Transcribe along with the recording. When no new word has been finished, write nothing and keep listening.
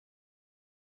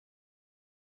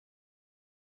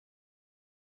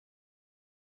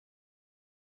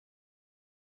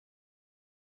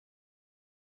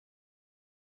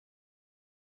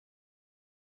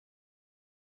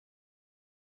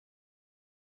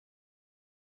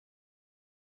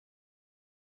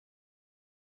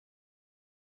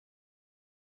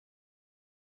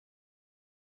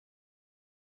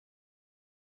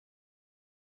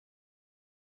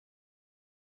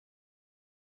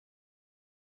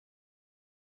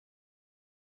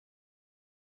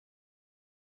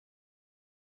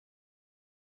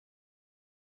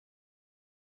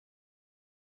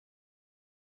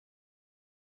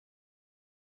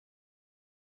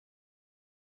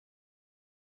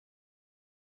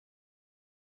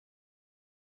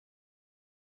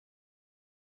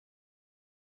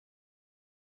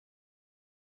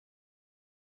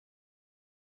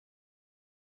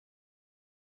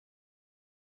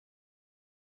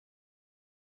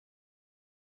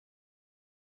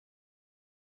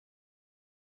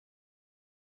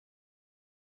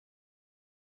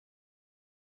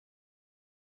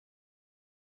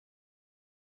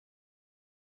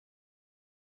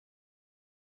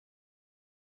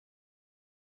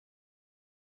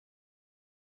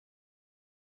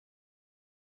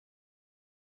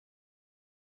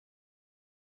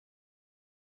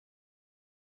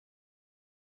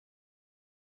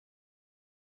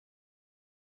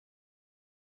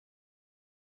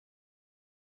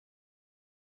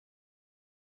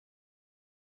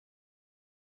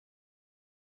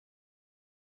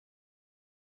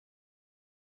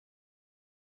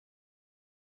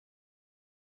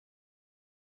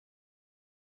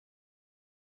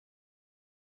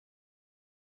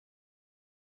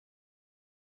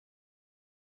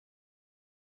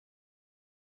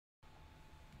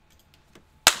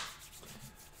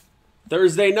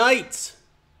Thursday night.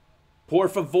 Por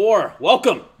favor.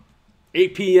 Welcome.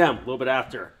 8 p.m., a little bit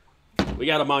after. We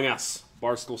got Among Us,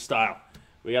 Barstool style.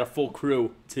 We got a full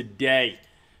crew today.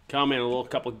 Coming, a little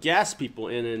couple guests, people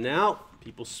in and out,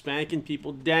 people spanking,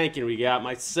 people danking. We got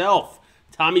myself,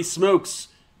 Tommy Smokes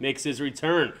makes his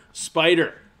return,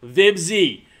 Spider,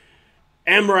 Vibsy,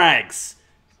 M-Rags,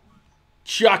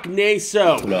 Chuck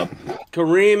Naso,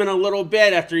 Kareem in a little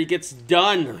bit after he gets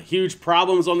done. Huge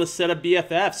problems on the set of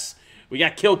BFFs. We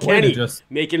got Kill Kenny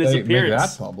making his appearance. Make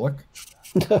that public.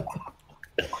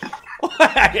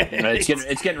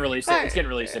 It's getting released. It's getting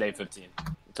released at 8:15.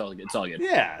 It's all good. It's all good.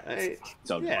 Yeah,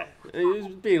 he's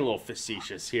being a little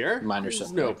facetious here.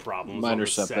 There's no problems on the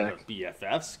set of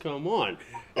BFFs. Come on.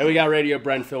 And we got Radio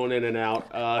Brent filling in and out.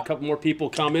 A couple more people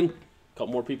coming. A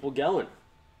couple more people going.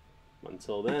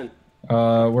 Until then. Should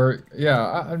I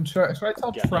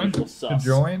tell Frank to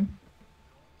join?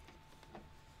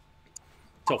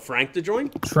 Tell Frank to join?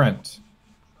 Trent.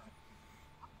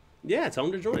 Yeah, tell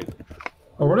him to join.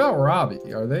 Oh, what about Robbie?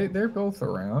 They're both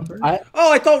around? Right?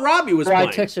 I thought Robbie was playing.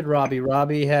 I texted Robbie.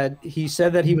 Robbie he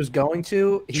said that he was going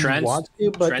to. He wants to,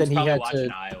 but then he had to.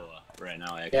 Iowa right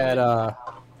now. He had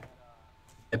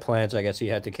plans. I guess he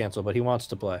had to cancel, but he wants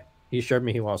to play. He assured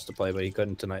me he wants to play, but he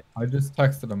couldn't tonight. I just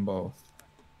texted them both.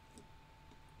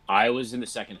 Iowa's in the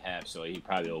second half, so he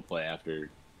probably will play after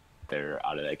they're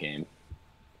out of that game.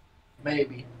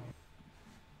 Maybe.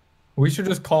 We should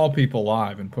just call people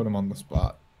live and put them on the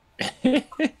spot.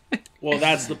 Well,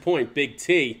 that's the point. Big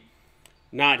T,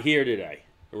 not here today.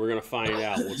 We're going to find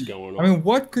out what's going on. I mean,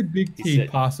 what could Big T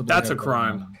possibly That's a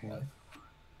crime.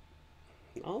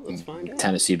 Oh, let's find out.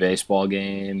 Tennessee baseball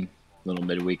game, little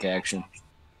midweek action.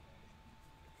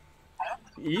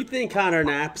 You think Connor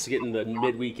Knapp's getting the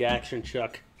midweek action,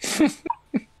 Chuck?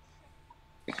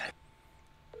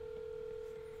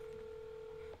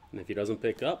 And if he doesn't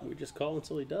pick up, we just call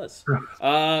until he does.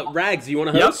 Rags, you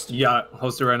want to host? Yep. Yeah,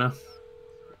 host it right now.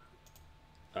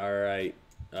 All right.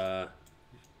 Want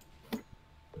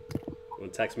to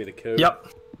text me the code? Yep.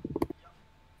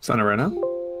 Send it right now.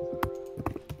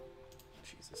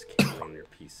 Jesus, can't run your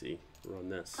PC. Run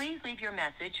this. Please leave your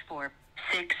message for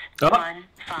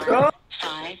 6155.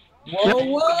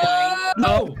 Whoa!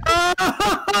 Oh!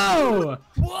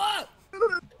 What?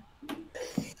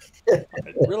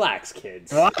 Relax,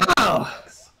 kids. Wow.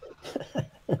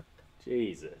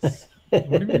 Jesus. What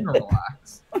do you mean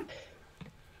relax? I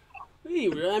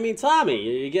mean, Tommy,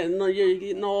 you're getting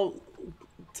all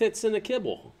tits in the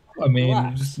kibble. I mean,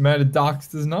 Relax. just might have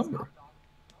doxed his number.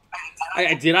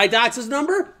 Did I dox his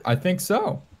number? I think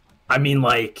so. I mean,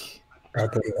 like...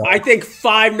 I think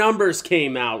 5 numbers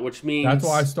came out, which means... That's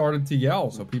why I started to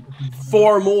yell, so people...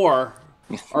 4 more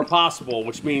are possible,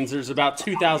 which means there's about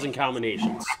 2,000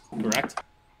 combinations, correct?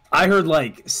 I heard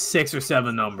like 6 or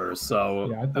 7 numbers,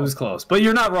 so Yeah, it was close. But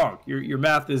you're not wrong. Your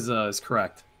math is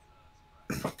correct.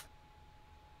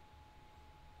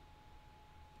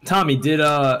 Tommy, did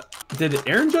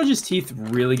Aaron Judge's teeth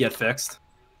really get fixed?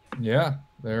 Yeah,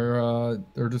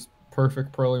 they're just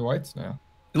perfect pearly whites now.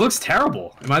 It looks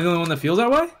terrible. Am I the only one that feels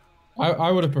that way? I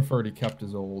would have preferred he kept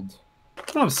his old.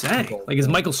 That's what I'm saying. Like, is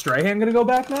Michael Strahan going to go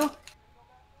back now?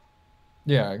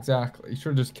 Yeah, exactly. He should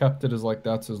have just kept it as like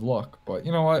that's his look. But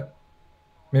you know what?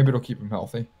 Maybe it'll keep him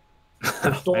healthy.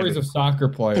 There's stories of soccer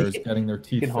players getting their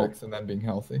teeth fixed and then being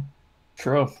healthy.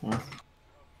 True.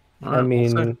 I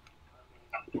mean,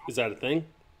 Is that a thing?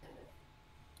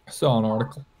 I saw an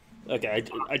article. Okay,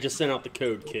 I just sent out the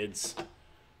code, kids.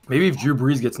 Maybe if Drew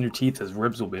Brees gets new teeth, his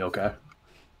ribs will be okay.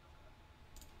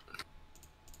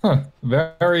 Huh.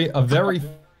 A very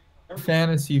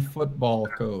fantasy football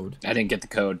code. I didn't get the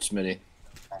code, Smitty.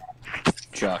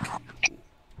 Chuck.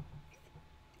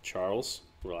 Charles,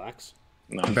 relax.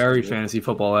 No, Very fantasy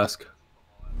football-esque.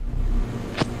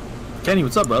 Kenny,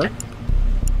 what's up, brother?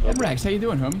 Hey, Rex, how you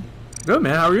doing, homie? Good,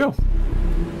 man. How are you?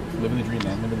 Living the dream,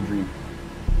 man. Living the dream.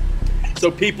 So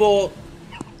people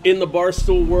in the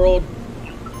Barstool world,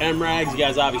 M-Rags, you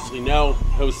guys obviously know,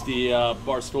 host the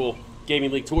Barstool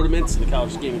Gaming League tournaments, the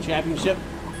College Gaming Championship.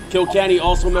 Kilkenny,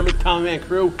 also a member of the Common Man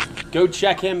crew. Go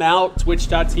check him out,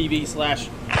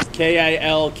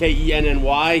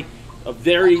 twitch.tv/KILKENNY. A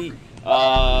very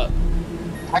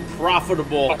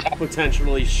profitable,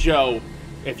 potentially, show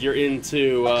if you're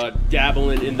into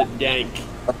dabbling in the dank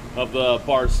of the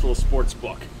Barstool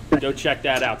Sportsbook. Go check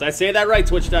that out. Did I say that right?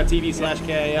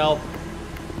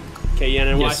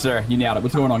 Twitch.tv/KILKENNY. Yes, sir. You nailed it.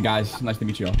 What's going on, guys? Nice to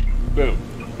meet you all. Boom.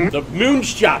 The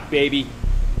Moonshot, baby.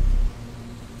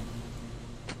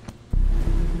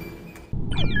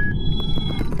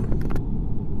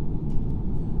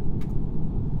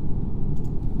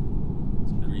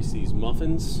 Grease these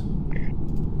muffins.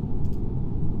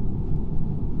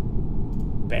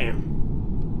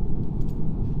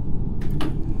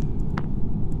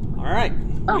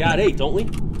 We got 8, don't we?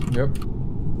 Yep.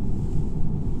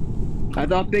 I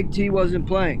thought Big T wasn't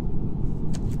playing.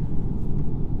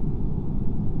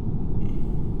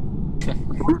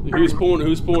 Who's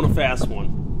pulling a fast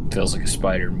one? Feels like a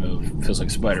spider move. Feels like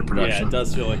spider Yeah, production. it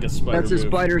does feel like a spider That's a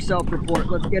move. spider self-report.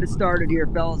 Let's get it started here,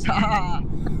 fellas. Ha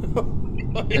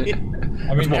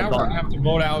I mean, now we're gonna have to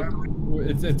vote out.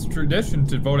 It's tradition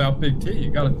to vote out Big T.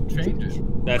 You gotta change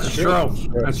it. That's true.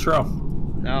 That's true.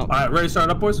 No. All right, ready to start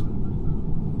up, boys?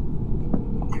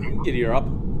 Get your up.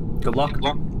 Good luck.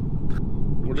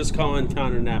 We're just calling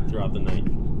counter nap throughout the night.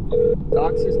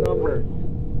 Doc's number.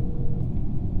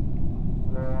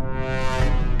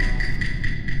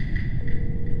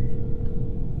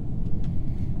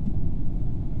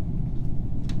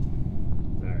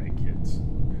 Alright, kids.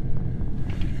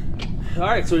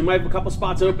 Alright, so we might have a couple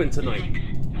spots open tonight.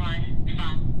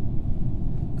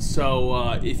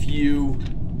 So, if you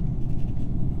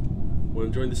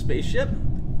want to join the spaceship,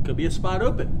 could be a spot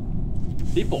open.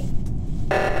 People,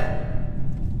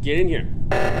 get in here.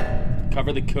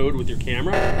 Cover the code with your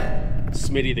camera.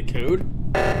 Smitty the code.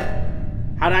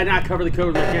 How did I not cover the code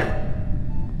with my camera?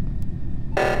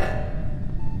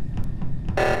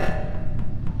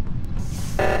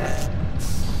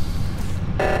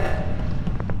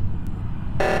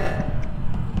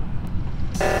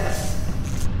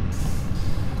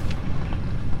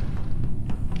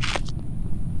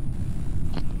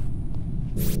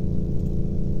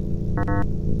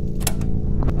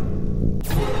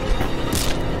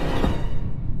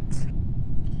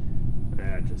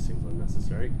 That just seems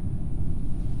unnecessary.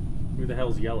 Who the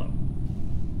hell's yellow?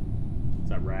 Is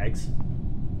that Rags?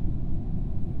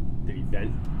 Did he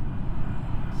vent?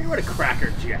 Hey, what a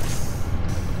cracker jet.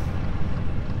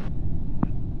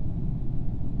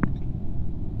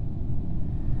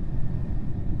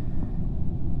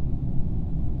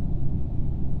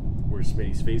 Where's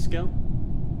Smitty's face go?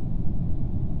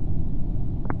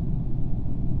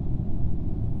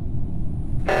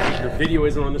 Your video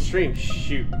isn't on the stream.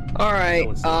 Shoot. All right. No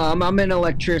one's saying. I'm in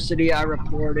electricity. I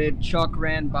reported. Chuck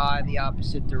ran by the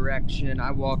opposite direction.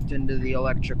 I walked into the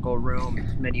electrical room.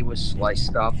 Smitty was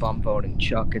sliced up. I'm voting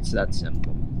Chuck. It's that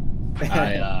simple.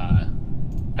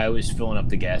 I was filling up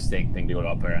the gas tank thing to go to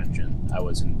upper engine.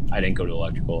 I didn't go to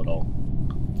electrical at all.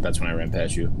 That's when I ran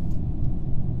past you.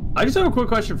 I just have a quick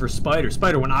question for Spider.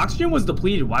 Spider, when oxygen was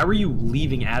depleted, why were you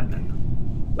leaving admin?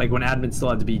 Like when admin still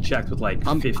had to be checked with like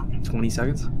 20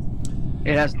 seconds?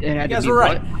 It had You to guys be were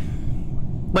right. what?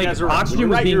 Like guys are right. oxygen When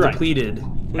was you're being right, you're depleted.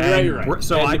 When you're right, you're right.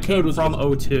 So And I the came code was from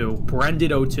O2. Bren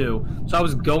did O2. So I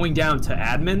was going down to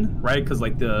admin, right? Because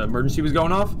like the emergency was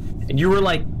going off. And you were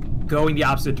like going the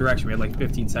opposite direction. We had like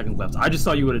 15 seconds left. I just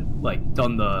thought you would have like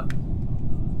done the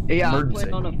Yeah, I'm emergency.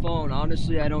 playing on a phone.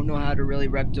 Honestly, I don't know how to really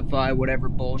rectify whatever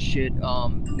bullshit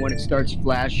when it starts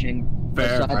flashing.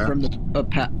 Fair, aside fair.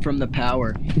 from the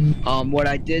power. What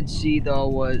I did see though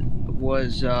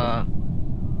was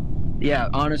yeah,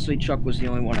 honestly, Chuck was the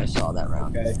only one I saw that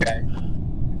round. Okay.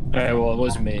 All right, well, it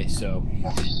wasn't me, so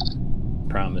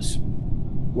promise.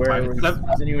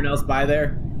 Was anyone else by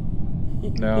there?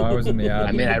 No, I was in the ad.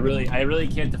 I mean, I really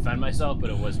can't defend myself, but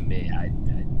it wasn't me.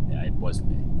 It wasn't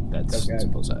me. That's Okay.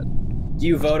 simple as that. Do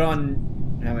you vote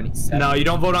on how many? 7? No, you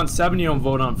don't vote on 7, you don't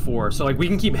vote on 4. So like we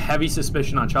can keep heavy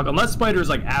suspicion on Chuck unless Spider's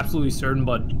like absolutely certain,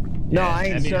 but No, I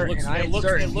ain't certain.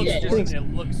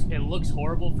 It looks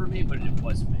horrible for me, but it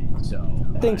wasn't me. So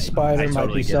I think Spider might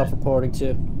totally be get it. self-reporting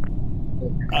too.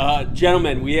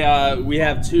 Gentlemen, we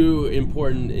have 2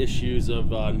 important issues of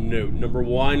note. Number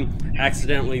 1,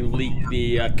 accidentally leaked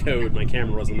the code. My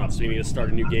camera wasn't up, so we need to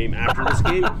start a new game after this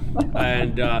game.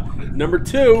 And number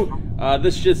 2,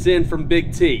 this just in from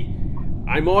Big T.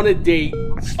 I'm on a date.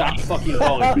 Stop fucking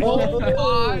calling me. Oh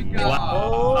my god!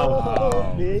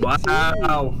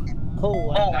 wow.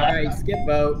 All right, skip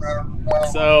vote.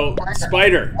 So,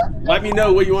 Spider, let me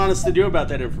know what you want us to do about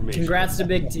that information. Congrats to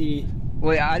Big T.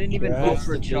 Wait, I didn't even vote Congrats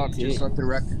for to Big Chuck. T. Just let the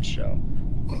record show.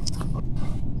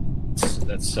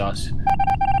 That's sus.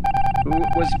 Who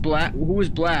was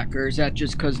black, or is that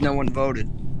just because no one voted?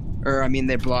 Or I mean,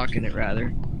 they're blocking it rather.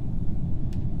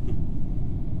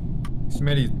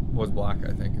 Smitty was black,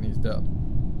 I think, and he's dead.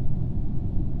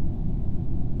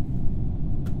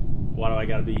 Why do I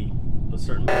gotta be a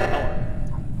certain color,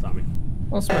 Tommy?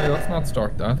 Well, Smitty, let's not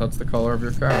start that. That's the color of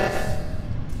your car.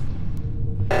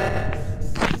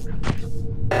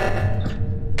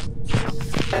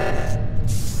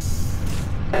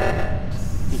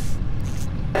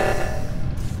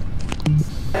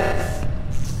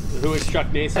 Who is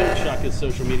Chuck Naso? Chuck is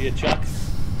social media Chuck.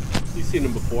 You've seen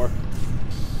him before.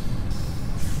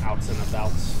 Outs and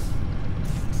abouts.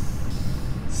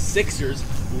 Sixers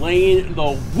laying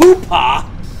the whoop-ah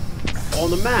on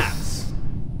the Mavs.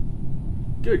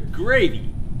 Good gravy.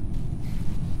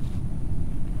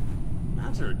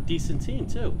 Mavs are a decent team,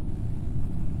 too.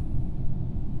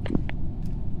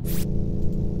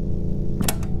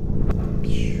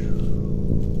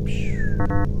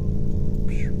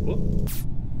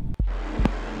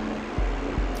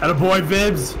 Attaboy,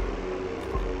 Vibs.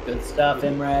 Good stuff,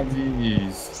 Imrag.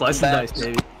 Jeez. Slice and dice,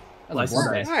 baby. Slice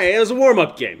and dice. All right, it was a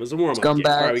warm-up game. It was a warm-up game. Scumbags.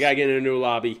 All right, we got to get in a new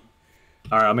lobby.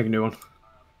 All right, I'll make a new one.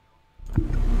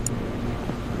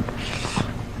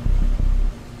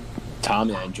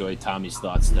 Tommy, I enjoyed Tommy's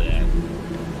thoughts today.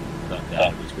 Thought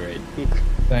that was great.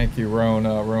 Thank you, Roan.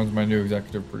 Roan's my new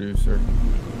executive producer.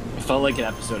 It felt like an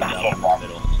episode of Malcolm in the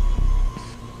Middle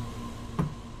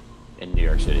in New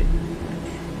York City.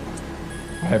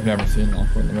 I have never seen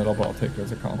Malcolm in the Middle, but I'll take it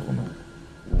as a compliment.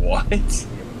 What?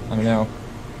 I know.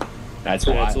 That's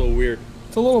Yeah, why. it's a little weird.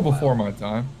 It's a little before my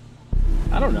time.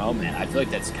 I don't know, man. I feel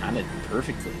like that's kind of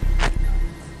perfectly.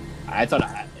 I thought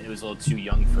it was a little too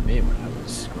young for me when I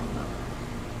was growing up.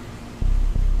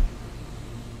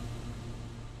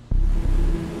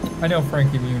 I know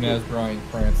Frankie Muniz, Brian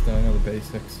Cranston. I know the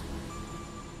basics.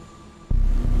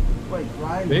 Wait,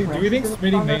 Ryan. Do you think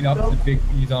Smitty made up the big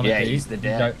P's on a Yeah, date? he's the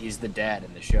dad. He's the dad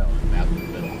in the show. Malcolm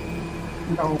in the Middle.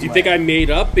 No Do you think I made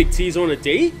up Big T's on a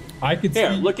date? I could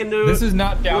Here, see. look into. This is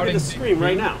not Look doubting at the screen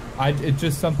right now. It's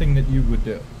just something that you would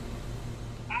do.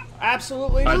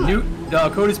 Absolutely not. New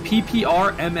code is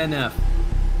PPRMNF.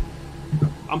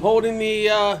 I'm holding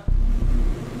the.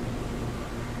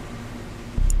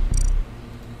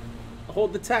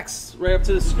 Hold the text right up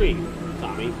to the screen,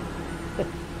 Tommy.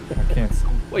 I can't. See.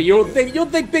 Wait, you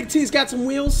don't think Big T's got some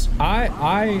wheels?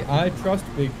 I trust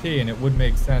Big T, and it would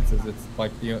make sense as it's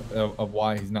like the of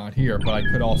why he's not here. But I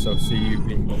could also see you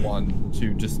being the one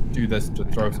to just do this to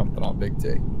throw something on Big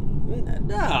T.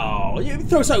 No, you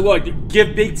throw something. What?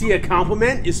 Give Big T a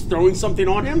compliment is throwing something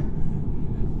on him.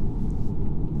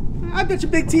 I bet you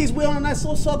Big T's wheeling a nice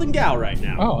little Southern gal right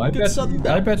now. Oh, I Good bet. Southern I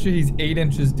belle. bet you he's 8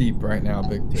 inches deep right now,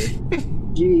 Big T.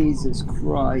 Jesus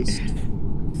Christ.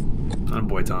 Oh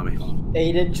boy, Tommy.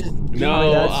 8 inches.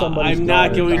 No, That's somebody's I'm not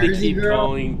daughter, going to Tommy. keep Girl.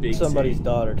 calling Big Somebody's T.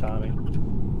 daughter, Tommy.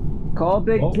 Call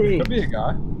Big Well, T. could be a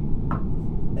guy.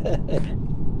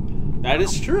 That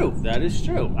is true. That is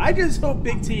true. I just hope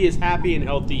Big T is happy and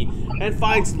healthy and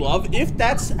finds love if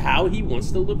that's how he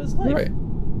wants to live his life. Right.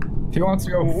 If he wants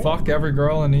to go fuck every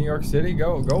girl in New York City,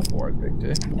 go for it, Big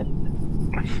T.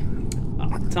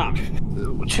 Tom,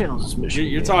 What channel is this mission?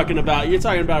 you're talking about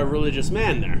a religious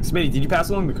man there. Smitty, did you pass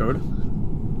along the code?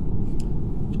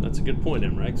 That's a good point,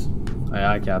 Rex.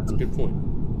 Aye, aye, Captain. Good point.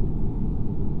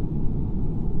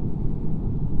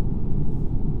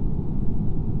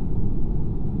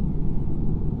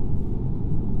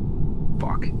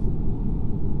 Fuck.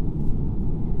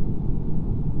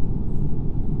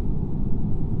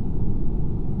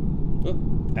 Oh,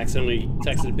 accidentally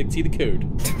texted Big T the code.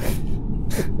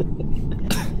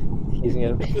 He's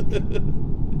gonna be.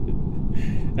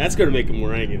 That's gonna make him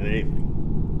more angry than anything.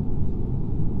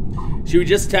 Should we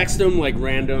just text him like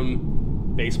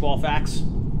random baseball facts?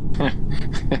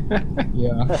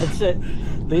 Yeah. That's it.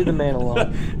 Leave the man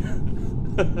alone.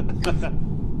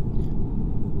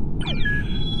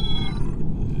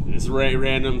 Just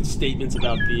random statements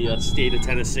about the state of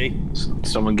Tennessee.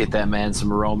 Someone get that man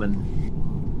some Roman.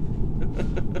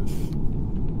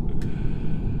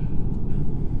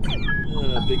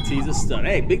 Big T's a stud.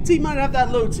 Hey, Big T might have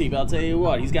that low T, but I'll tell you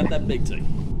what, he's got that big T.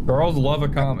 Girls love a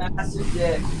comic. Massive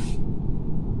dick.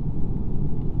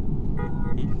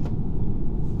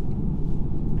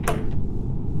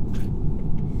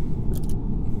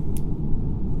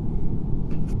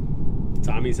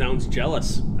 Tommy sounds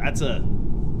jealous. That's a.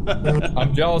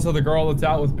 I'm jealous of the girl that's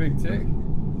out with Big T.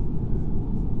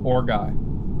 Or guy.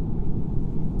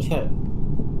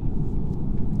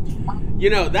 You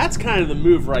know, that's kind of the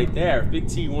move right there. If Big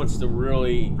T wants to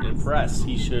really impress,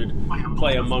 he should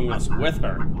play Among Us with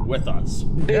her, with us.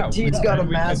 Big Yeah, T's got a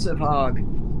we massive hog.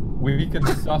 We could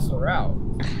suss her out.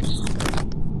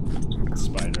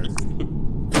 Spider.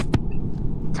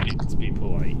 Let's be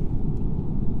polite.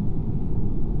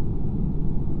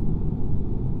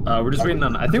 We're just waiting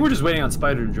on. I think we're just waiting on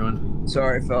Spider to join.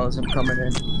 Sorry, fellas, I'm coming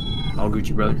in. All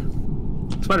Gucci, brother.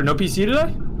 Spider, no PC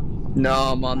today? No,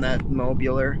 I'm on that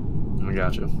mobular. I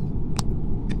gotcha.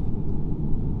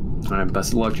 All right,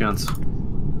 best of luck, gents.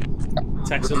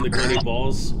 Text him the Granny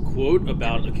Balls quote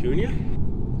about Acuna.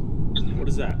 What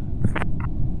is that?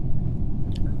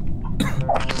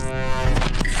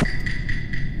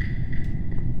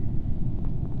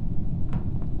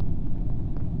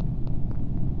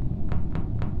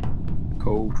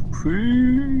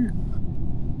 Kofi.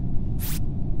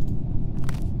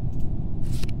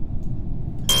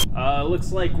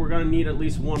 Looks like we're gonna need at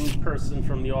least one person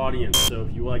from the audience. So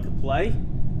if you would like to play,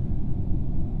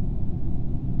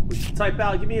 type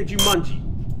out. Give me a Jumanji.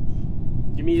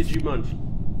 Give me a Jumanji,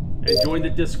 and join the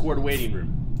Discord waiting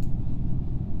room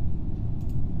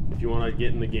if you want to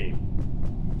get in the game.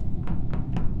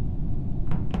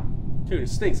 Dude, it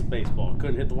stinks of baseball.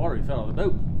 Couldn't hit the water. He fell out of the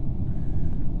boat.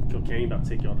 Cocaine about to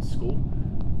take y'all to school.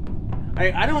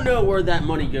 I don't know where that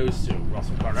money goes to,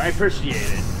 Russell Carter. I appreciate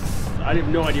it. I have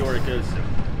no idea where it goes to.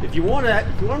 If you want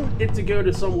it to go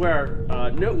to somewhere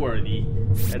noteworthy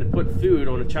and to put food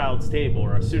on a child's table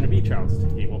or a soon-to-be child's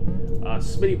table,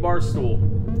 Smitty Barstool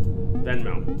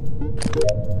Venmo.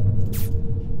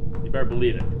 You better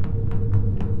believe it.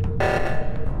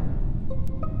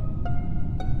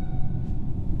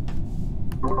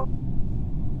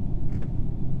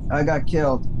 I got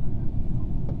killed.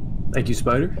 Thank you,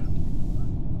 Spider.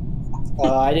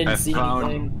 I didn't see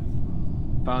anything.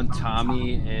 Found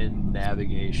Tommy in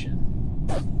navigation.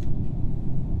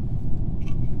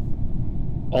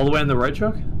 All the way on the right,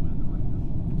 Chuck?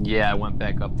 Yeah, I went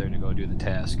back up there to go do the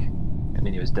task, and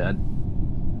then he was dead.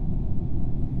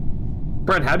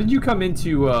 Brent, how did you come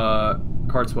into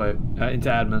card swipe, into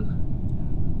admin?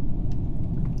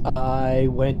 I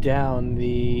went down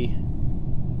the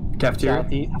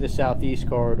Cafeteria? the southeast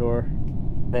corridor,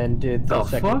 then did the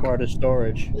second part of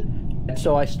storage. And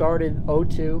so I started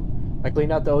O2. I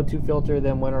cleaned out the O2 filter,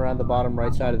 then went around the bottom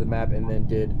right side of the map, and then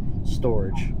did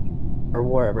storage, or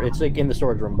wherever. It's like in the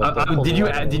storage room. But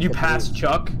did you pass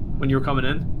Chuck when you were coming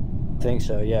in? I think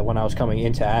so. Yeah, when I was coming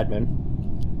into admin.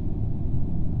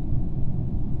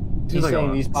 He's like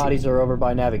saying these bodies are over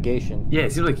by navigation. Yeah,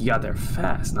 it seems like you got there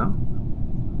fast, no?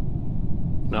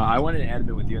 No, I went in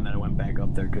admin with you, and then I went back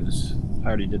up there because I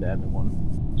already did admin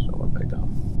 1, so I went back down.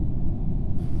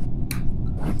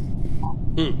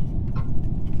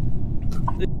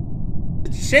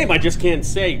 It's a shame I just can't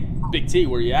say, Big T,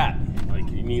 where you at? Like,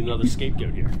 you need another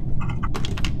scapegoat here.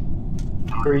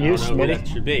 For you, I don't know who that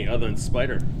should be, other than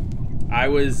Spider. I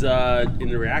was in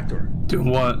the reactor. Doing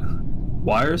what?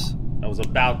 Wires? I was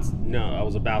about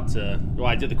to. Well,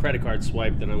 I did the credit card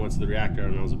swipe, then I went to the reactor,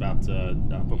 and I was about to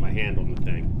put my hand on the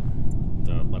thing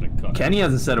to let it cook. Kenny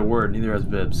hasn't said a word. Neither has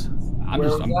Bibbs. I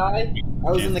was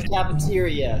in the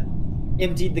cafeteria,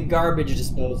 emptied the garbage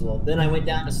disposal. Then I went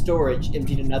down to storage,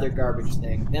 emptied another garbage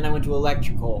thing. Then I went to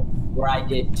electrical, where I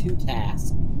did 2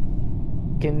 tasks.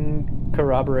 Can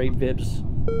corroborate Bibbs.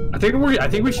 I think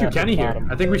we shoot Kenny here.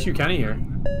 I think we shoot Kenny here.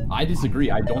 I disagree.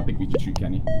 I don't think we should shoot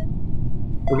Kenny.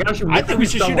 I think we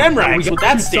should shoot MRAX with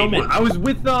that statement. I was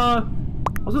with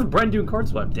Brent doing card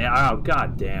swipe. Oh,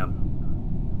 god damn.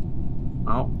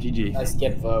 Oh, GG. I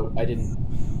skipped vote. I didn't.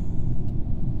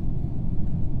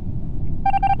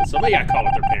 Somebody got caught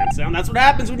with their pants down. That's what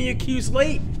happens when you accuse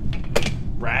late.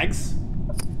 Rags.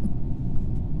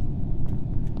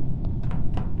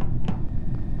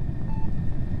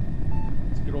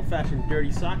 It's a good old-fashioned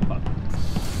dirty sock puppet.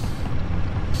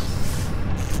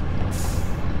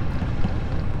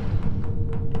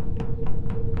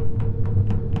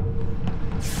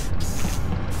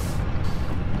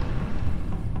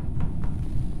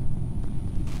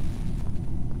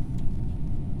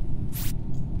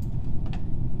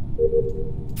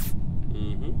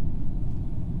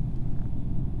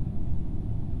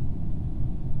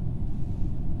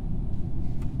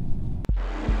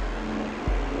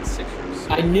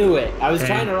 I knew it. I was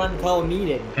trying to call a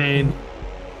meeting. Pain.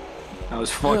 I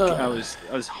was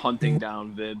hunting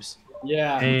down Vibs.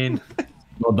 Yeah. Pain.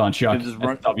 Well done, Chuck.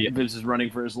 Vibs is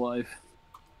running for his life.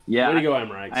 Yeah. Way to go,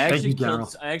 MRAX.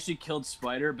 I actually killed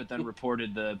Spider, but then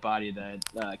reported the body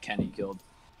that Kenny killed.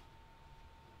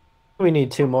 We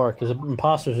need 2 more because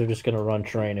imposters are just gonna run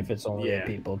train if it's only 8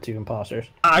 people. 2 imposters.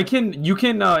 You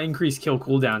can increase kill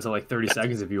cooldown to like 30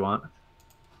 seconds if you want.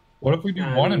 What if we do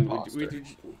 1 imposter?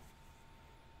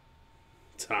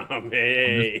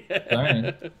 Tommy.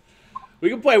 We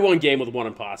can play 1 game with 1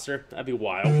 imposter. That'd be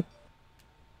wild.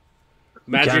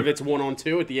 Imagine if it's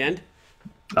 1-on-2 at the end.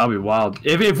 That'll be wild.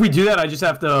 If we do that, I just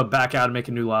have to back out and make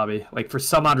a new lobby. Like, for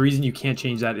some odd reason, you can't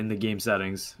change that in the game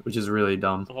settings, which is really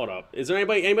dumb. Hold up. Is there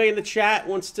anybody in the chat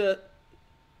wants to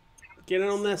get in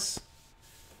on this?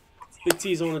 Big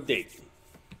T's on a date.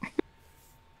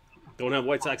 Don't have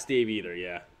White Sox Dave either,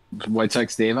 yeah. White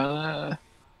Sox Dave on a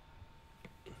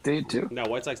date, too? No,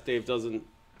 White Sox Dave doesn't...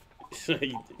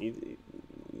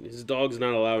 his dog's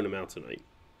not allowing him out tonight.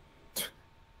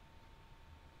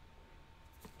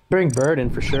 Bring Bird in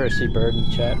for sure. I see Bird in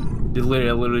the chat. I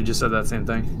literally just said that same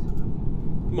thing.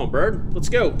 Come on, Bird. Let's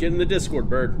go. Get in the Discord,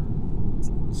 Bird.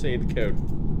 Say the code.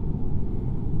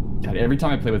 God, every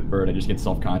time I play with Bird, I just get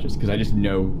self-conscious because I just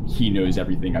know he knows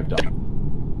everything I've done.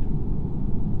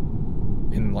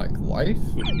 in like life?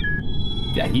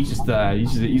 Yeah, he's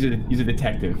a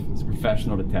detective. He's a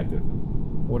professional detective.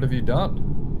 What have you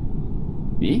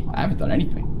done? Me? I haven't done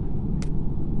anything.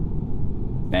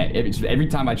 Man, every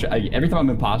time I'm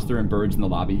imposter and Bird's in the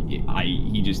lobby, he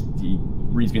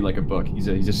reads me like a book. He's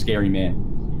a scary man.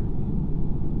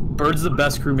 Bird's the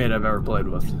best crewmate I've ever played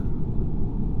with.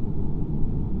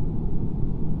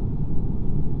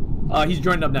 He's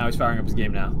joined up now. He's firing up his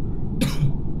game now.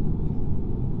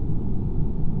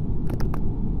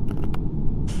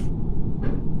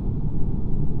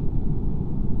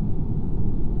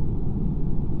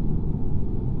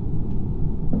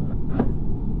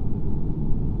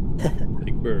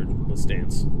 Big Bird, let's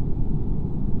dance.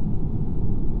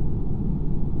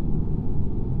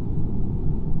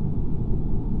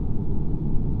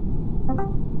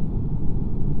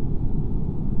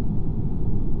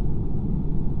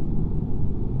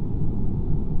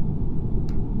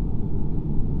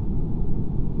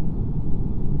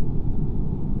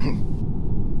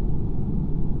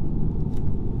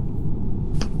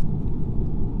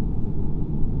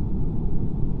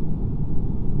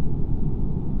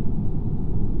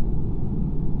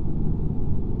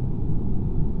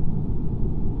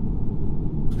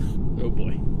 Oh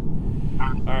boy.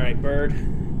 All right, Bird.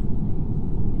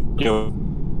 Yo.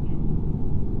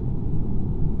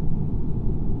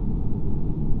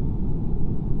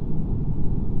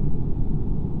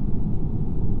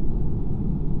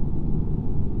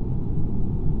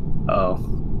 Oh.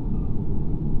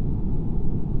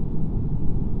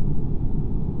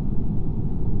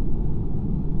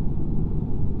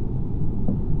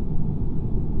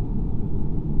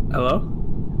 Hello?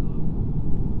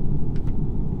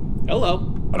 Hello.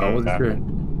 Oh, what's great.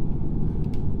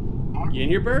 You in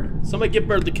here, Bird? Somebody give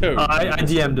Bird the code. I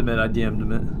DM'd him it. I DM'd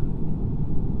him it.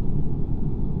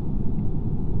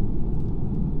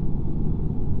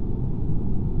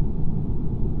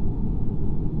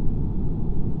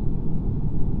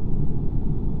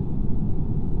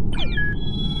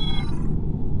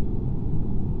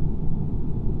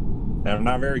 I'm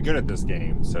not very good at this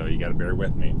game, so you gotta bear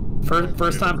with me.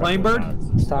 First time playing Bird?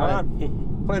 It's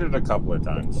time. Played it a couple of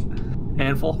times.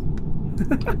 Handful.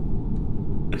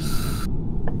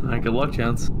 All right, good luck,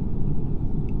 Chance.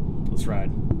 Let's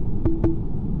ride.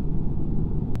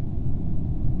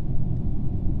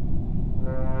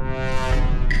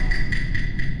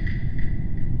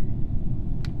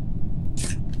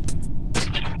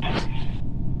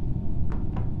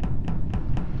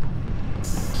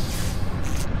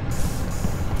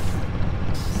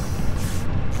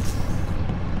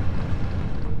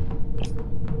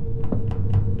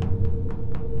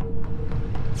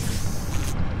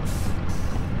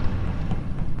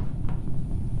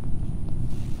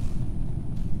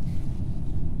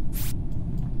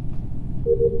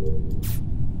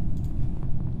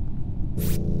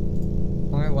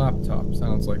 My laptop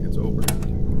sounds like it's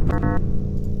overheating.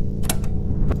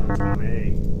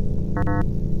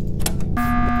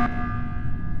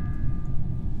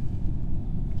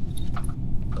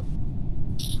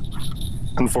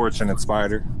 Unfortunate,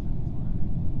 Spider.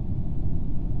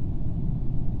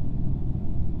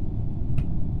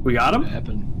 We got him?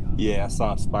 Happened. Yeah, I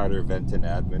saw Spider vent in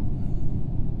admin.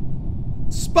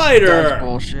 Spider! That's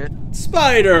bullshit.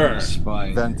 Spider!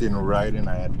 Spy. Venting right in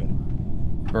admin.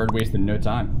 Bird wasted no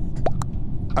time.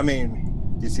 I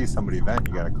mean, you see somebody vent,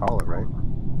 you gotta call it, right?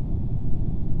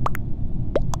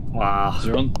 Wow.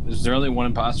 Is there only one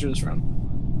imposter this round?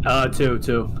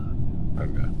 Two.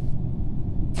 Okay.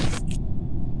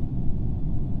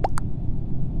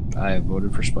 I have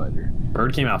voted for Spider.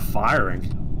 Bird came out firing.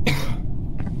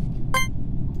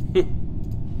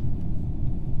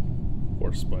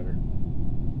 Poor Spider.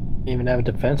 Didn't even have a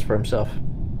defense for himself.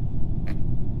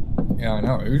 Yeah, I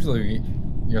know. Usually he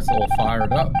gets a little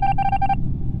fired up.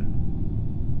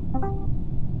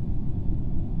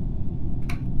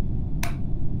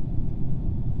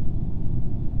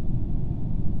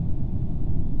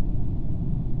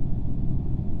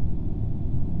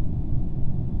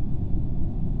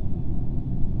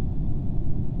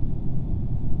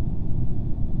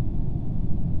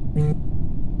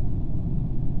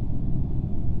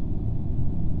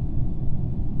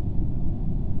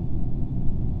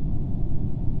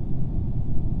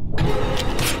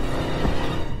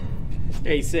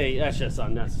 Hey, say, that's just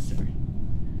unnecessary.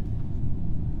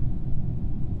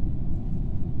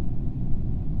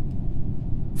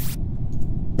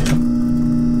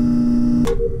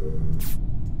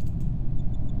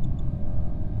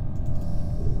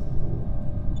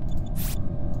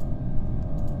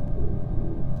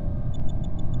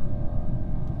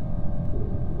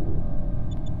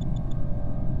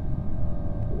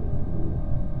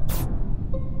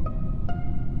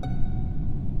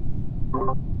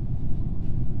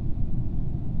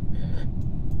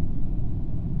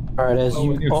 All right, as Oh,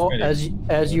 you you're all Smitty.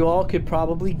 as you all could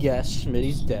probably guess,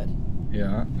 Smitty's dead,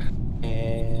 Yeah.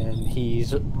 and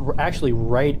he's actually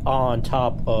right on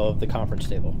top of the conference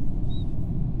table.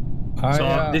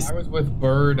 I was with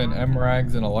Bird and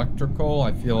M-Rags and Electrical.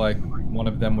 I feel like one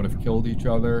of them would have killed each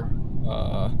other.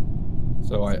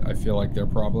 So I feel like they're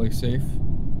probably safe.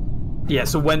 Yeah,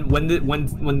 so when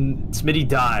Smitty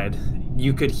died,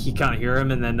 he kind of hear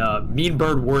him, and then me and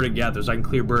Bird were together, so I can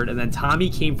clear Bird, and then Tommy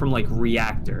came from like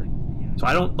reactor, so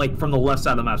I don't like from the left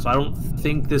side of the map, so I don't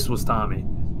think this was Tommy.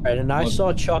 Right, and I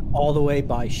saw Chuck all the way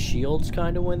by Shields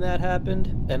kind of when that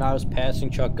happened, and I was passing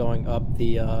Chuck going up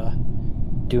the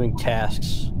doing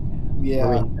tasks.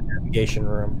 Yeah. In the navigation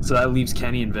room. So that leaves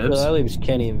Kenny and Vibs. So that leaves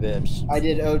Kenny and Vibs. I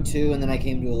did O2 and then I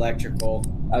came to electrical.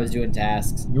 I was doing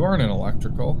tasks. You aren't in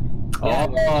Electrical. Yeah, I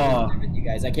was with you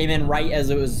guys. I came in right as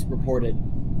it was reported.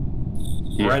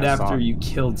 Right after you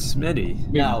killed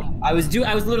Smitty. No, I was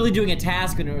literally doing a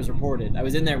task when it was reported. I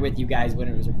was in there with you guys when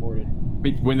it was reported.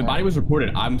 Wait, when the body was reported,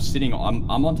 I'm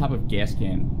on top of gas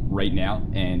can right now,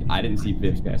 and I didn't see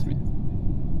Vibs pass me.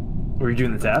 Were you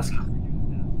doing the task?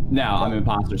 No, I'm an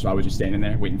imposter, so I was just standing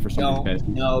there waiting for someone to pass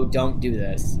me. No, don't do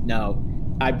this. No,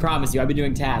 I promise you, I've been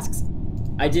doing tasks.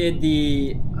 I did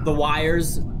the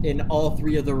wires in all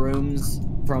 3 of the rooms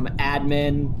from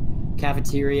admin,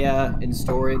 cafeteria, and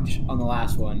storage on the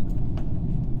last one.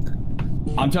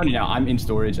 I'm telling you now, I'm in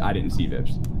storage. I didn't see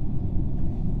Vibs.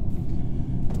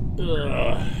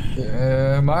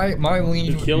 My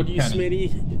lean. Who would killed be you, Kenny.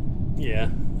 Smitty? Yeah.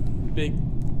 Big.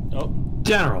 Oh.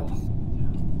 General.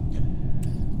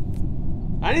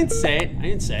 I didn't say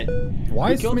it. Why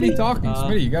Who is killed Smitty me? talking?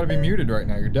 Smitty, you gotta be muted right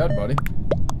now. You're dead, buddy.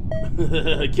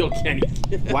 Kill Kenny.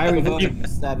 Why are we voting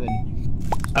 7?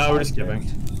 Oh, we're just kidding.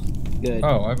 Good.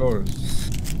 Oh, I voted.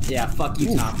 Yeah, fuck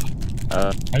you, Tom.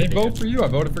 I didn't vote for you. I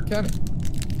voted for Kenny.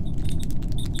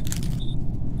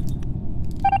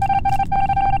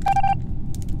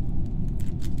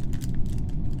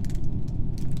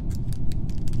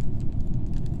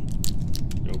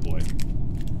 Oh boy.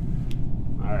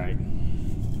 All right.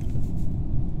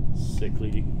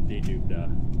 Sickly de-dubda.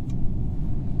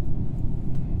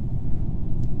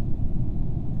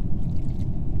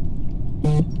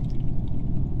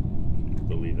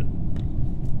 Believe it.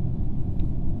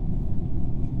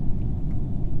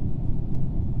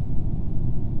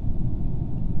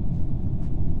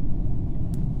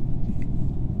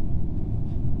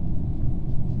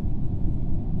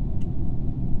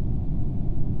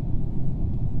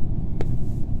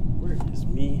 Where is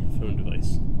me phone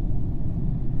device?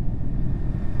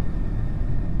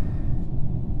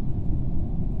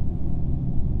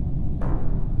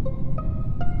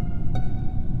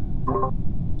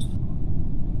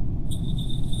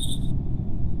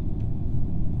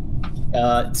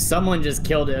 Someone just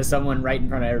killed it. Someone right in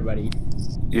front of everybody.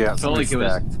 Yeah, I felt like it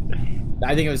was.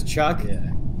 I think it was Chuck.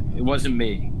 Yeah, it wasn't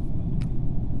me.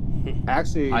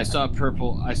 Actually, I saw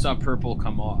purple. I saw purple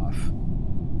come off.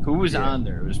 Who was on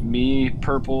there? It was me,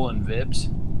 purple, and Vibs.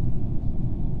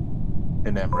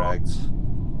 and M-Rags.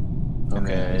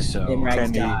 Okay, so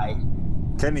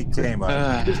Kenny came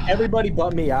up. Just everybody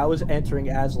but me. I was entering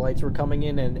as lights were coming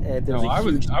in, and there was No, a I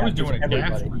was huge gap doing a with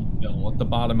gas everybody. refill at the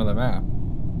bottom of the map.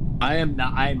 I'm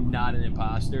not an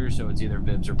imposter, so it's either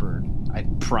Vibs or Bird. I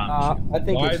promise you. I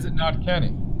think Why it's, is it not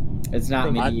Kenny? It's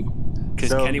not me. Because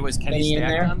So- Kenny was Kenny in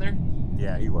stacked there? on there.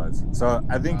 Yeah, he was. So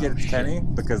I think it's Kenny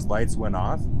because lights went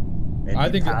off. And I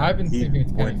he think I've been he thinking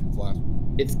it's Kenny went- since last.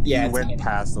 It's He it's went Kenny.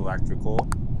 past electrical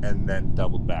and then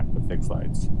doubled back to fix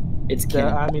lights. It's Kenny.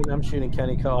 I mean, I'm shooting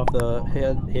Kenny off the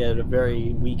head. He had a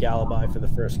very weak alibi for the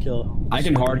first kill. I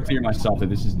can hard clear myself that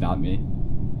this is not me.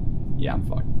 Yeah, I'm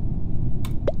fucked.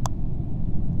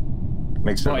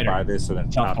 Make sure to Spider. buy this in a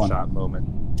Tough top one. shot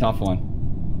moment. Tough one.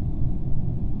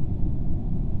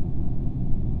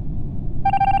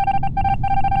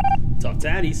 Tough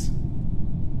daddies.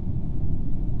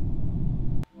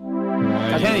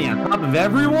 Kenny on top of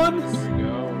everyone?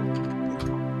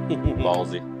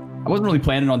 Ballsy. I wasn't really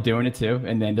planning on doing it too,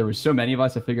 and then there was so many of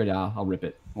us. I figured, I'll rip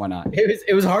it. Why not?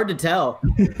 It was hard to tell.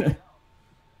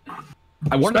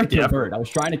 I wanted to kill effort. Bird. I was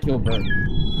trying to kill Bird.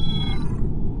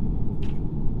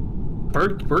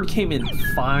 Bird came in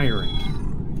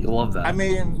firing. You love that. I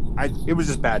mean, it was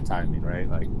just bad timing, right?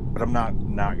 Like, but I'm not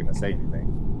gonna say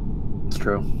anything. It's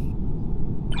true.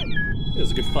 It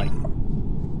was a good fight.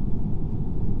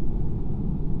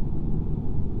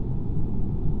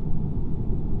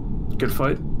 Good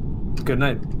fight. Good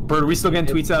night. Bird, are we still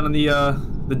getting tweets out on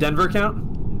the Denver account?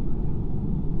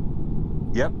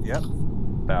 Yep.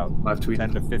 About Live tweet.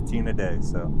 10 to 15 a day.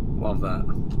 So Love that.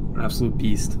 Absolute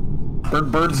beast.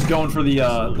 Bird's going for the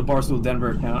Barstool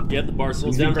Denver account. Yeah, the Barstool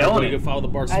He's been Denver. killing You it. can follow the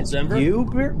Barstool That's Denver. you,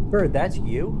 Bird. That's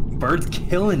you. Bird's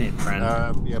killing it, friend.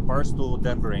 Yeah, Barstool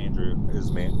Denver Andrew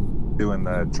is me doing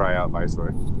the tryout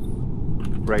Viceroy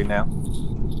right now.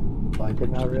 I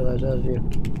did not realize that was you.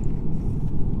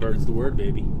 Bird's the word,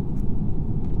 baby.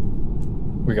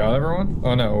 We got everyone?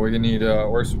 Oh no, we need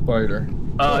where's Spider?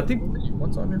 I think.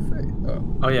 What's on your face?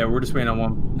 Oh yeah, we're just waiting on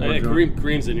one. Oh, yeah,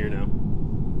 Kareem's in here now.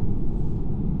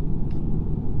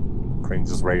 Kareem's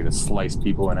just ready to slice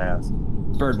people in half.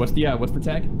 Bird, what's the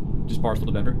tag? Just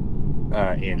Barstool Denver.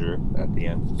 Andrew at the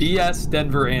end. BS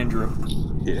Denver Andrew.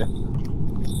 Yeah.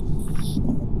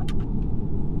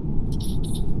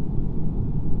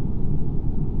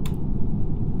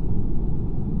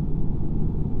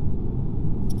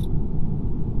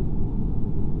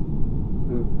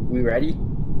 We ready?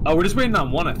 Oh, we're just waiting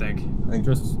on one, I think.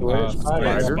 Just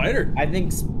Spider. I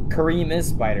think Kareem is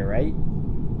Spider, right?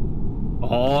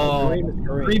 Oh, Kareem.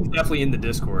 Kareem's definitely in the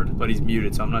Discord, but he's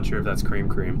muted, so I'm not sure if that's Kareem.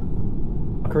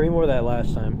 Kareem wore that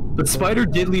last time. But Spider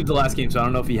did leave the last game, so I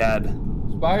don't know if he had.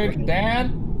 Spider,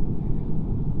 Dan?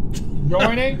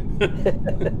 Joining?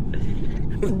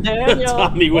 Daniel.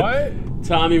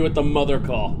 Tommy with the mother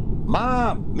call.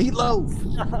 Mom, meatloaf.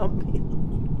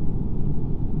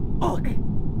 Fuck.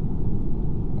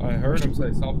 I heard him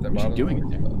say something. What's he doing in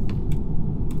there?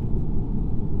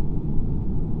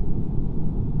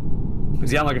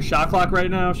 Is he on like a shot clock right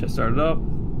now? Should I start it up?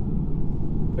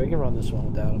 We can run this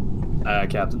one without him.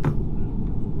 Captain.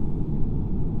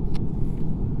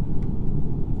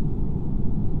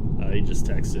 He just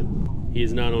texted. He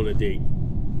is not on a date.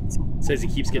 Says he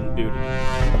keeps getting booted.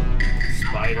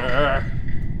 Spider.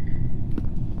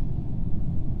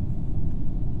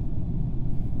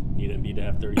 Need MB to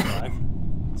have 35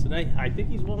 today. I think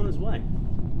he's well on his way.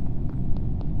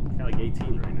 Got like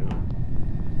 18 right now.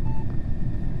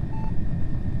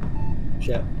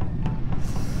 Shit.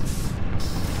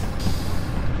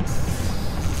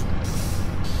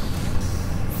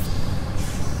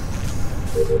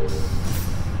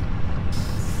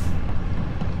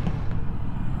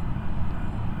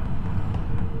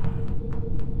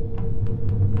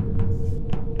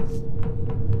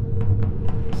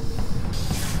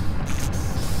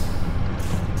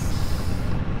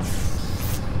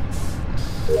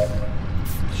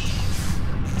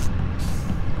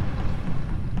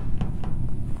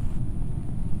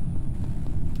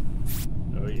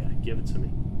 Oh yeah, give it to me.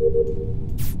 Oh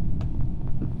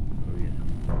yeah,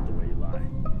 not the way you lie.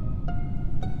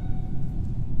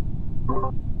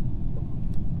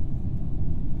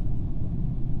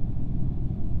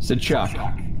 So Chuck,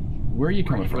 where are you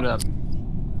coming from? What up?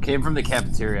 Came from the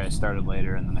cafeteria. I started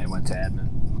later, and then I went to admin.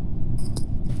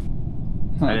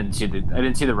 Huh. I didn't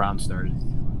see the round started.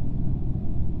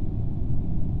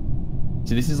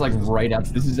 So this is like right up.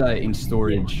 This is in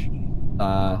storage.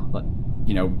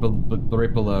 You know,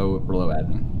 right below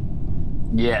admin.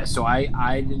 Yeah. So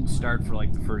I didn't start for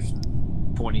like the first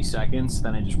 20 seconds.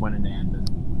 Then I just went into admin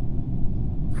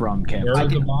from cafeteria.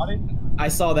 There's the body? I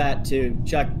saw that too.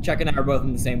 Chuck and I were both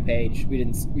on the same page.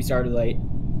 We started late.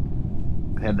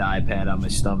 I had the iPad on my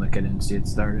stomach. I didn't see it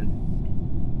started.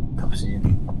 Tough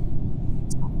scene.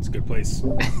 It's a good place.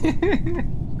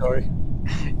 Sorry.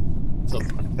 It's a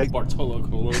Bartolo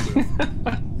Colon move.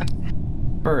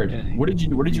 Bird, what did you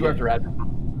go after admin?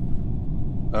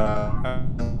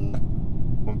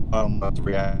 Left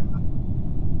react.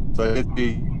 So I did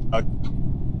the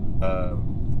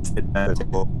sit at the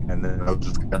table, and then I was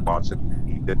just gonna watch it.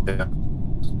 He did the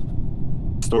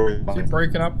story. Is he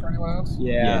breaking up for anyone else?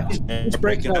 Yeah. It's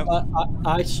breaking up.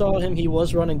 I saw him. He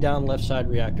was running down left side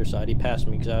reactor side. He passed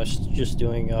me because I was just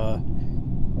doing.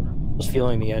 Was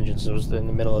fueling the engines. It was in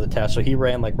the middle of the task, so he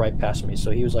ran like right past me. So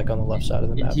he was like on the left side of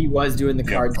the map. He was doing the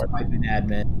card swipe in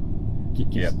admin.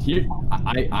 Yeah. Here,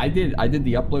 I did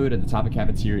the upload at the top of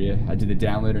cafeteria. I did the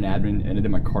download in admin, and I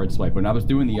did my card swipe. When I was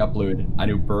doing the upload, I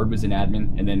knew Bird was in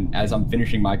admin, and then as I'm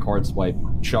finishing my card swipe,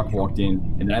 Chuck walked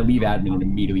in, and then I leave admin and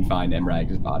immediately find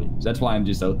Emrag's body. So that's why I'm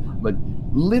just a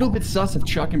little bit sus of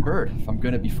Chuck and Bird, if I'm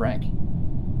gonna be frank.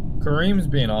 Kareem's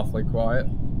being awfully quiet.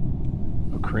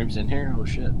 Oh, Kareem's in here? Oh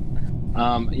shit.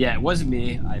 Yeah, it wasn't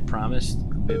me. I promised.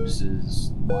 Bibbs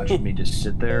is watching me just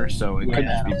sit there, so it could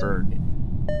just be Bird.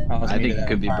 I think it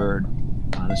could be Bird,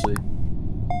 honestly.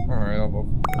 All right, I'll vote.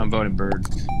 I'm voting Bird.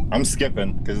 I'm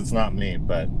skipping because it's not me,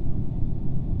 but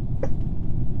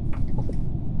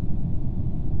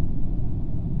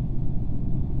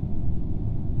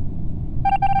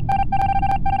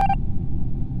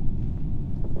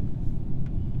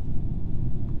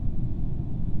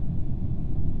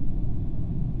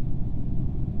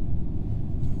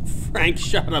Frank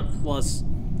shot up plus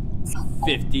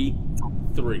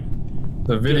 53.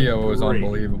 The video was grief.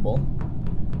 unbelievable.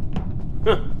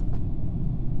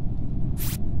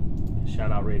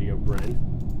 Shout out Radio Bren.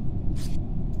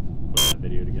 Put that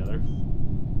video together.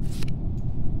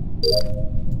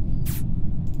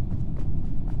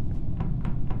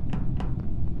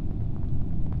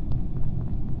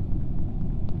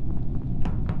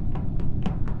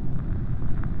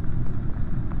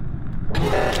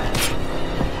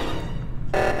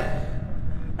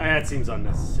 That seems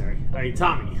unnecessary. Hey,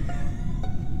 Tommy.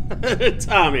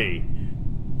 Tommy.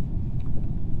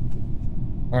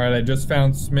 All right, I just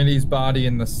found Smitty's body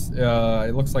in this.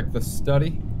 It looks like the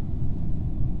study.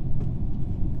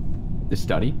 The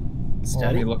study?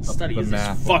 Let me look up Study the is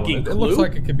map. this fucking It looks clue?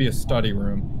 like it could be a study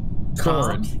room.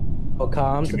 Storage. Oh,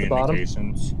 comms at the bottom.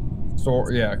 Communications.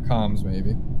 Yeah, comms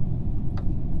maybe.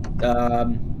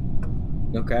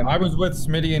 Okay. I was with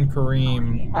Smitty and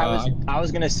Kareem. I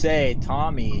was gonna say,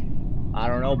 Tommy, I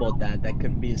don't know about that. That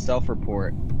could be a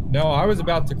self-report. No, I was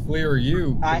about to clear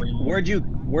you. Kareem.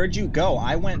 Where'd you go?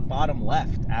 I went bottom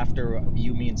left after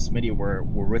you, me, and Smitty were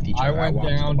with each I other. went walked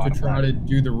the down to bottom try left. to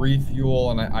do the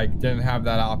refuel, and I didn't have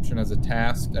that option as a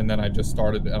task, and then I just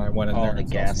started, and I went in there. Oh, the and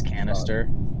saw gas Smitty's canister.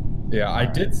 body. Yeah, I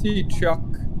did see Chuck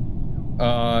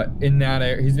in that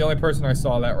area. He's the only person I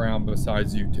saw that round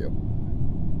besides you two.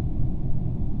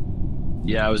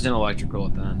 Yeah, I was in electrical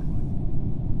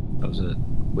then. That was it.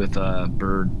 With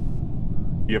Bird.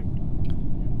 Yep.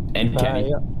 And Kenny.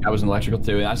 Yeah. I was in electrical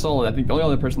too. And I think the only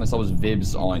other person I saw was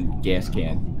Vibs on gas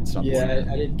can at some point. Yeah,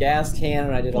 I did gas can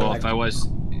and I did Well, electric. if I was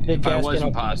gas can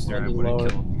imposter,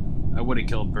 I would have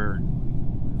killed Bird.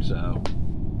 So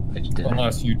I just didn't.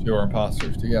 Unless you two are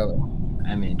imposters together.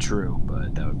 I mean, true,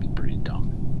 but that would be pretty dumb.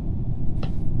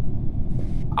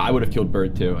 I would have killed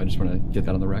Bird too. I just want to get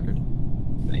that on the record.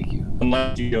 Thank you.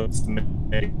 Unless you go submit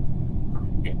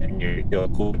and you kill a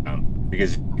cooldown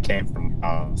because you came from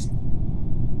house.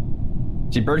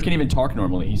 See, Bird can't even talk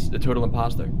normally. He's a total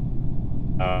imposter.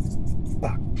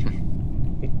 Fuck.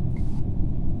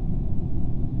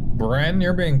 Bren,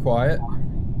 you're being quiet.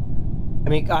 I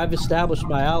mean, I've established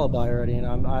my alibi already, and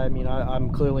I'm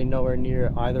clearly nowhere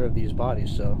near either of these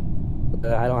bodies, so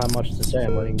I don't have much to say.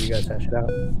 I'm letting you guys hash it out.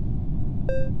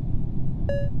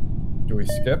 Do we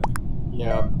skip?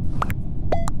 Yeah.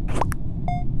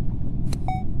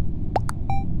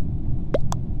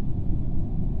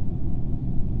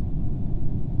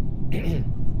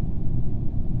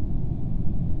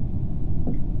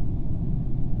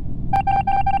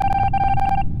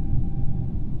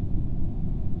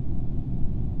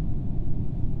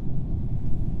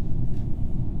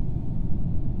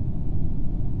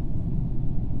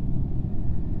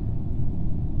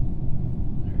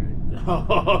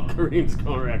 Oh, Kareem's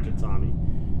going right after Tommy.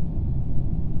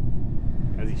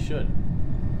 As he should.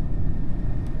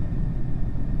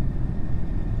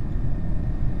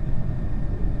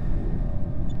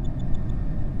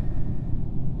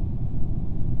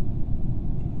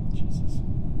 Jesus.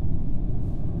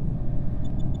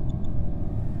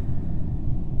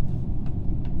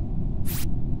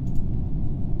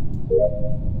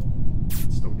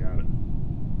 Still got it.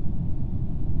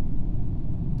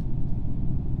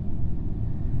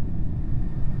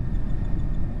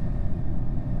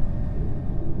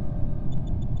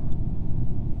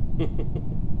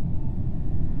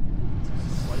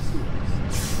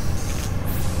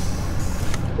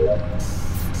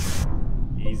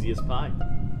 Easy as pie.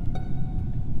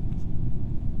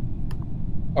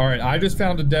 All right, I just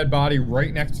found a dead body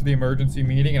right next to the emergency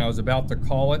meeting, and I was about to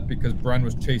call it because Bren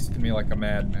was chasing me like a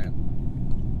madman.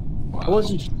 Wow.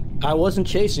 I wasn't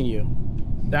chasing you.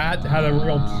 That had a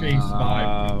real chase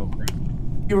vibe.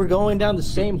 You were going down the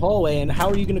same hallway, and how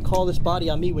are you going to call this body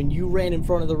on me when you ran in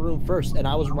front of the room first, and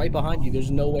I was right behind you?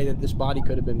 There's no way that this body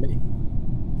could have been me.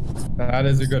 That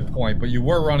is a good point, but you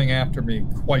were running after me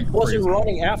quite I wasn't crazy.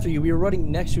 running after you. We were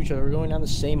running next to each other. We were going down the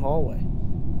same hallway.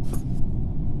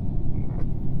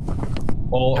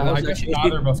 Well, How I is that guess changing?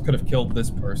 neither of us could have killed this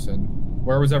person.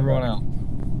 Where was everyone else?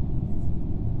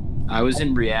 I was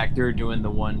in reactor doing the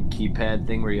one keypad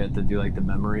thing where you had to do like the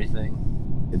memory thing.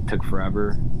 It took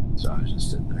forever, so I was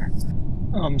just sitting there.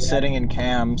 I'm sitting in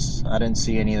cams. I didn't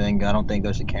see anything. I don't think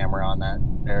there's a camera on that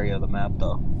area of the map,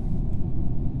 though.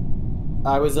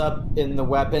 I was up in the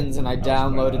weapons and I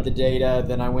downloaded the data,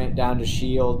 then I went down to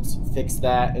Shields, fixed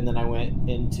that, and then I went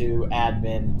into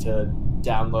admin to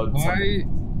download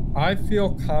something. I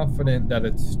feel confident that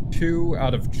it's 2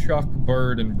 out of Chuck,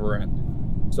 Bird, and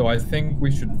Brent. So I think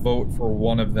we should vote for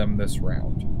one of them this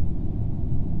round.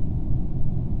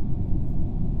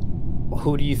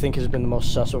 Who do you think has been the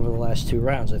most sus over the last 2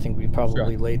 rounds? I think we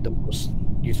probably laid the most.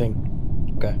 You think?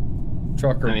 Okay.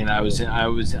 Chuck or I mean, I was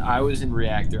in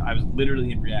reactor. I was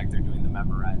literally in reactor doing the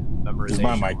memorization. Is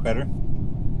my mic better?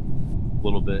 A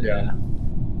little bit, yeah.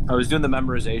 I was doing the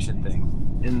memorization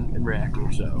thing in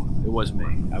reactor, so it wasn't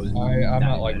me. I'm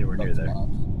not like anywhere near there.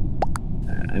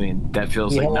 I mean, that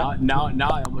feels like now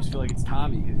I almost feel like it's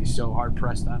Tommy because he's so hard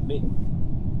pressed on me.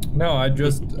 No, I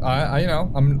you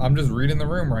know, I'm just reading the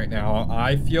room right now.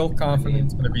 I feel confident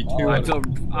it's going to be 2. I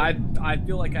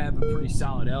feel like I have a pretty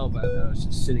solid L, but I was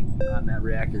just sitting on that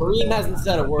reactor. Kareem hasn't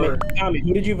said a word. Tommy,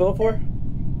 who did you vote for?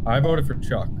 I voted for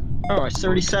Chuck. Oh, I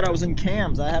already said I was in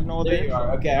cams. I have no other There you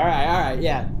are. Okay, all right,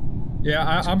 yeah.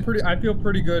 Yeah, I feel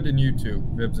pretty good in you two,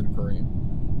 Vibs and Kareem.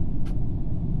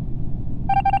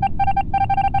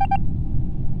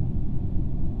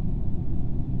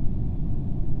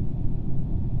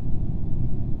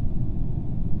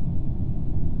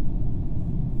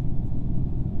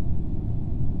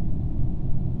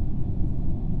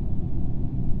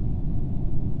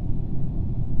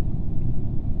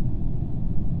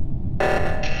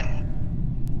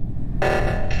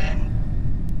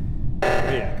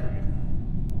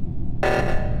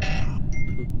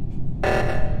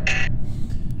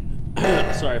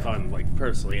 Sorry if I'm like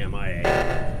personally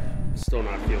MIA. Still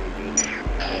not feeling good.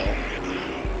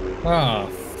 Ah,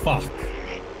 fuck.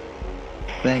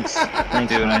 Thanks,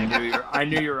 dude. I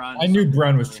knew you were on. I knew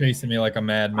Bren was chasing me like a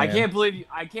madman. I can't believe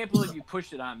you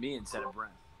pushed it on me instead of Bren.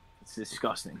 It's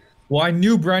disgusting. Well, I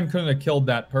knew Bren couldn't have killed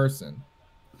that person.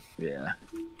 Yeah.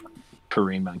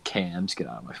 Kareem on cams, get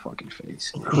out of my fucking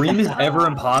face. Kareem is ever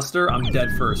imposter. I'm dead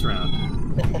first round.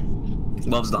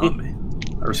 Loves to hunt me.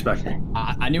 I respect it.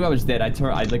 I knew I was dead. I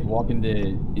like walk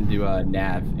into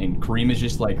Nav, and Kareem is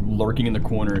just like lurking in the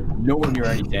corner, nowhere near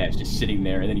any dash, just sitting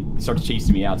there, and then he starts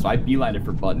chasing me out. So I beelined it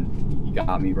for Button. He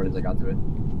got me right as I got to it.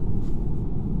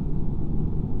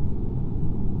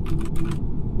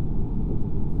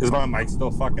 Is my mic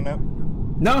still fucking up?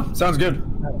 No, sounds good.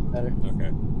 Better. Okay.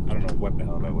 I don't know what the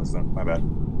hell that was then. My bad.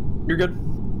 You're good.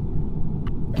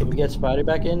 Can we get Spider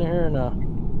back in here or no?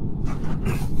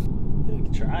 Yeah, we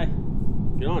can try.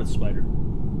 Get on it, Spider.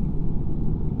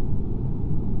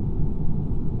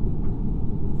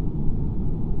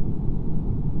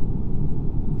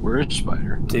 Where is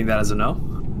Spider? Take that as a no.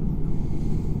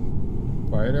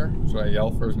 Spider? Should I yell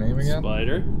for his name again?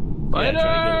 Spider?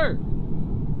 Spider!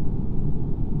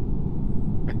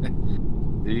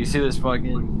 Did you see this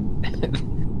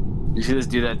fucking... You see this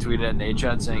dude that tweeted at Nate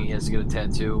Shot saying he has to get a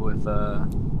tattoo with,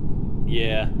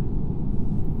 Yeah.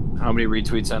 How many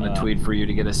retweets on a tweet for you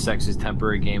to get a sexist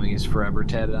temporary gaming is forever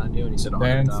tatted on you? And he said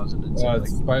 100,000. And like,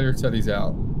 Spider said he's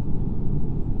out.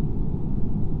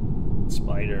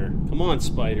 Spider. Come on,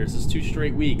 Spider. This is 2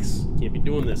 straight weeks. Can't be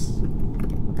doing this.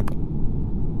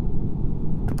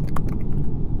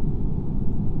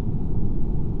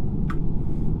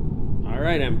 All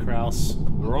right, M. Kraus.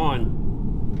 We're on.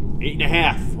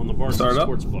 8.5 on the Barstool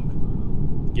Sports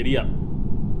book. Giddy up.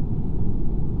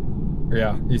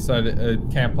 Yeah, he said it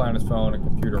can't play on his phone and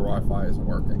computer Wi-Fi isn't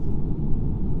working.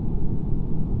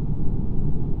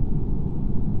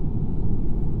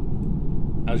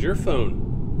 How's your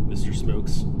phone, Mr.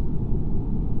 Smokes?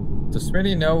 Does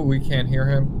Smitty know we can't hear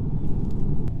him?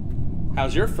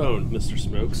 How's your phone, Mr.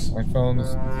 Smokes? My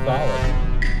phone's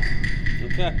solid.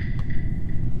 Okay.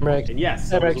 Rex, and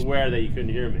yes, I was aware that you couldn't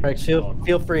hear me. Rex,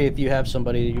 feel free if you have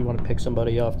somebody you want to pick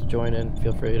somebody off to join in.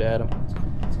 Feel free to add them.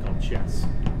 It's called chess.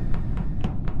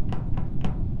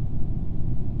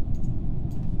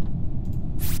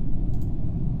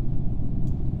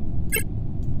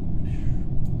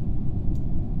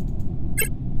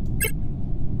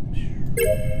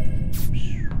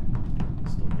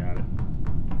 Still got it.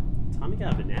 Tommy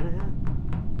got a banana hat?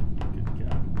 Good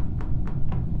God.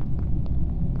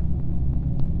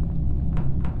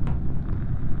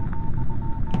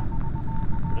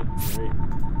 Great.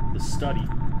 The study.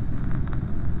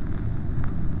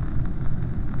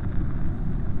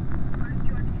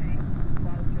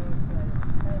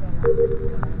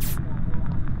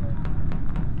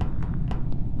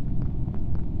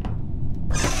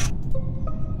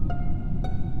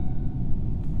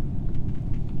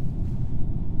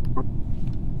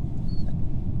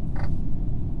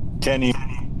 Kenny.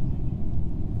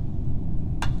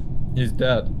 He's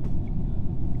dead.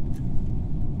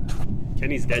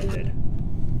 Kenny's dead.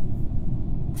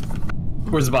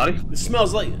 Where's the body? This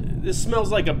smells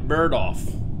like a bird off.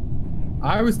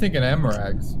 I was thinking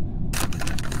M-Rags.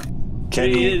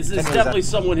 Kenny, it's definitely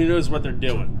someone who knows what they're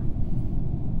doing.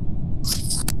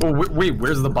 Oh, wait,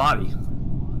 where's the body?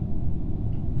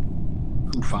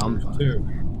 Who found the body?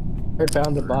 Bird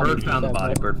found the body. Bird found the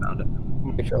body. Bird found it.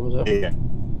 Make sure I was up. Yeah.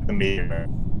 The meteor.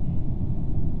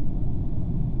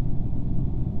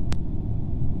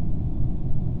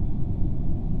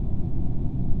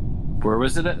 Where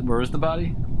was it? Where was the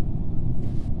body?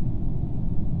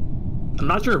 I'm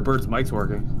not sure if Bird's mic's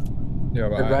working. Yeah,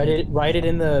 but Write it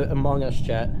in the Among Us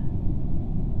chat.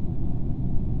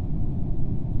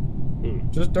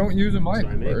 Just don't use a mic,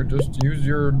 Bird. Just use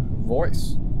your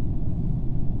voice.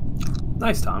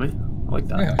 Nice, Tommy. I like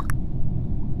that. Yeah.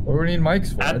 What do we need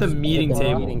mics for? At the meeting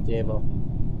table.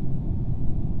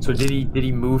 So did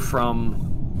he move from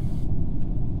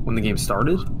when the game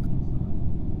started?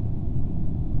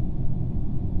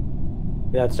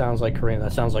 That sounds like Kareem.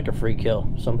 That sounds like a free kill.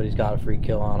 Somebody's got a free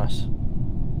kill on us.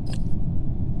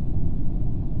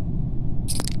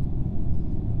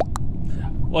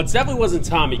 Well, it definitely wasn't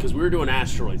Tommy because we were doing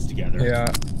asteroids together. Yeah,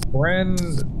 Bren.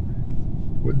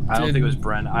 I don't think it was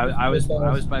Bren. I was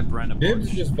by Bren. Gibbs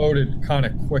just voted kind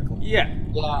of quickly. Yeah.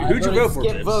 Yeah. Who'd you vote for?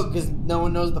 Skip vote because no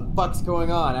one knows what the fuck's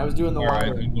going on. I was doing the Alright,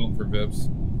 lottery. I'm voting for Bibbs.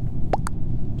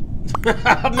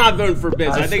 I'm not voting for Biz.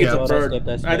 I think it's a bird.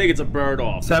 Skip. I think it's a bird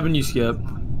off. 7, you skip.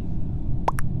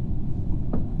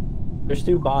 There's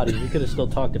 2 bodies. We could have still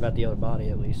talked about the other body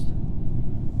at least.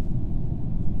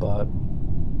 But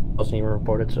wasn't even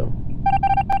reported, so.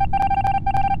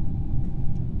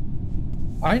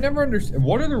 I never understand.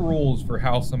 What are the rules for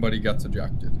how somebody gets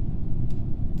ejected?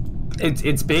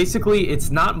 It's basically, it's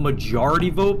not majority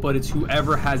vote, but it's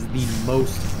whoever has the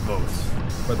most votes.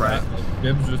 But right.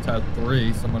 Gibbs just had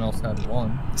 3. Someone else had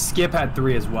 1. Skip had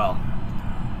 3 as well.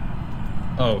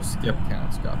 Oh, Skip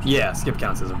counts. Gotcha. Yeah, Skip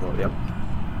counts as a vote. Yep.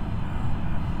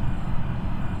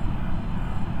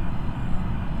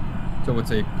 So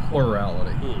it's a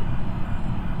plurality.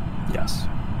 Yes.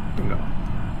 Bingo.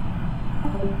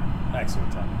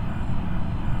 Excellent time.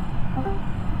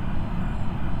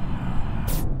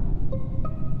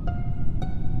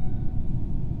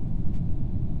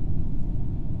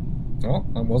 Oh,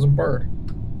 that wasn't Bird.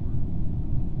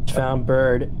 Found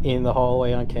Bird in the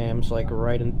hallway on cams, like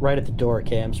right at the door of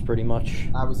cams, pretty much.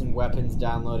 I was in weapons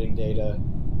downloading data.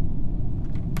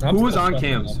 Who was on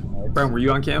cams? Brent, were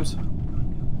you on cams?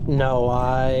 No,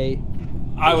 I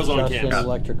was on just cams. in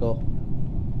electrical.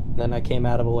 Then I came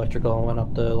out of electrical and went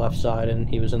up the left side, and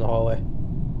he was in the hallway.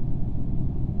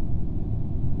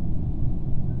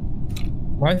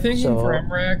 My thinking for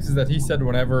Emrags is that he said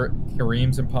whenever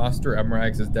Kareem's imposter,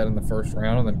 Emrags is dead in the first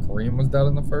round, and then Kareem was dead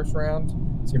in the first round.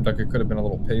 Seemed like it could have been a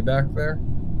little payback there.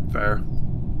 Fair.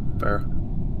 Fair.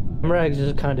 Rags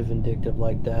is kind of vindictive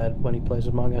like that when he plays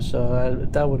Among Us, so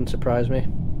that wouldn't surprise me.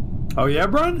 Oh yeah,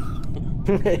 Brun?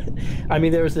 I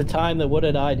mean, there was the time that what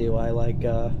did I do? I like.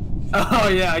 Oh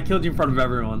yeah, I killed you in front of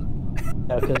everyone.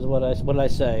 Because what did I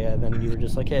say? And then you were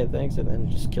just like, "Hey, thanks," and then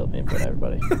just killed me in front of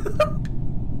everybody.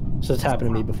 So it's happened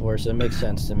to me before, so it makes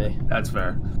sense to me. That's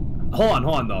fair. Hold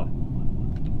on though.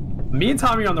 Me and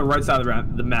Tommy are on the right side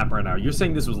of the map right now. You're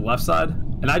saying this was left side,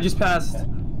 and I just passed.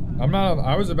 I'm not.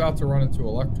 I was about to run into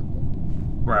electrical.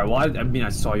 Right. Well, I mean, I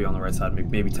saw you on the right side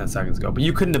maybe 10 seconds ago, but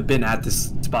you couldn't have been at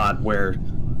this spot where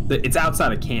it's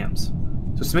outside of cams.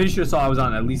 So Smitty should have saw I was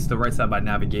on at least the right side by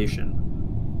navigation.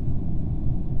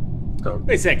 So,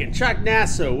 wait a second, Chuck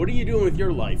Nasso, what are you doing with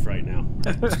your life right now?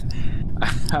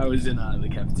 I was in the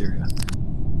cafeteria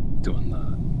doing I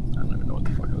don't even know what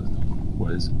the fuck I was doing.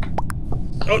 What is it?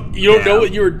 Oh, you don't know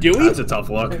what you were doing? That's a tough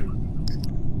look.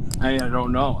 I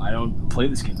don't know. I don't play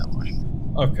this game that much.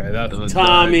 Okay, that's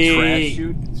Tommy. Trash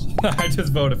shoot. I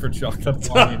just voted for Chuck. That's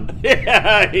fine.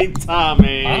 Yeah, hey,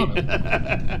 Tommy. I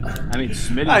mean,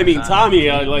 Smitty. Tommy,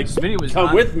 like, Smitty was come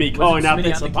on, with me calling out Smitty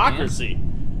this on hypocrisy.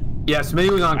 Yeah, Smitty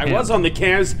was on cams. I was on the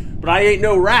cams, but I ain't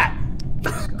no rat.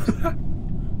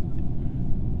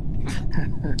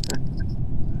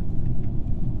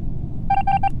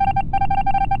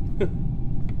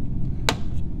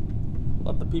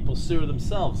 Let the people sue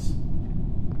themselves.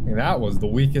 I mean, that was the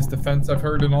weakest defense I've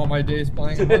heard in all my days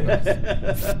playing Among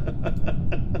Us.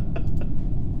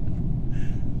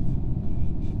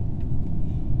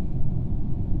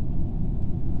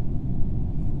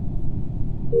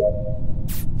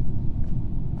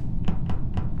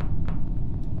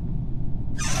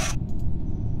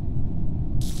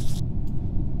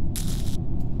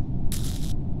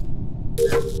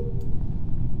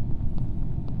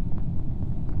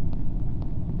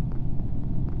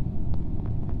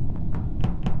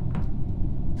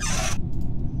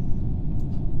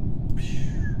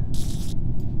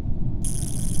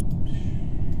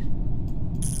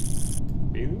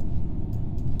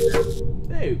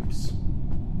 Oops.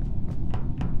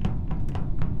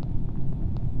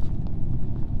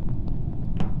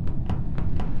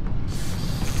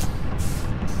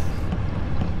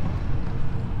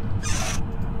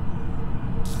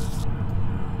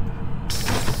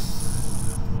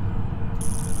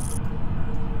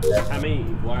 How many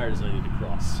wires I need to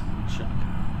cross? Chuck.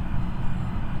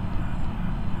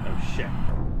 Oh shit.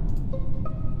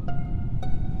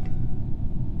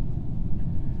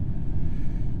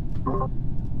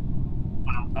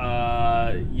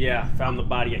 Yeah, found the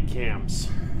body at Cam's.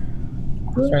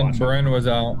 Bren was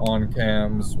out on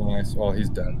cams when I saw he's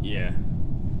dead. Yeah.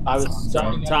 I was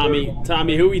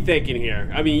Tommy, who are we thinking here?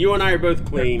 I mean, you and I are both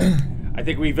clean. I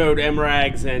think we vote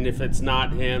MRAGs, and if it's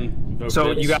not him, vote So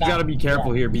Vince. you guys got to be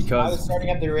careful here I was because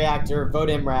starting up the reactor. Vote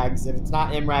MRAGs. If it's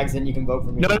not MRAGs, then you can vote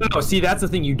for me. no. See, that's the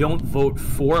thing. You don't vote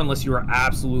for unless you are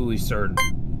absolutely certain.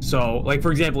 So, like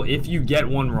for example, if you get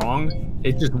one wrong,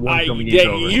 it's just one coming in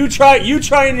over. You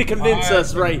trying to convince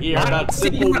us right here about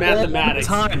simple mathematics.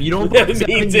 Time. You don't That vote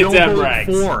seven, means you it's don't vote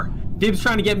MRAGs. 4. Dib's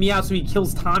trying to get me out so he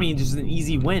kills Tommy and just an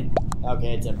easy win.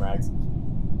 Okay, it's MRAGs.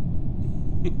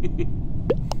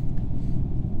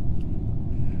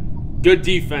 Good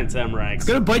defense, MRAGs. It's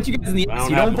gonna bite you guys in the ass.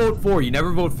 You don't vote 4. You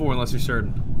never vote 4 unless you're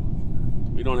certain.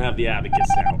 We don't have the abacus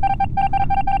out.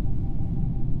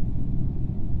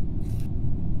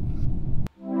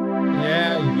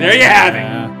 Yeah. There you have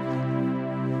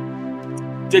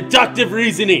it. Deductive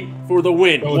reasoning for the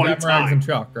win. So One MRAGs time. and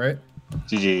Chuck, right?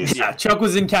 GG's. Yeah, Chuck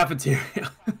was in cafeteria.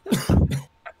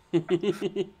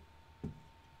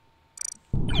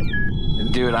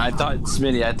 Dude, I thought,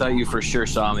 Smitty, I thought you for sure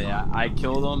saw me. I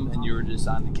killed him, and you were just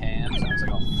on the cams. I was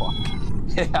like, oh, fuck.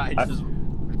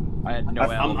 I had no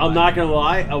alibi. I'm not gonna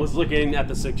lie. I was looking at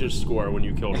the Sixers score when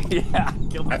you killed him. Yeah,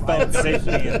 I felt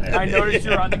safety in there. I noticed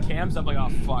you were on the cams. I'm like, oh,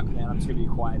 fuck, man. I'm just going to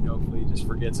be quiet. Hopefully he just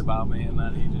forgets about me. And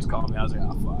then he just called me. I was like,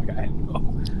 oh, fuck.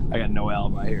 I got no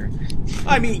alibi here.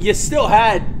 I mean, you still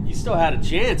had a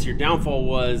chance. Your downfall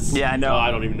was. Yeah, I know. I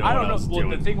don't even know. I don't what I was know. Well,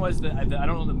 doing. the thing was that I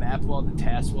don't know the map well, the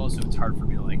task well, so it's hard for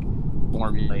me to like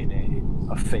formulate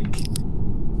a fake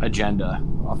agenda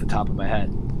off the top of my head.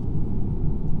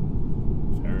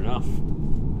 Fair enough.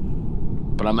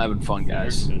 But I'm having fun,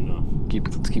 guys. Good enough.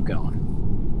 Let's keep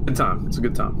going. Good time. It's a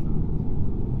good time.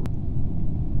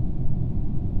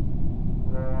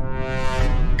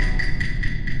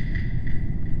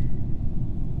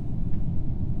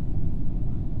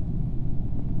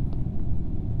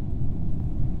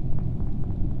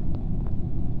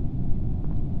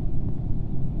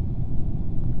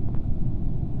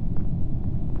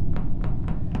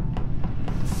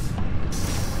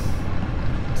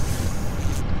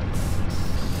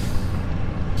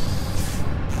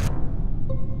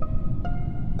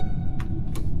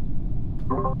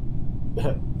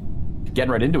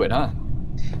 Getting right into it, huh?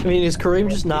 I mean, is Kareem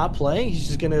just not playing? He's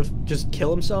just gonna kill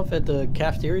himself at the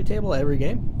cafeteria table every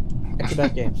game?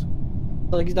 Back-to-back games.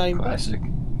 Like he's not even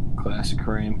Classic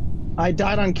Kareem. I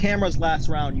died on cameras last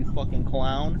round, you fucking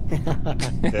clown.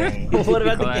 What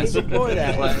about the game before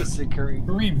that? Classic Kareem.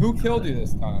 Kareem, who killed you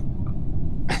this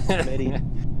time?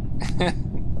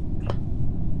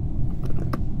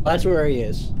 That's where he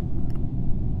is.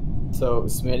 So,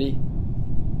 Smitty?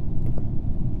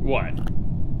 What?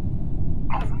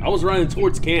 I was running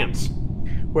towards Cam's.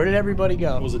 Where did everybody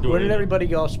go? Wasn't doing Where did anything. everybody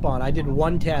go spawn? I did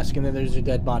one task and then there's a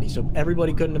dead body, so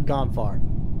everybody couldn't have gone far.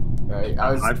 Right,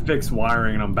 I fixed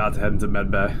wiring and I'm about to head into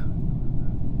medbay.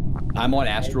 I'm on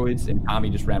asteroids, and Tommy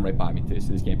just ran right by me too,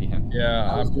 so this can't be him.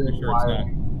 Yeah, I'm pretty sure it's not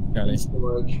Kenny.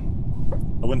 Storage.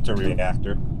 I went to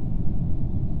reactor.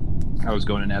 I was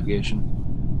going to navigation.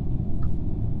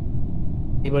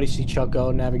 Anybody see Chuck go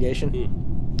navigation?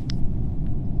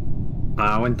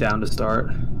 I went down to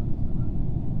start.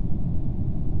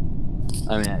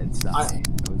 I mean, it's not me.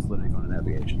 I was literally going to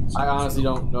navigation. So. I honestly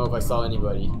don't know if I saw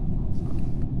anybody.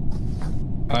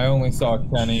 I only saw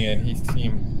Kenny, and he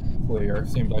seemed clear.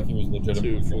 Seemed like he was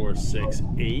legitimate. 2, 4, 6,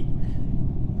 8.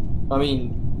 I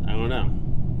mean, I don't know.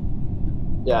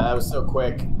 yeah, that was so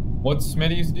quick. What's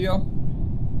Smitty's deal?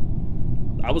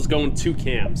 I was going 2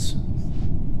 Cams.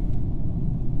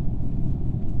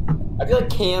 I feel like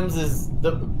cams is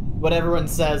what everyone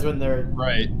says when they're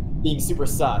being super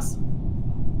sus.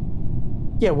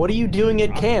 Yeah, what are you doing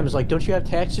at cams? Like, don't you have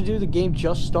tasks to do? The game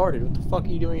just started. What the fuck are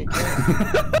you doing at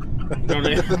cams?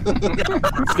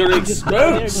 It's gonna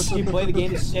expose. You play the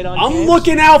game to sit on I'm cams?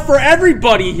 looking out for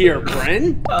everybody here,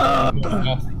 Bren.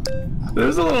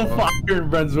 There's a little fire in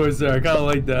Brent's voice there. I kind of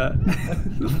like that.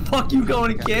 The fuck you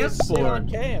going to camp Sit for? on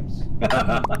cams.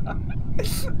 I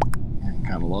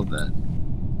kind of love that.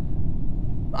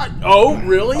 Oh,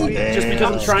 really? Damn. Just because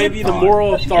I'm trying to be the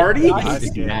moral authority? You hate to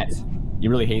see that. You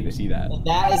really hate to see that. And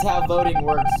that is how voting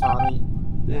works, Tommy.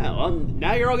 Yeah, well,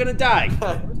 now you're all gonna die. What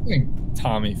are you doing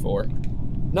Tommy for?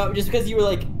 No, just because you were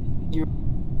like, you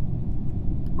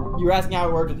were asking how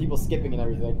it worked with people skipping and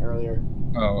everything earlier.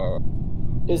 Oh.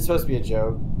 It was supposed to be a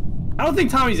joke. I don't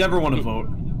think Tommy's ever won a vote.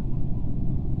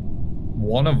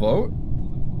 Want to vote?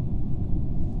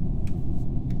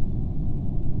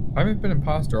 I haven't been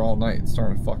imposter all night. It's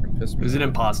starting to fucking piss me off. It was an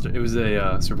imposter. It was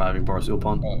a surviving Barstool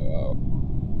pawn.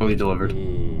 Fully delivered.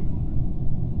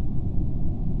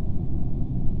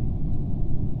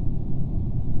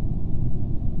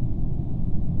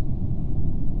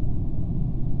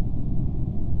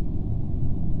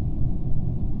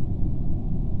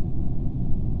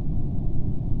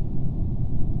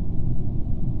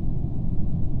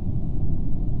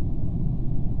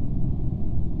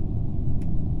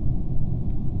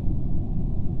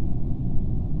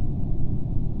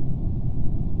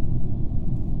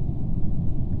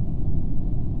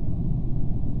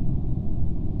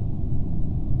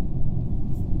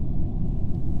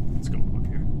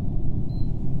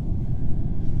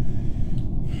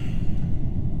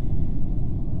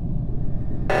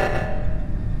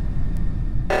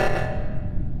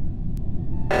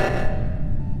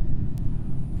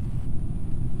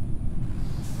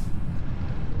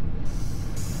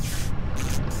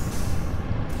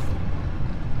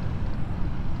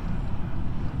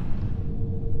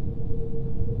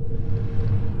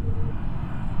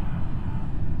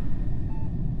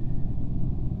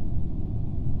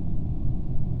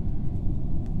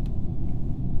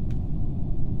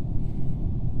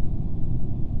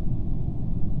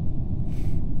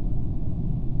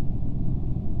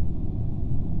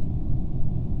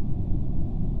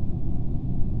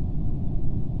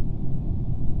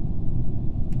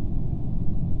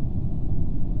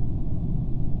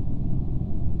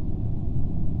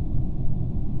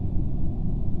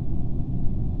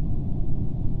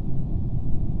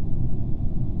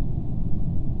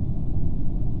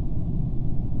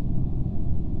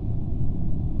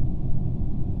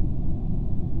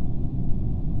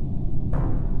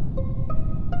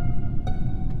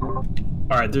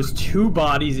 All right, there's 2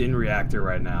 bodies in reactor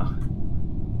right now.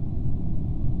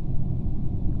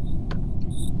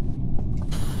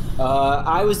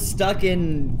 I was stuck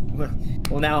in.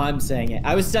 Well, now I'm saying it.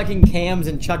 I was stuck in cams,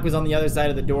 and Chuck was on the other side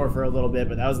of the door for a little bit,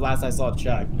 but that was the last I saw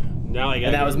Chuck. Now I got.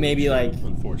 And that was maybe like.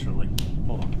 Unfortunately,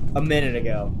 hold on. A minute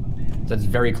ago. So that's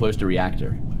very close to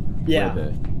reactor. Yeah.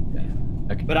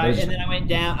 Okay. But and then I went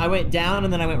down. I went down,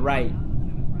 and then I went right.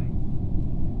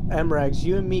 MREGS,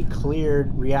 you and me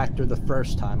cleared reactor the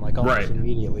first time, like almost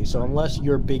immediately. So unless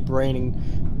you're big braining,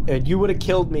 you would have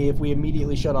killed me if we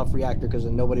immediately shut off reactor, because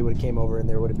then nobody would have came over and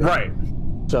there would have been. Right.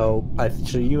 So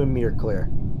so you and me are clear.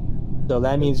 So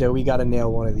that means that we got to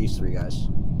nail one of these 3 guys.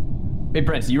 Hey,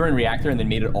 Brent, so you were in reactor and then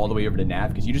made it all the way over to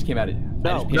nav because you just came out.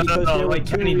 No, like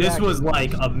Kenny, this was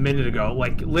like a minute ago.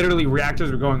 Like literally,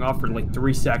 reactors were going off for like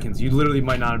 3 seconds. You literally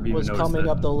might not have even noticed. Was coming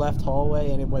up the left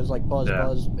hallway and it was like buzz.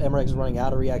 MREX was running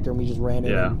out of reactor and we just ran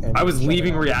in. And I was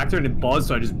leaving reactor and it buzzed,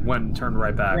 so I just went and turned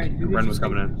right back. Ren was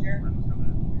coming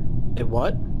in. It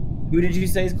what? Who did you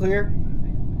say is clear?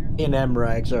 In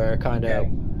MREX are kind of.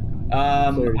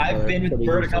 I've been with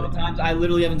Bird a couple times. I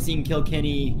literally haven't seen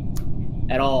Kilkenny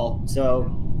at all.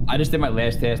 So I just did my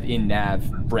last task in nav.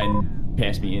 Bren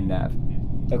passed me in nav.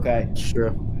 Okay.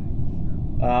 Sure.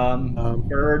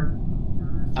 Bird.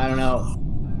 I don't know.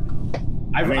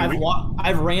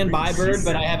 I've ran by Bird,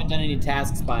 but I haven't done any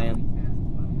tasks by him.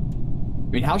 I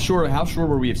mean, how sure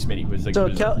were we of Smitty? Was like so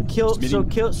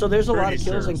there's a lot of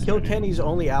kills, and Kilkenny's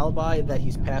only alibi that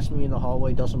he's passed me in the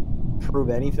hallway doesn't prove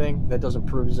anything. That doesn't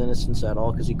prove his innocence at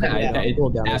all because he couldn't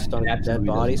pull down the stun of dead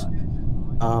bodies.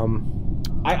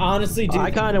 I honestly do. I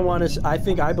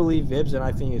believe Vibs, and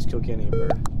I think it's Kilkenny and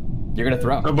Bird. You're gonna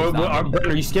throw.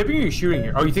 Are you skipping or are you shooting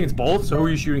here? Oh, you think it's both? So who are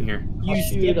you shooting here?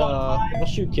 I'll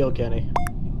shoot Kilkenny.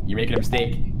 You're making a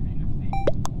mistake.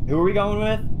 Who are we going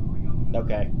with?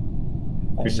 Okay.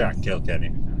 We shot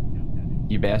Kilkenny.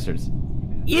 You bastards.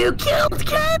 You killed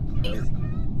Kenny!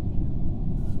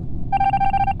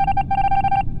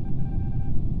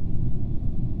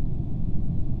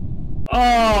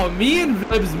 Oh, me and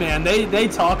Vibs, man, they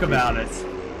talk about it.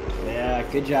 Yeah,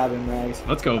 good job, Rags.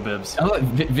 Let's go, Vibs. Oh,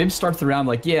 Vibs starts the round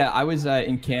like, yeah, I was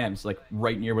in cams, like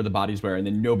right near where the bodies were, and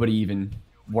then nobody even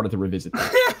wanted to revisit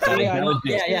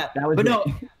that. But no,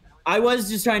 I was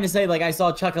just trying to say, like, I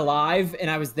saw Chuck alive, and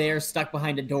I was there stuck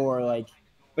behind a door, like,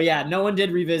 but yeah, no one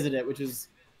did revisit it, which is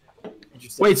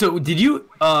interesting. Wait, so did you,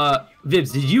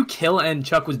 Vibs, did you kill and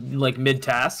Chuck was, like,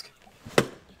 mid-task?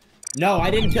 No,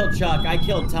 I didn't kill Chuck. I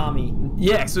killed Tommy.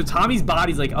 Yeah, so Tommy's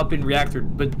body's like up in reactor,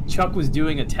 but Chuck was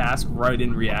doing a task right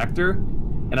in reactor,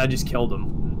 and I just killed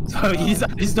him. So I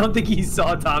just don't think he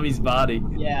saw Tommy's body.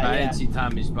 Yeah, I didn't see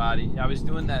Tommy's body. I was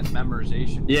doing that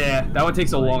memorization. Yeah, that one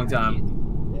takes a long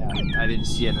time. Yeah, I didn't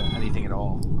see anything at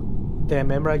all. Damn,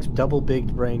 Emrex double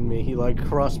big brained me. He like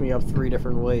crossed me up 3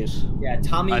 different ways. Yeah,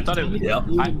 Tommy. I thought it was.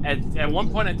 Tommy, At one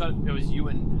point, I thought it was you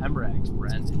and Emrex,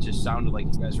 Brent. It just sounded like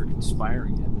you guys were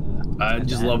conspiring at the. I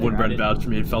just love when Brent vouched for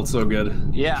me. It felt so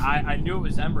good. Yeah, I knew it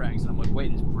was Emrex, and I'm like,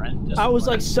 wait, is Brent? Just I was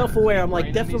like like self-aware. I'm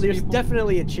like, braining these there's people?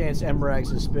 definitely a chance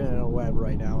Emrex is spinning a web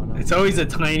right now. And It's always a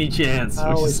tiny chance, I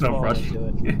which always is so fall into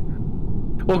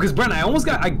frustrating. Well, because Brent,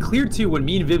 I cleared too when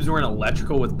me and Vibs were in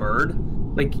electrical with Bird.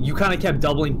 Like, you kind of kept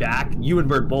doubling back, you and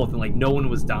Bird both, and like no one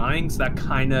was dying, so that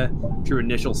kind of drew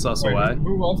initial sus away.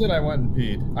 Who was it? I went and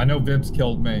peed. I know Vibs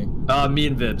killed me. Me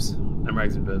and Vibs.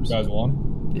 Emrex and Vibs. You guys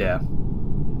won? Yeah.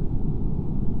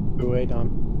 Wait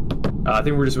on. I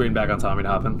think we're just waiting back on Tommy to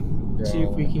hop in. Yeah, See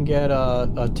if we can get a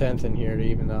 10th in here to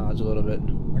even the odds a little bit.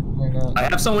 I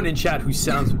have someone in chat who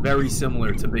sounds very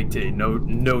similar to Big T.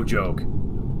 No joke.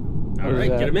 All right,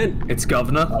 get him in. It's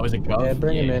Governor. Oh, is it Gov? Yeah,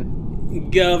 bring him in.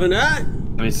 Governor.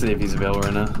 Let me see if he's available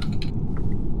right now.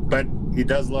 But he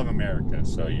does love America,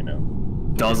 so you know.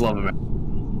 Does love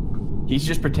him. He's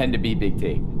just pretend to be Big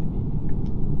T.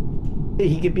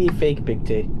 He could be fake Big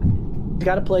T. He's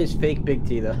got to play his fake Big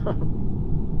T though.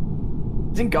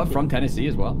 Isn't Gov from Tennessee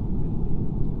as well?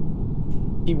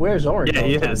 He wears orange. Yeah, all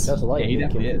he the time. is. Doesn't like Yeah, he Big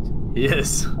definitely T. is. He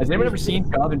is. Has anyone ever seen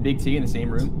Gov and Big T in the same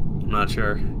room? I'm not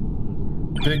sure.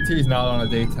 Big T's not on a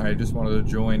date tonight. He just wanted to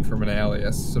join from an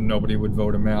alias, so nobody would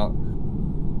vote him out.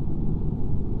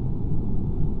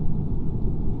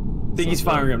 I think he's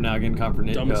firing up now, getting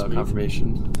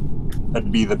confirmation.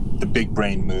 That'd be the big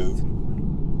brain move.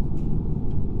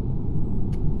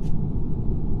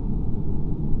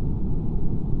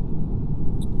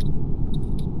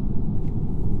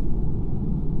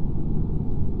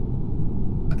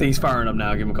 I think he's firing up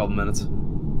now. Give him a couple minutes.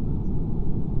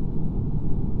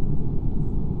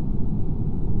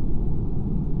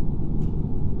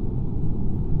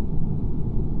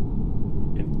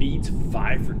 And beats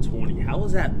 5 for 20. How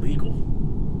is that legal?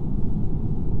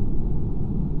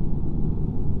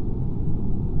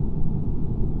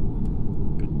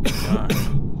 Good God.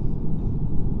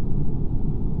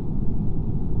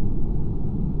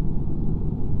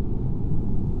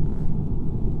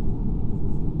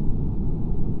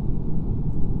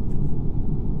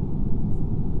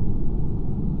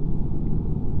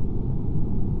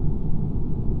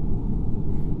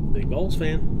 Big Bulls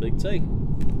fan, big take.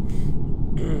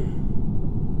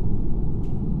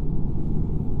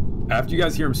 After you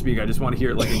guys hear him speak, I just want to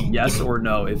hear like a yes or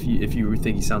no if you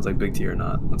think he sounds like Big T or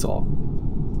not. That's all.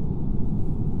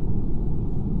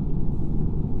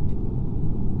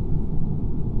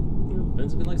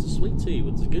 Depends if he likes a sweet tea.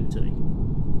 What's a good tea?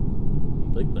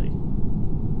 Big B.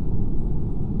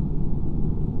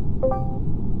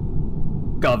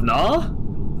 Governor?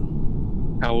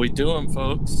 How we doing,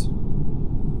 folks?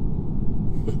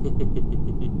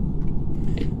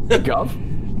 Gov?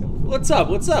 What's up?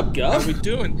 What's up, Gov? How we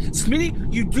doing?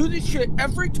 Smitty, you do this shit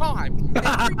every time.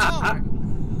 Every time.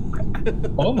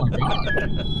 Oh my god.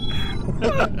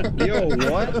 Yo,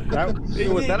 what?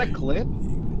 Was that a clip?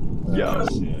 Yo.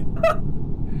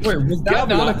 Wait, was that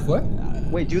not a clip?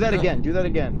 Wait, do that again. Do that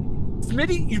again.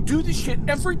 Smitty, you do this shit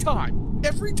every time.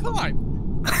 Every time.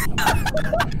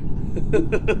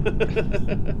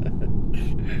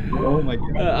 Oh my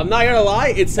god. I'm not gonna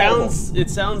lie. It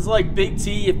sounds like Big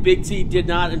T if Big T did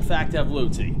not in fact have low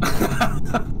T.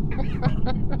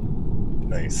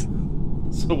 Nice.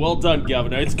 So well done,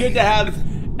 Governor. It's good to have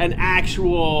an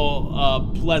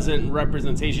actual pleasant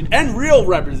representation and real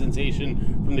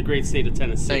representation from the great state of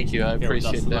Tennessee. Thank you. I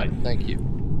appreciate that. Thank you.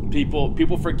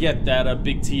 People forget that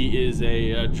Big T is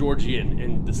a Georgian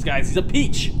in disguise. He's a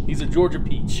peach. He's a Georgia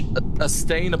peach. A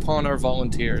stain upon our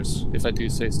volunteers, if I do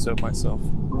say so myself.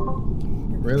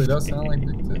 It really does sound like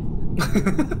Big T.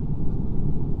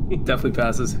 Definitely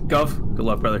passes. Gov, good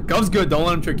luck, brother. Gov's good. Don't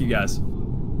let him trick you guys.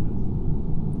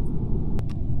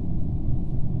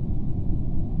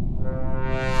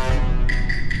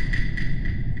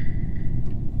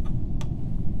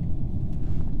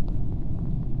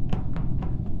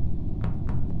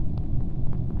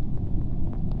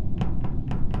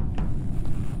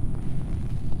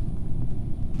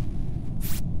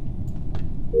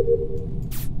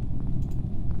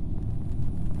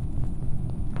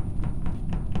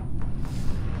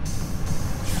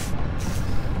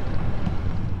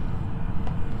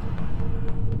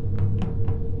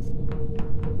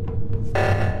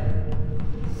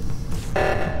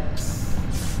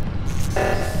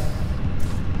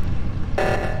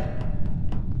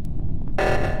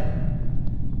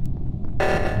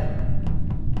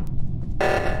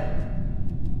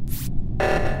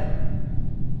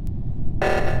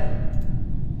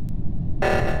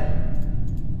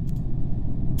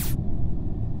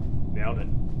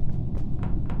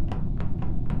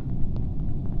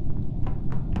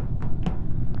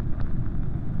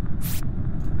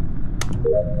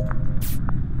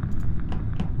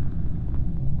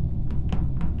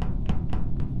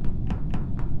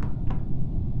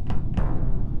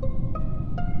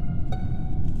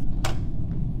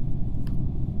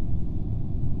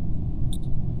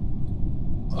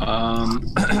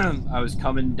 I was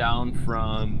coming down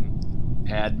from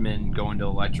admin going to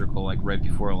electrical, like right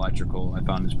before electrical. I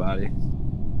found his body.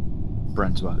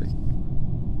 Brent's body.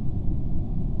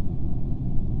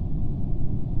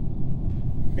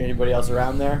 Anybody else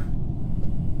around there?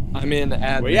 I'm in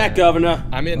admin. Where you at, Governor?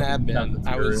 I'm in admin.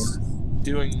 I was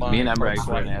doing my. Me and Emrag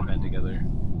were in admin together.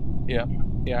 Yeah.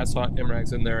 Yeah, I saw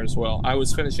Emrag's in there as well. I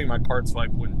was finishing my card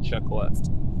swipe when Chuck left.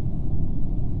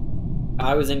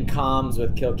 I was in comms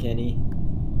with Kilkenny.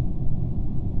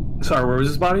 Sorry, where was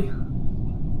his body?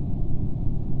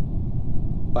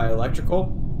 By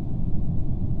electrical.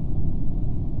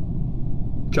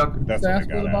 Chuck. That's what I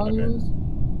got out of it.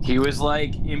 He was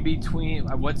like in between.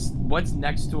 What's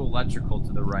next to electrical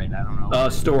to the right? I don't know.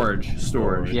 Storage.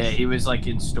 Yeah, he was like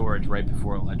in storage right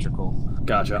before electrical.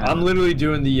 Gotcha. I'm literally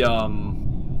doing the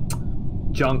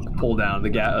junk pull down,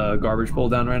 the garbage pull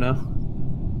down right now.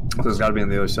 So it's got to be on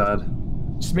the other side.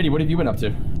 Smitty, what have you been up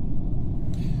to?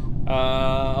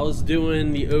 I was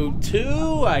doing the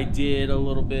O2. I did a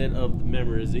little bit of the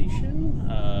memorization.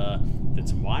 Did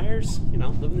some wires. You know,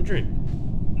 living the dream.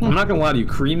 I'm not gonna lie to you,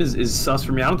 Kareem is sus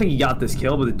for me. I don't think he got this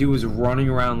kill, but the dude was running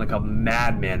around like a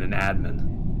madman in admin.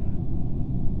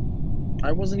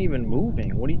 I wasn't even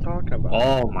moving. What are you talking about?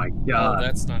 Oh my god. Oh,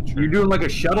 that's not true. You're doing like a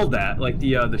shuttle like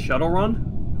the shuttle run?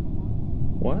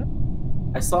 What?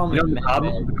 I saw him in the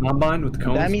combine with the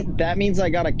cones? That means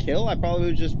I got a kill? I probably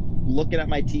was just looking at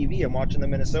my TV and watching the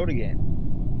Minnesota game.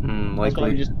 I was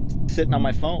probably just sitting on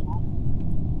my phone.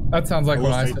 That sounds like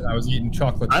when I said I was eating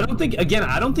chocolate. I don't think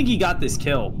he got this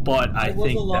kill, but I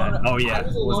think that. Oh yeah, I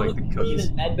was alone with Kareem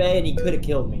in medbay, and he could have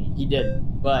killed me. He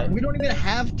didn't, but we don't even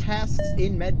have tasks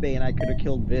in medbay, and I could have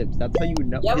killed Vibs. That's how you would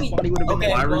know. Yeah, His body would have been okay,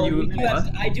 there. Why were you?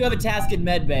 I do have a task in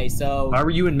medbay, so. Why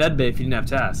were you in medbay if you didn't have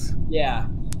tasks? Yeah.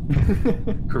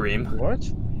 Kareem. What?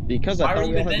 Because I thought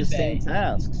we all had the same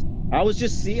tasks. I was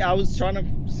trying to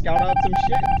scout out some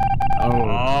shit.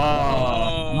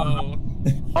 Oh.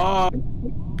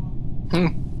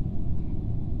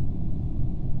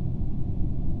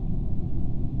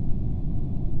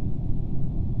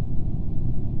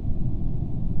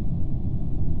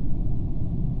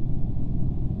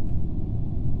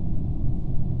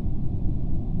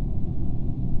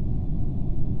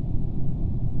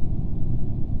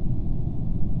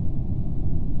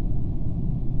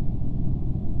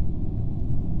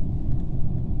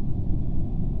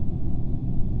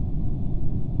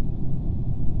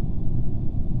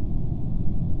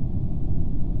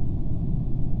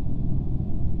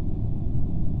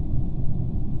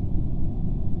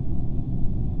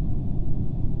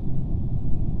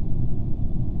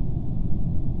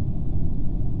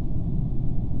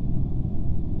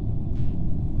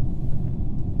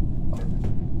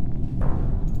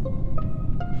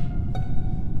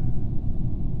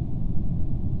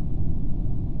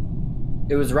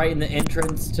 It was right in the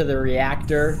entrance to the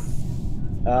reactor.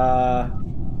 Yeah,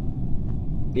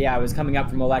 I was coming up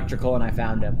from electrical and I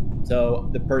found him. So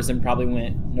the person probably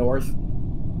went north.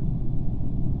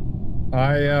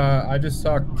 I just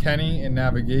saw Kenny in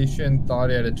navigation,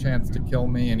 thought he had a chance to kill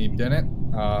me and he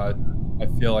didn't. I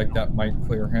feel like that might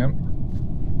clear him.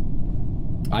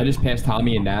 I just passed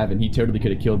Tommy and Nav and he totally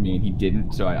could have killed me and he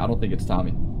didn't, so I don't think it's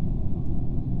Tommy.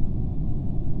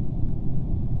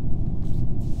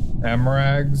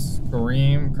 Emrags,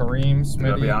 Kareem,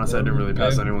 Smitty. To be honest, I didn't really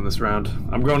pass anyone this round.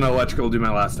 I'm going to electrical to do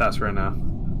my last task right now.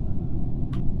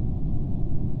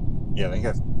 Yeah, I think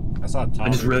I saw Tommy. I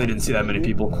just really didn't see that many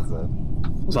people. I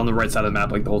was on the right side of the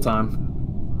map like the whole time.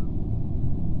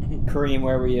 Kareem,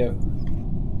 where were you?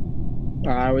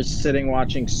 I was sitting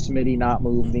watching Smitty not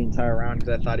move the entire round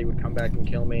because I thought he would come back and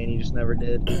kill me, and he just never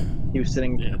did. He was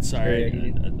sitting. Yeah,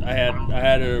 sorry. I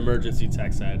had an emergency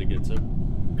text I had to get to.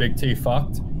 Big T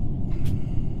fucked.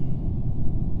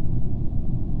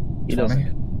 He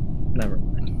doesn't. Never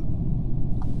mind.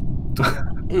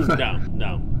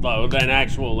 No. But an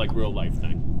actual like real life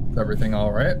thing. Is everything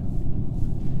all right?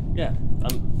 Yeah,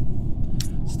 I'm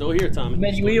still here, Tommy.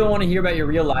 Man, we don't want to hear about your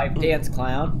real life dance,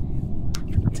 clown.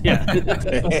 Yeah.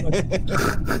 That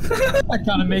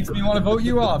kind of makes me want to vote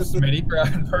you off, Smitty, for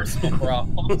having personal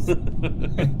problems.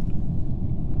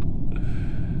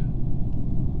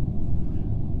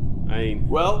 I mean,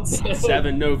 well,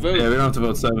 7 no votes. Yeah, we don't have to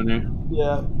vote 7 here.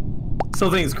 Yeah. Still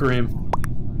think it's Kareem.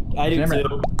 I do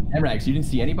too. Emrax, you didn't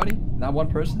see anybody? Not one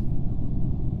person?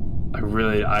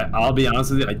 I'll be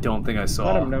honest with you. I don't think I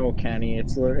saw. Let him know, Kenny.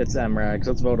 It's Emrags.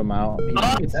 Let's vote him out.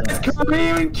 It's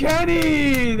Kareem and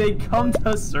Kenny. They come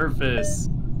to surface.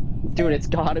 Dude, it's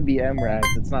gotta be Emrags.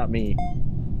 It's not me.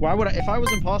 Why would I? If I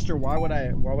was imposter, why would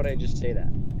I just say that?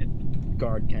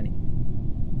 Guard Kenny.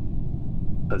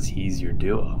 Because he's your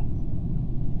duo.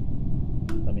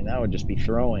 I mean, that would just be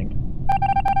throwing.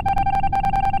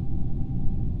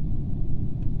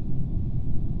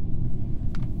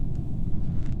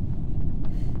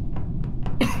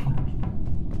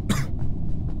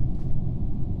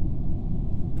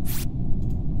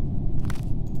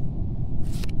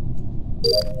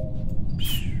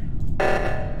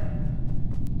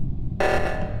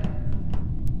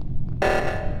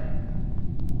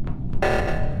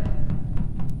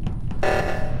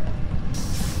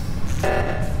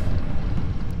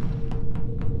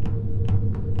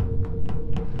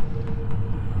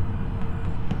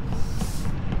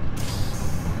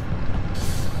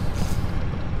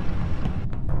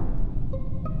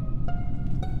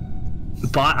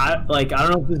 I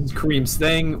don't know if this is Kareem's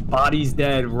thing. Body's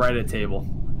dead right at table.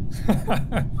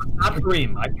 Not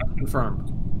Kareem. I can confirm.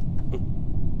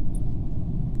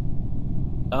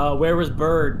 Where was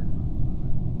Bird?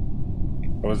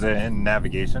 Was it in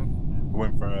navigation?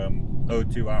 Went from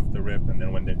O2 off the rip and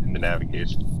then went into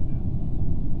navigation.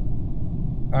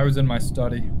 I was in my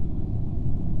study.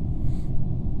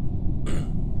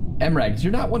 Emrags,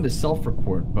 you're not one to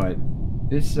self-report, but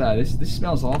this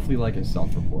smells awfully like a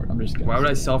self-report. I'm just gonna Why would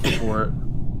I self-report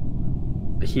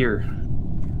here?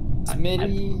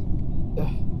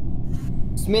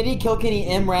 Smitty, Kilkenny,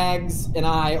 Emrags, and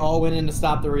I all went in to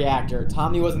stop the reactor.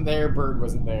 Tommy wasn't there. Bird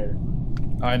wasn't there.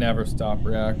 I never stop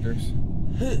reactors.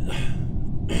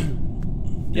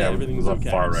 Yeah, everything was was on okay.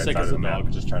 far right Sick side as of a the map,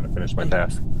 dog. just trying to finish my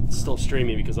task. Still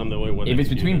streaming because I'm the only one. If that it's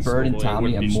can between do this. Bird and Normally I Tommy,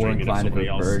 wouldn't I'm be more streaming if inclined to somebody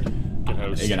vote else Bird. could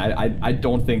host. Again, I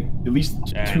don't think at least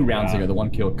two rounds ago the one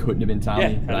kill couldn't have been Tommy.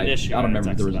 Yeah, but had an issue. I don't remember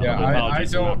if there was. Yeah,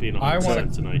 I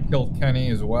want to kill Kenny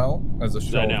as well as a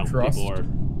show I know of trust. people are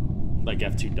like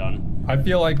F2 done. I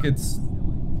feel like it's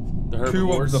The 2 of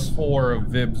herbivores the 4 of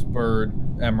Vibs, Bird,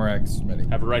 Emrax, Smitty.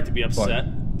 have a right to be upset.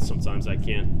 Sometimes I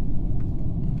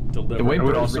can't deliver. The way I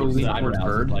would Bird also raised lean his towards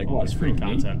eyebrows, Bird. like, all this free me?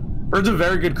 content. Bird's a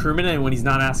very good crewman, and when he's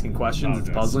not asking questions, it's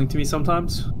puzzling to me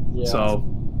sometimes. Yeah. So,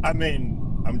 I mean,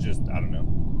 I'm just, I don't know,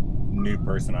 new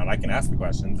person on. I can ask the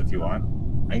questions if you want.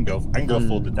 I can go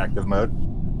full detective mode.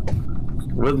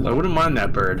 I wouldn't mind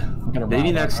that, Bird.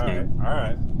 Maybe next game. All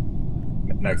right.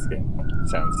 Next game.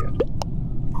 Sounds good.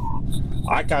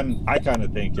 I kind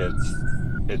of think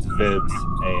it's Vibs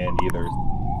and either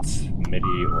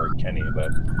Smitty or Kenny,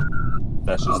 but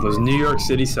that's just Those New York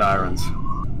City sirens.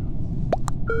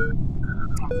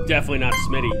 Definitely not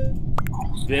Smitty.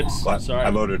 Vibs, What? sorry. I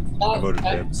voted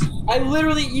Vibs. I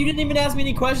literally, you didn't even ask me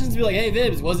any questions to be like, hey,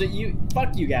 Vibs, was it you?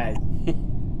 Fuck you guys.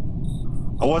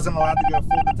 I wasn't allowed to go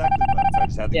full detective mode, so I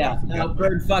just had to Yeah, go. no,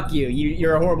 Bird, fuck you.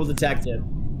 You're a horrible detective.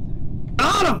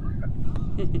 Got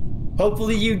him!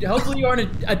 Hopefully you aren't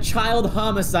a child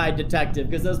homicide detective,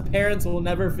 because those parents will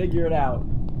never figure it out.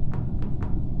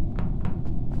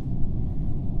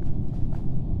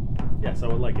 Yes, I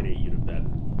would like an 8-unit bed.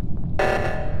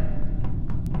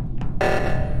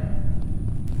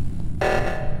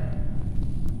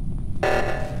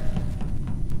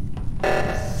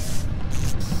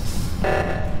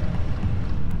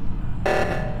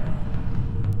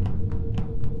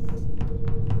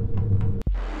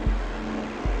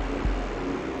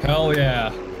 Hell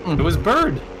yeah. It was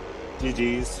Bird.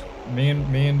 GG's. Me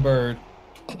and Bird.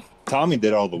 Tommy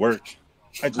did all the work.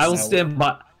 I will stand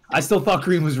by. I still thought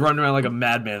Green was running around like a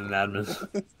madman in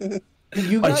admin.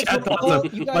 You My guys chat were thought all, so.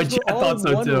 you My guys chat were all thought in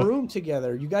so one too. room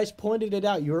together. You guys pointed it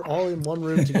out. You were all in one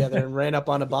room together and ran up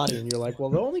on a body, and you're like, well,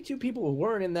 the only 2 people who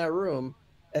weren't in that room,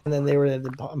 and then they were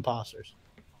the imposters.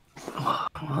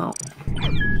 Well,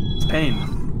 it's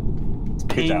pain. It's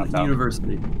pain job, Tom.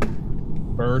 university.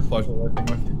 Bird, pleasure working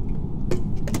with you.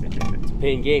 It's a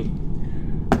pain game.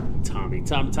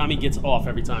 Tommy gets off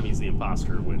every time he's the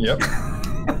imposter and wins. Yep.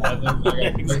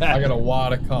 I got a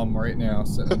wad of cum right now.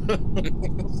 So.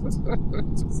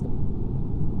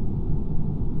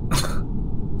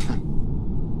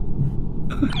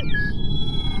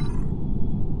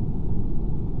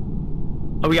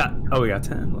 We got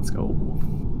 10. Let's go.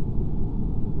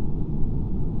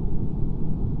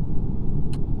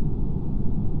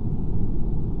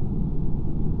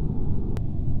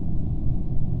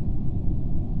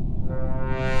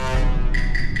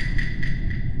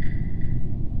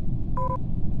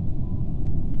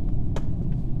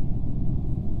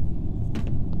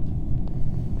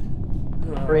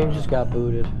 Green just got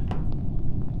booted.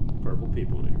 Purple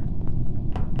people in here.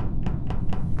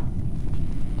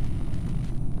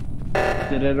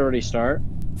 Did it already start?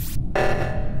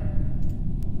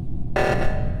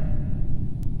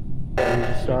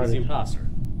 just started. He's the imposter.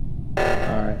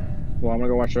 Alright. Well, I'm gonna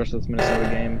go watch the rest of this Minnesota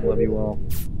game. Love you all.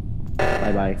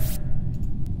 Bye bye.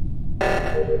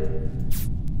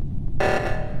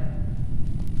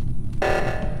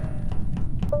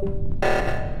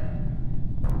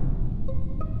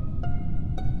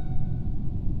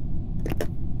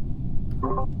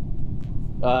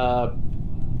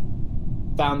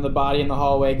 Found the body in the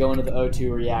hallway going to the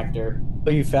O2 reactor. Oh,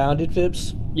 you found it,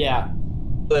 Fibs? Yeah.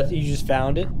 But you just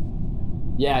found it?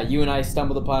 Yeah, you and I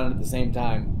stumbled upon it at the same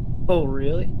time. Oh,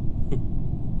 really?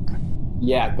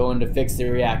 Yeah, going to fix the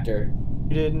reactor.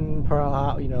 You didn't,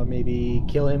 maybe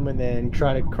kill him and then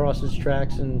try to cross his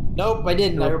tracks and... Nope, I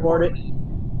didn't. I report it.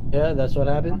 Yeah, that's what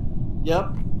happened?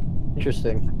 Yep.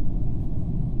 Interesting.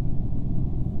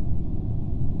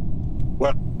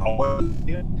 What?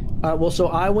 Well, so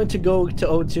I went to go to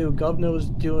O2. Governor was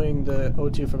doing the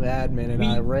O2 from the admin, and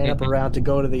I ran up around to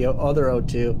go to the other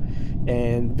O2.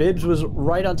 And Vibs was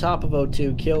right on top of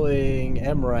O2, killing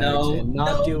Emrax and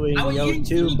not doing the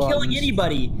O2 buttons. Killing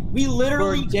anybody. We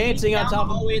literally were dancing on top of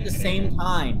the hallway at the same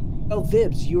time. Oh,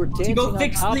 Vibs, you were dancing to go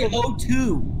fix the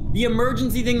O2, the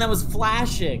emergency thing that was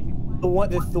flashing. The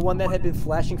one that had been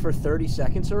flashing for 30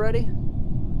 seconds already.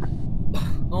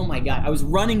 Oh my god, I was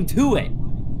running to it.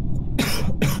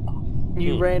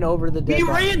 You ran over the dead We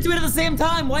body. ran to it at the same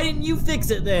time. Why didn't you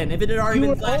fix it then? If it had already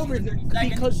been flashing for 30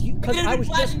 seconds. Because I was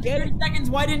just getting 30 seconds.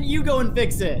 Why didn't you go and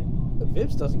fix it? The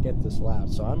Vibs doesn't get this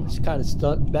loud, so I'm just kind of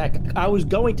stuck back. I was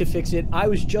going to fix it. I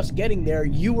was just getting there.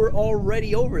 You were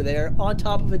already over there on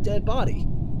top of a dead body.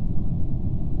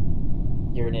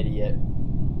 You're an idiot.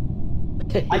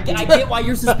 I get why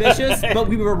you're suspicious, but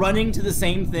we were running to the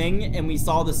same thing and we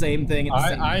saw the same thing at the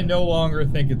same time. I no longer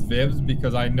think it's Vibs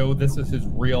because I know this is his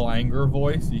real anger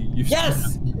voice.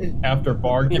 Yes! After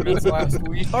arguments last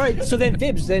week. All right, so then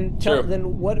Vibs,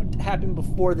 then what happened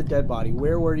before the dead body?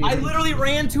 Where were you? I literally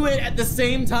ran to it at the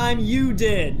same time you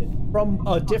did. From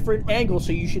a different angle,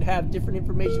 so you should have different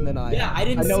information than I. Yeah, I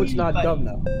didn't. I know see it's not anybody.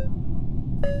 Govno.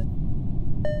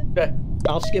 Okay,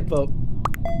 I'll skip vote.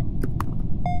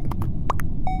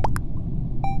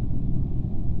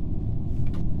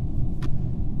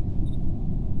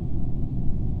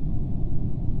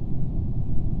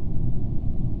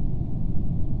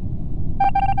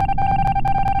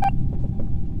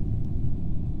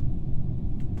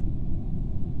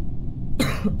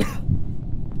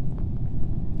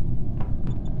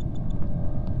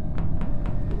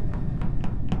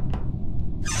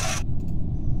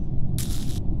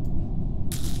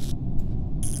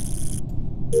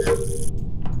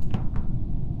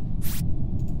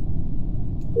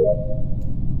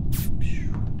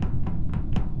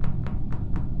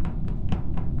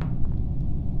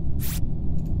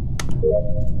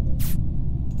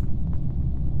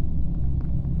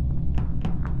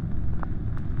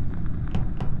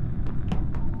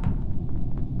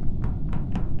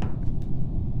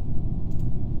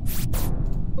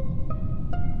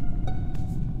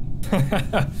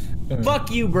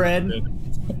 Fuck you, Brad.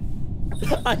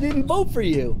 I didn't vote for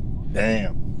you.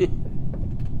 Damn.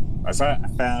 I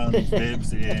found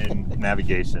Vibs in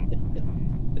navigation.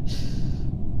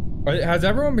 Has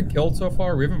everyone been killed so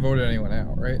far? We haven't voted anyone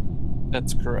out, right?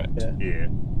 That's correct. Yeah.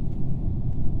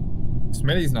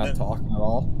 Smitty's not talking at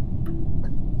all.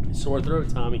 Sore throat,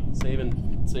 Tommy. Saving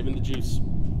the juice.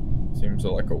 Seems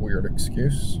like a weird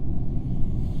excuse.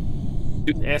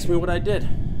 Ask me what I did.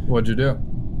 What'd you do?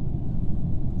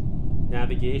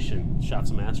 Navigation. Shot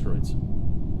some asteroids.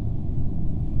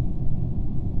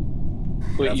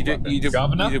 Wait, you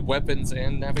did weapons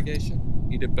and navigation?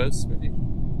 You did both, Smitty?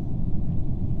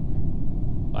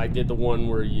 I did the one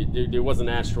where there wasn't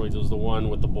asteroids. It was the one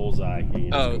with the bullseye.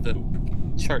 Oh, the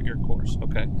chart your course.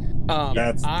 Okay.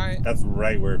 That's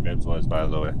right where Vibs was, by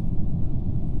the way.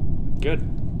 Good.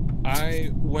 I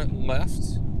went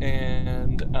left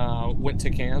and went to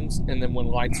cams, and then when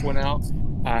lights went out,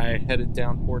 I headed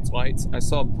down towards lights. I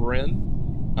saw Bryn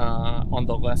on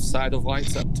the left side of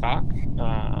lights up top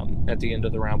at the end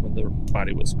of the round when the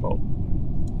body was cold.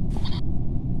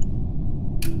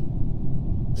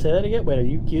 Say that again? Wait, are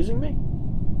you accusing me?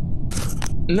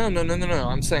 No.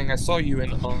 I'm saying I saw you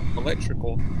in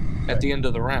electrical at the end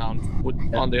of the round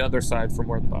on the other side from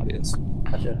where the body is.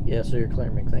 Gotcha. Yeah, so you're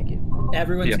clearing me. Thank you.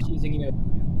 Everyone's accusing you.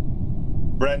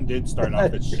 Bren did start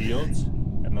off at shields,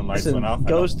 and then lights went off.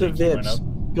 Goes to Vibs.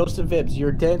 Goes to Vibs.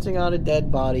 You're dancing on a dead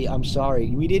body. I'm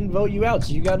sorry. We didn't vote you out,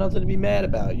 so you got nothing to be mad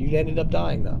about. You ended up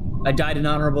dying, though. I died an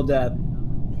honorable death.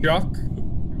 Chuck?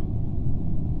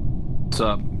 What's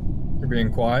up? You're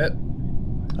being quiet?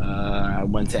 I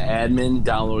went to admin,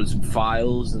 downloaded some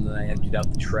files, and then I emptied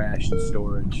out the trash and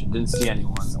storage. Didn't see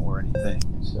anyone or anything.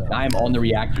 So I am on the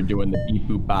reactor doing the beep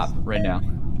boop bop right now.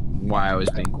 Why I was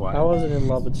being quiet. I wasn't in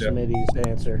love with Smitty's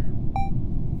answer.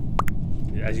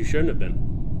 As you shouldn't have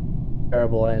been.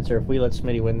 Terrible answer. If we let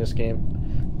Smitty win this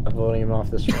game, I'm voting him off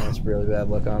this one. It's a really bad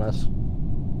look on us.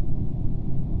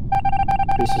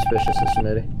 Be suspicious of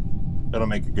Smitty. It'll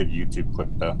make a good YouTube clip,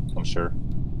 though, I'm sure.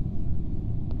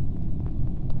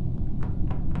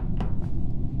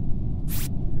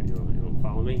 You don't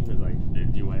follow me as I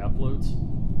do my uploads?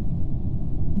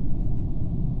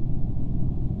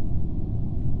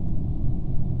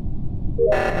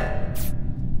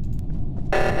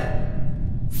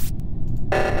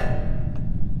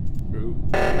 Boop,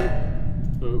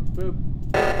 boop, boop,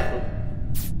 boop.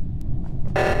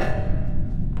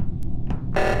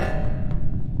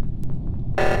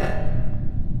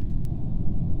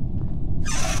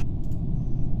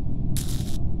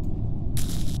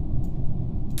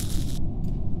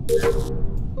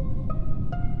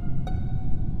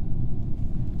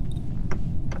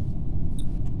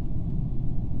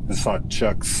 I saw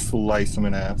Chuck slice him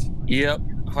in half. Yep,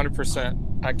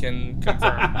 100%. I can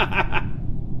confirm.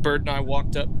 Bird and I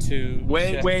walked up to.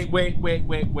 Wait. It was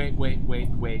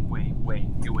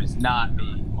not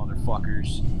me,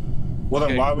 motherfuckers. Well,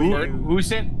 then why were you? Who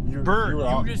said Bird?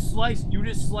 You just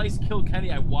sliced Kill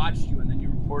Kenny. I watched you, and then you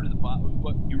reported the body.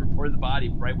 You reported the body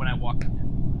right when I walked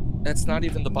in. That's not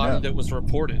even the body that was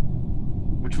reported.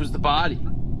 Which was the body?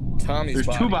 Tommy's There's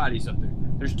body. two bodies up there.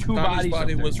 There's two Tommy's body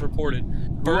body was reported.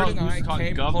 Bird and I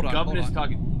came. Hold on.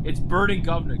 Talking. It's Bird and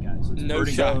Governor, guys. It's No Bird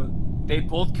and shot. Governor. They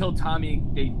both killed Tommy.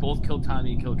 They both killed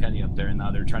Tommy and Kill Kenny up there, and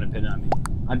now they're trying to pin it on me.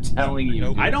 I'm telling you.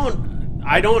 Nope. Dude.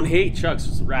 I don't hate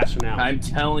Chuck's rationale. I'm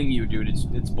telling you, dude.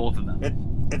 It's both of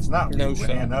them. It's not No me shot.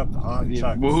 ran up on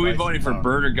Chuck. Well, who are we slicing voting for, Tom.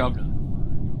 Bird or Governor?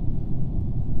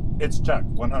 It's Chuck,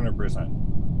 100%.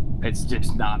 It's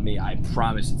just not me. I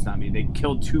promise it's not me. They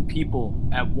killed two people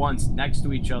at once next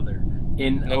to each other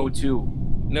in Nope.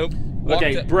 O2. Nope.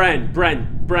 Okay,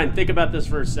 Bren, think about this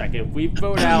for a second. If we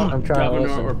vote out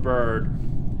Governor or Bird,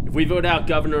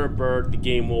 the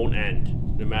game won't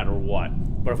end, no matter what.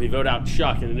 But if we vote out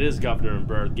Chuck and it is Governor and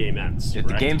Bird, the game ends. If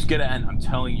the game's gonna end, I'm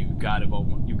telling you, you gotta vote.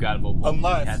 You gotta vote.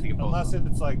 Unless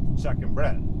it's like Chuck and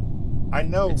Brett. I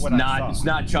know It's when not. I saw It's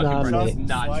not Chuck and Brent. It's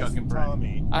not sliced Chuck and Brent.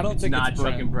 Tommy. I don't think not it's Chuck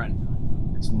Brent. and Brent.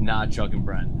 It's not Chuck and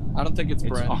Brent. I don't think it's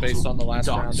Brent awesome. based on the last It's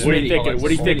round. awesome. What are you thinking?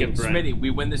 What are you thinking, Smitty, Brent? Smitty, we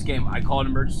win this game. I call an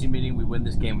emergency meeting. We win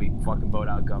this game. We fucking vote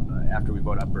out Governor after we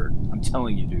vote out Bird. I'm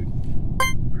telling you, dude.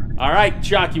 All right,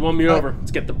 Chuck, you won me over.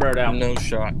 Let's get the Bird out. No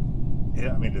shot.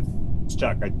 Yeah, I mean, it's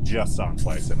Chuck. I just saw him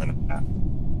slice him in half.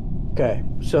 Okay,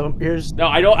 so here's. No,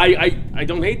 I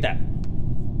don't hate that.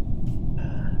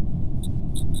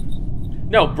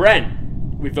 No,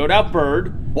 Bren, we vote out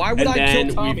Bird. Why would and I then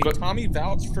kill Tommy? we Tommy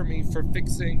vouched for me for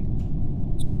fixing.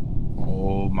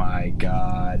 Oh my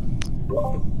God.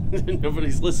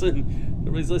 Nobody's listening.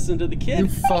 Nobody's listening to the kid. You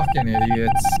fucking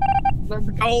idiots. Let's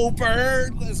go,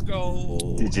 Bird. Let's go.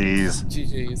 GG's.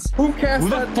 GG's. Who cast Who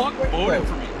the that? fuck voted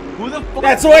for me? Who the fuck?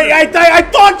 That's why I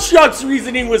thought Chuck's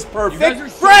reasoning was perfect. You guys are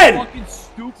so Bren! fucking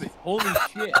stupid. Holy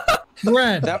shit.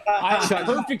 Bren. Chuck,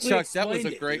 perfectly Chuck, that was a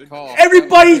explained it, great dude. call.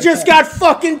 Everybody just got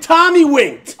fucking Tommy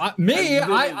winked.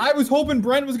 I was hoping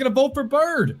Bren was gonna vote for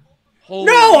Bird.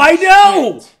 No, I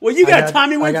know. Well, you got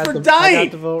Tommy winked for I got dying.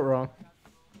 the vote wrong.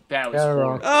 That was Got it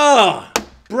wrong. Oh,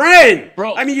 Bren.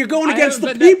 Bro, I mean, you're going I against the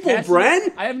haven't been that people,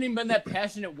 passionate- Bren. I haven't even been that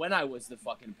passionate when I was the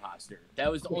fucking imposter.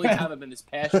 That was the only time I've been this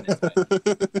passionate.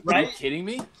 Are you kidding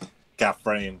me? Got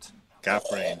framed. Got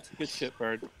framed. Good shit,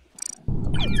 Bird.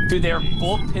 Dude, they're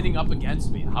both pitting up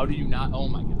against me. How do you not? Oh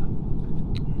my God.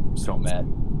 I'm so mad.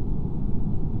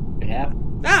 Yeah,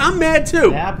 Nah, I'm mad too.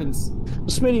 it happens.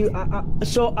 Smitty,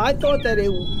 so I thought that it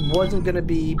wasn't going to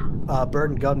be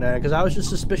Bird and Governor because I was just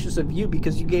suspicious of you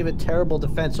because you gave a terrible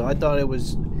defense. So I thought it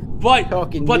was. But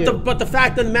the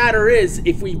fact of the matter is,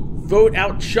 if we vote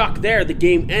out Chuck there, the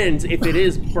game ends. If it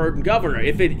is Bird and Governor,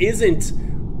 if it isn't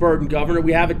Bird and Governor,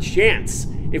 we have a chance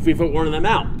if we vote one of them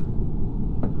out.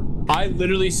 I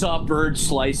literally saw Bird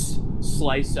slice.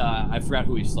 I forgot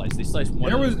who he sliced. They sliced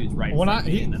one of those dudes right.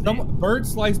 Bird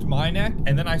sliced my neck,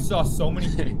 and then I saw so many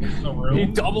people in the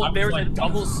room. There's a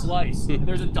double slice.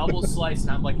 There's a double slice,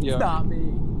 and I'm like, it's not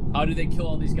me. How did they kill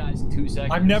all these guys in 2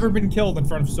 seconds? I've never been killed in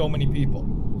front of so many people.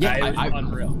 Yeah, it was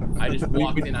unreal. I just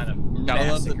walked in on a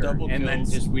massacre, and then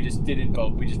we just didn't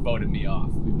vote. We just voted me off.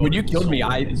 When you killed me,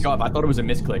 I thought it was a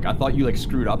misclick. I thought you like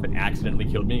screwed up and accidentally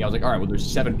killed me. I was like, all right, well, there's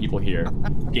 7 people here.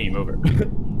 Game over.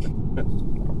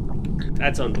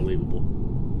 That's unbelievable.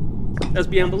 That's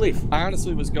beyond belief. I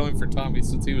honestly was going for Tommy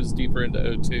since he was deeper into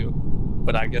O2,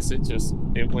 but I guess it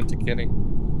went to Kenny.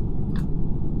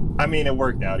 I mean, it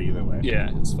worked out either way. Yeah,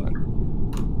 it's fine.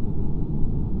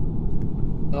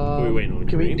 We're waiting on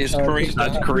can we- Kareem. Is Uh, Kareem, just-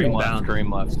 Kareem left?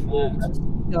 Kareem left.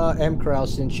 M.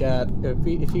 Kraus in chat. If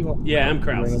he wants. Yeah, M.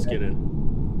 Kraus, let's get in.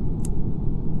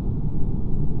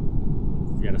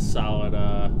 We got a solid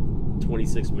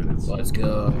 26 minutes. Let's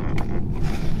go.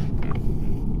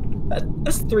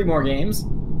 That's 3 more games.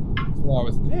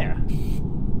 Yeah.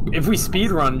 If we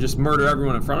speed run and just murder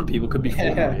everyone in front of people, could be 4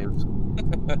 more games.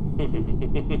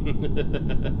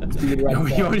 Speed You run.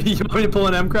 want me to pull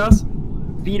an M Kraus?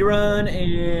 Speed run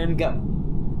and go.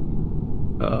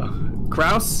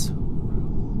 Kraus?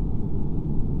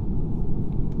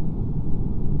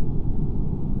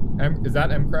 Is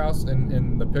that M. Kraus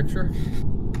in the picture?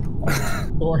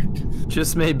 Or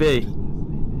Just may be.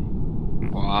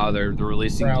 Wow, they're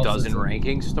releasing Kraus dozen is a-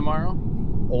 rankings tomorrow.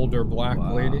 older black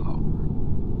lady?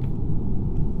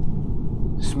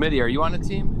 Smitty, are you on a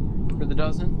team for the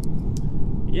dozen?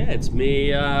 Yeah, it's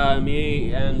me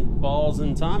and Balls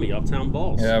and Tommy, Uptown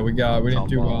Balls. Yeah, we didn't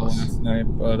do well Balls. last night,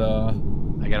 but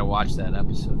I gotta watch that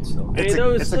episode still. I mean,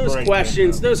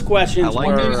 those questions I like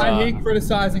were. those. I hate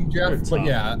criticizing Jeff, they're but tough.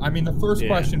 yeah, I mean the first Yeah.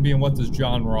 question being what does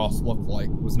John Ross look like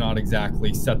was not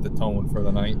exactly set the tone for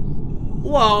the night.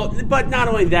 Well, but not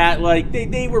only that, like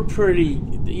they were pretty.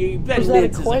 Ben Was that a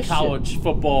Nitz is a question? college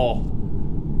football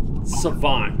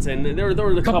savant, and there were a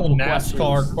Couple couple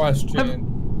NASCAR questions. question.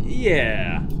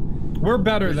 Yeah. We're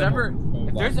better If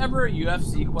than there's ever a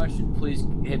UFC question, please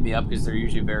hit me up because they're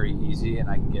usually very easy and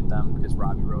I can get them because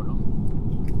Robbie wrote them.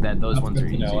 Those That's ones good are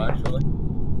to easy. know, actually.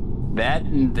 That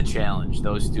and the challenge,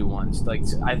 those 2 ones. Like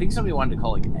I think somebody wanted to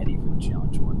call like Eddie for the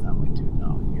challenge one time. I'm like, dude,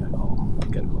 no, you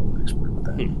gotta call an expert with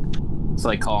that. It's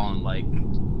like calling like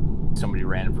somebody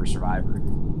random for Survivor.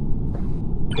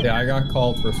 Yeah, I got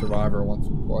called for Survivor once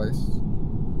or twice.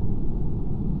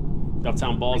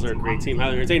 Uptown Balls are a great team,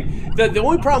 highly entertaining. The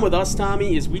only problem with us,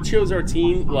 Tommy, is we chose our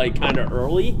team like kind of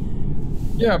early.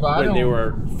 Yeah, but when they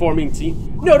were forming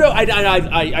team. No,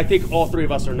 I think all 3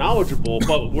 of us are knowledgeable,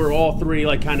 but we're all 3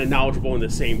 like kind of knowledgeable in the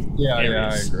same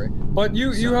areas. I agree. But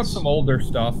you have some older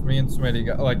stuff. Me and Smitty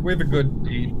got we have a good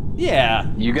team. Yeah.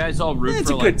 You guys all root It's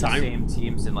for a like good the time. same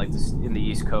teams in like in the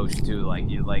East Coast too. Like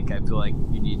you I feel like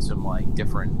you need some like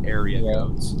different area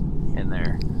codes in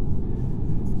there.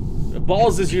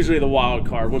 Balls is usually the wild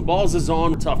card. When Balls is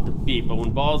on, tough to beat. But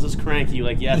when Balls is cranky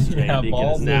like yesterday, Yeah, and he gets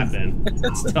Balls nap is- in,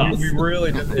 it's tough. We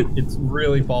really it's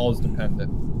really balls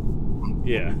dependent.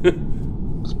 Yeah.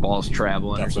 Is Balls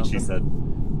traveling That's or what she something?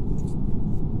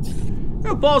 said.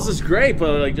 No, Balls is great,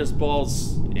 but like just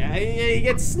Balls, yeah, he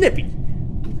gets snippy.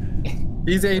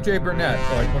 He's AJ Burnett,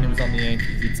 like when he was on the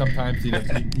Yankees. Sometimes he'd have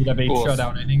 8 Oof.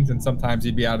 shutout innings, and sometimes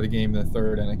he'd be out of the game in the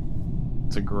 3rd inning.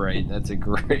 That's a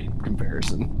great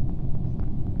comparison.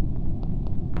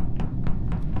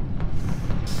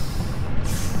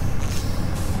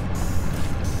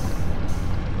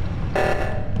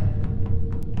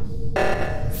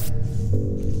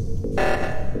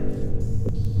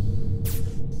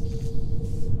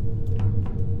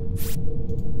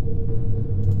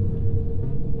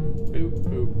 Boop,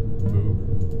 boop, boop,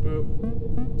 boop,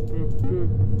 boop, boop,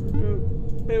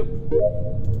 boop, boop,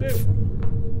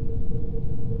 boop.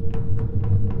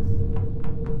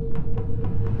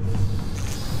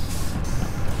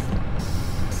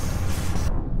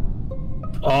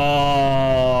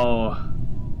 Oh.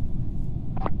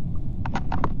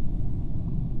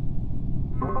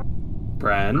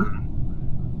 Bren?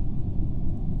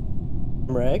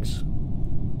 Rex,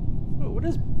 What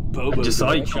is Bobo? I just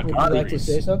saw you doing? chuck would you bodies. like to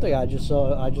say something? I just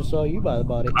saw you by the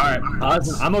body. All right,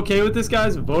 listen, I'm okay with this,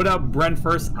 guys. Vote out Brent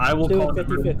first. I will Let's do call it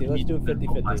 50-50. Let's do it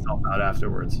 50-50. myself out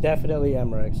afterwards. Definitely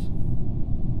Rex.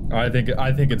 I think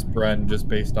it's Bren just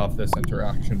based off this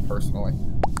interaction personally.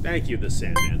 Thank you, the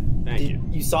Sandman. Thank you.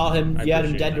 You saw him. I You had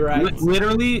him appreciate dead that. direct.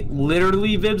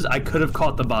 Literally, Vibs, I could have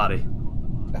caught the body.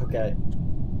 Okay.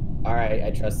 All right,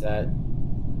 I trust that.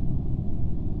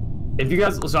 If you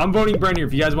guys, so I'm voting Brent here.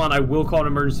 If you guys want, I will call an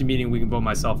emergency meeting. We can vote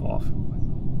myself off.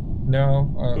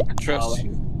 No, I trust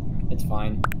you. It's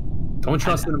fine. Don't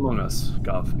trust it among us,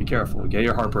 Gov. Be careful. Get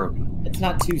your heart broken. It's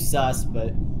not too sus,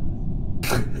 but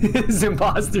His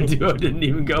imposter duo didn't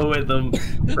even go with him.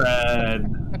 Fred.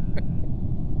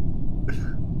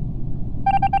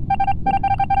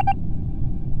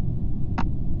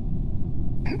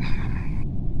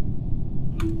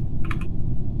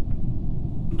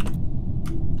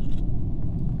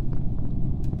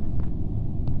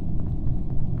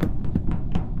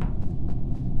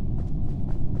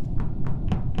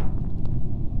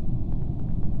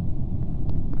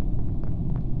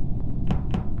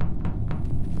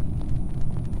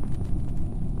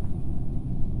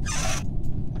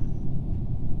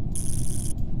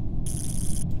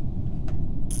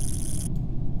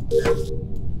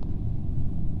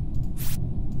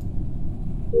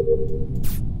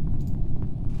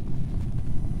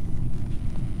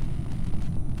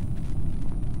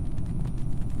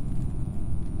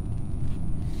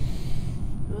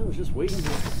 was just waiting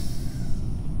here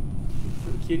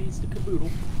for the kitties to caboodle.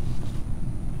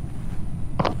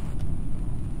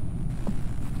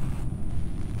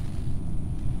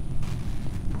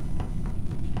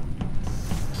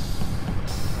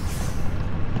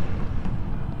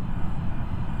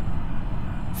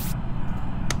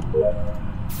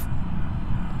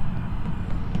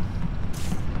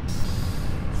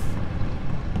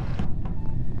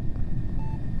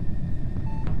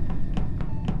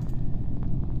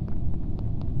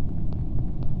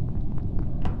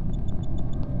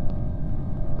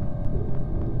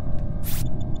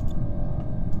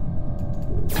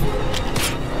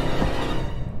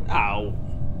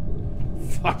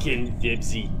 Fucking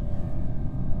Vibsy.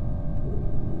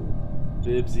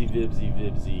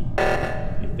 Vibsy.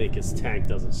 You think his tank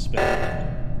doesn't spin?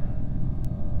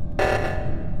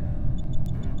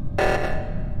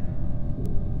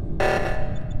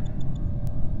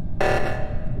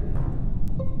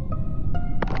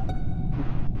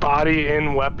 Body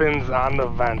in weapons on the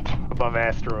vent above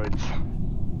asteroids. I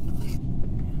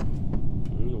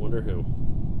wonder who.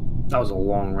 That was a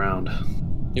long round.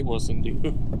 It was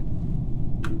indeed.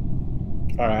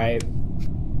 All right.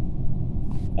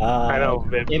 I know.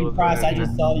 Impress, I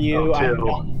just saw you. I'm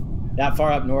not that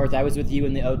far up north. I was with you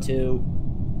in the O2.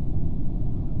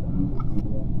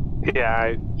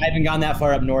 Yeah. I haven't gone that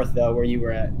far up north though, where you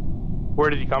were at.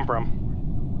 Where did you come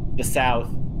from? The south.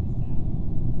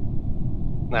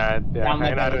 Yeah,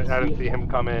 I didn't see him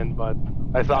come in, but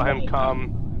I saw him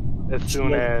come as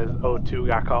soon as O2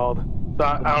 got called. So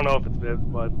I don't know if it's Viv,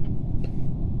 but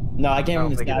no, I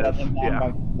can't even scout up him.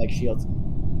 Yeah. Like shields.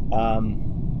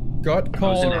 Gut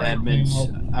call. I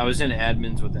was in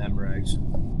admins with MREGs.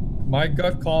 My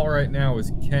gut call right now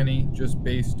is Kenny, just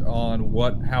based on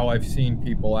how I've seen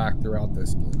people act throughout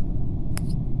this game.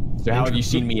 So how have you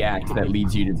seen me act that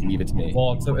leads you to believe it's me?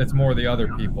 Well, it's more the other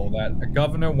people. That the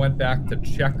governor went back to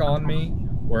check on me,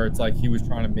 where it's like he was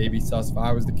trying to maybe suss if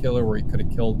I was the killer, where he could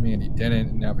have killed me and he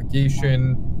didn't. In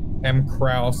navigation, M.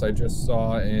 Kraus I just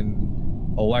saw in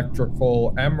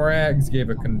electrical. M-Rags gave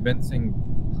a convincing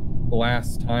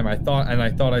last time. I thought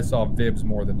I saw Vibs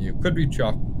more than you. Could be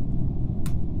Chuck.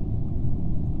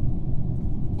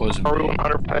 Wasn't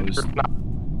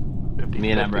me.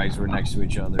 Me and M-Rags were next to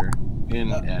each other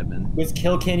in admin. Was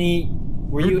Kilkenny?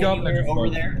 Were you anywhere over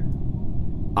there?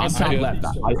 I'm top left.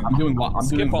 I'm doing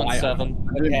Skip on 7.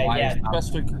 Okay, yeah.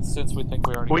 Especially since we think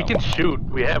we already. We can shoot.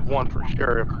 We have one for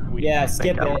sure.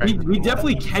 Skip it. We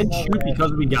definitely can shoot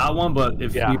because we got one, but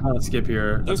if we want to skip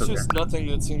here, there's that's okay. just nothing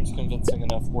that seems convincing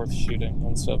enough worth shooting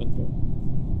on 7.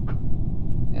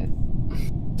 Yeah.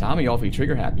 Tommy, awfully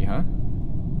trigger happy, huh?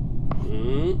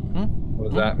 What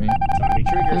does that mean? Tommy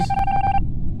triggers.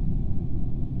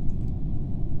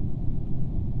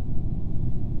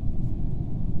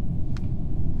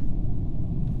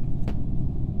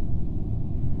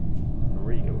 Where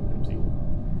are you going, Dempsey?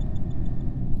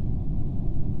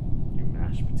 You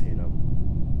mashed potato.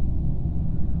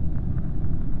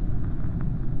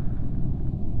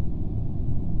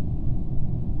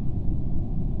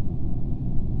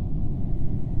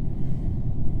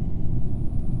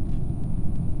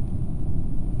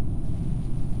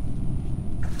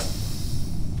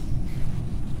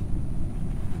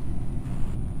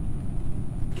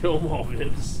 Kill them all,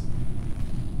 Vibs.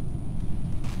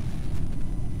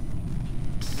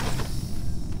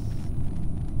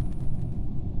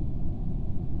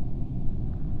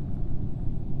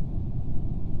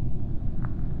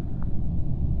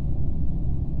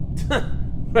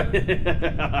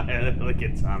 Look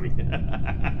at Tommy.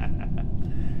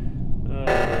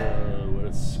 What a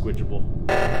squidgeable.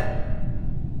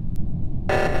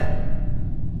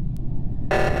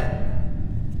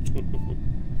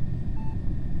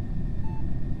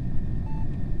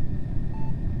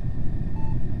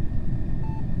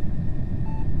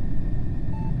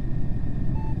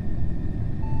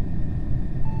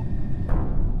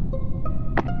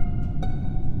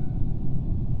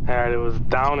 Alright, it was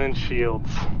down in Shields.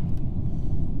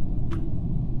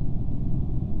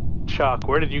 Chuck,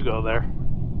 where did you go there?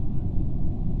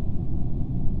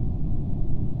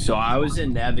 So I was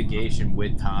in navigation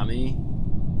with Tommy,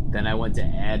 then I went to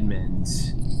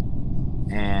admins,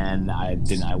 and I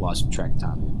lost track of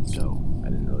Tommy, so I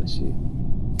didn't really see.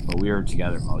 But we were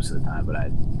together most of the time, but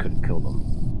I couldn't kill them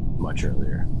much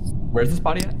earlier. Where's this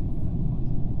body at?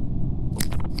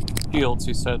 Shields,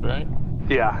 you said, right?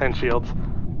 Yeah, in Shields.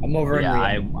 I'm over in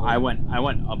I went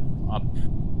up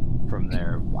from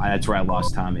there. That's where I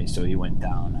lost Tommy, so he went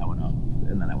down. I went up,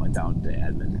 and then I went down to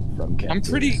admin from Cat. I'm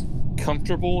pretty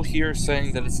comfortable here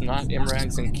saying that it's not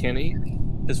Imrags and Kenny,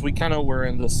 because we kind of were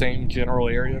in the same general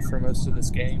area for most of this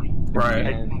game. Right.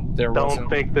 And Don't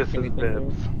think this is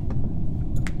Bibs.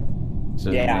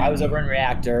 So, Yeah, I was over in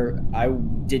reactor. I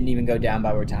didn't even go down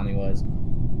by where Tommy was.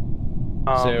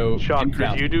 So, Chuck, in did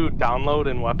crowd- you do download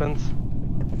and weapons?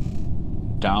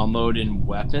 Download in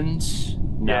weapons?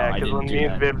 No, Yeah, I because didn't when do me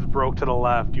that. and Vibs broke to the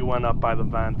left, you went up by the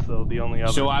vent. So the only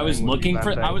other. So I was thing would be looking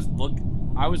for.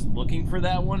 venting. I was looking for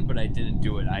that one, but I didn't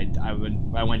do it.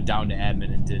 I went down to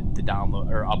admin and did the download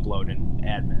or upload in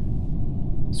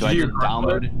admin. So I did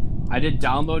download. I did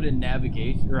download in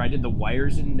navigation, or I did the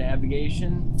wires in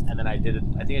navigation, and then I did it.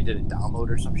 I think I did a download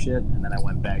or some shit, and then I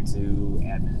went back to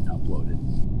admin and uploaded.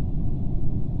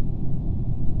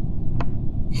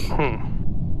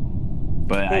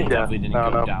 But I definitely didn't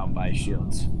go down by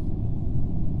shields.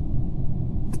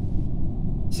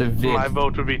 So Vibs, My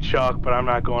vote would be Chuck, but I'm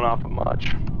not going off of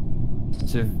much.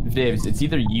 So Vibs, it's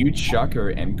either you, Chuck,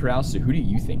 or M. Kraus. So who do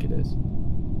you think it is?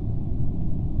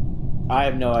 I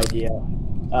have no idea.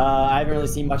 I haven't really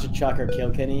seen much of Chuck or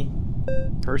Kilkenny.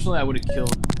 Personally, I would have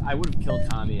killed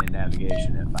Tommy in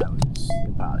navigation if I was the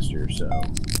imposter. So,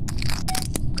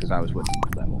 because I was with him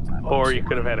that whole time. Or you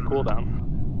could have had a cooldown.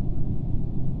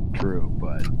 True,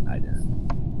 but I didn't.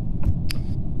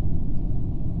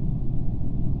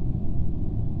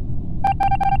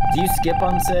 Do you skip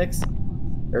on 6?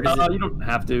 Or does You don't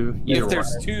have to. If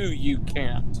there's 2, you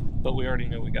can't. But we already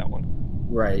know we got one.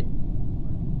 Right.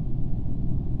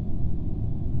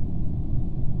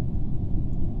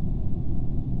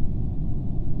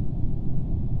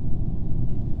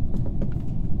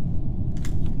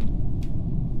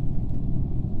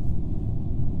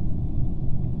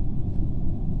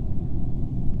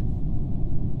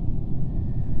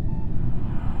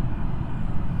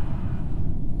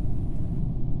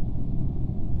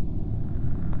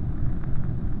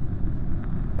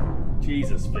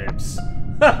 Jesus, Vips.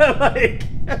 Like...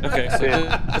 Okay, so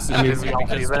this is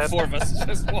because the 4 of us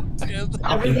just walked in.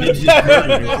 Right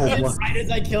as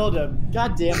I killed him.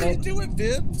 God damn it. Do it,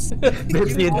 Vips.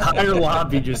 The entire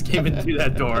lobby just came in through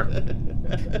that door.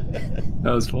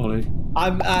 That was funny.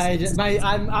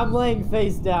 I'm laying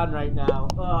face down right now.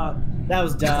 That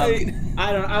was dumb.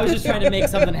 I was just trying to make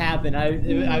something happen.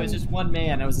 I was just one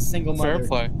man. I was a single mother.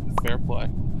 Fair play.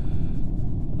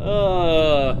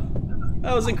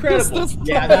 That was incredible.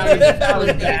 Yeah, that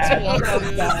was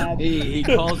bad. He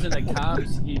calls in the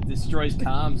comms. He destroys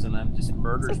comms, and then just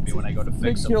murders me when I go to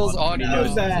fix him. Kills He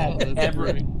knows bad.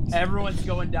 everyone's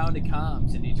going down to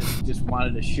comms, and he just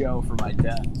wanted a show for my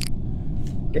death.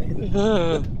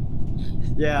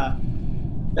 Yeah.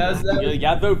 You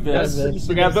gotta vote, Vips.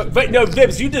 We gotta vote. No,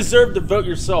 Vips, you deserve to vote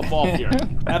yourself off here.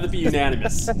 Have it be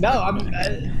unanimous. No, I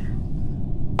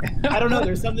don't know.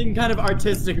 There's something kind of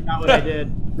artistic about what I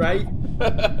did, right?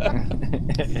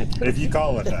 If you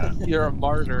call it that. You're a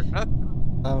martyr.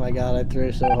 Oh my god, I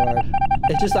threw so hard.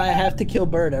 It's just I have to kill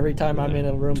Bird every time I'm in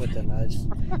a room with him. I just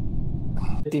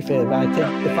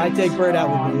 50-50. If I take Bird out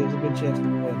with me, there's a good chance we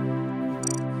win.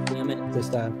 Damn it. This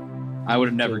time. I would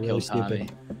have never Really killed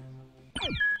stupid. Tommy.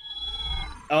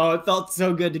 Oh, it felt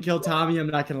so good to kill Tommy.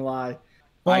 I'm not gonna lie.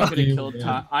 I could have killed good.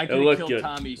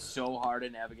 Tommy so hard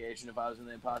in navigation if I was in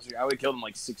the imposter. I would have killed him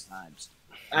like 6 times.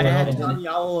 I had Tommy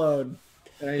all alone.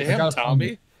 Damn,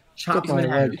 Tommy. Chopped my him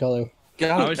in red half. color.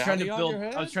 I was trying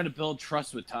to build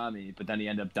trust with Tommy, but then he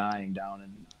ended up dying down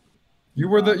and You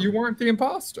weren't the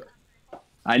imposter.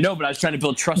 I know, but I was trying to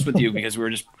build trust with you because we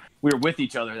were with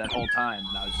each other that whole time,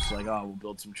 and I was just like, oh, we'll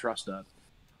build some trust up.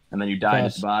 And then you died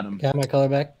at the bottom. Got my color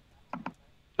back?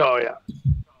 Oh yeah.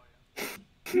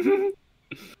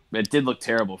 It did look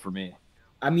terrible for me.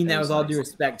 I mean, that was all due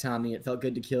respect, Tommy. It felt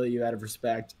good to kill you out of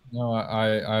respect. No,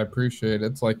 I appreciate it.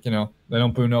 It's like, they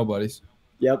don't boo nobodies.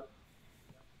 Yep.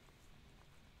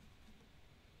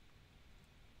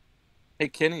 Hey,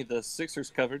 Kenny, the Sixers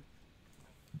covered.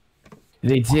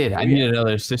 They did. I needed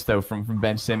another assist though from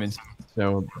Ben Simmons,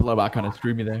 so blowout kind of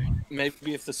screwed me there.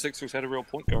 Maybe if the Sixers had a real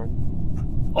point guard.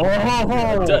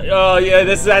 Oh yeah,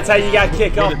 that's how you got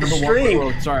kicked off the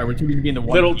stream. Sorry, we're too busy being the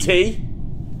one. Little T.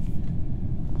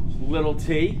 Little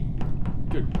T.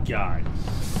 Good God.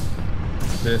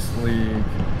 This league.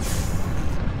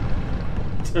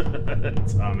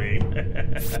 Tommy.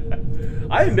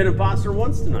 I haven't been imposter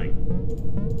once tonight.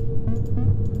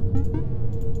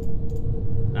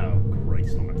 Oh,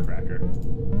 Christ on a cracker.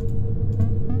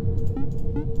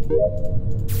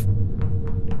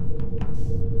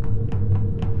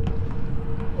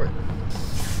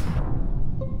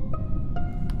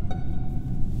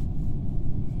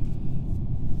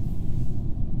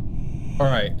 All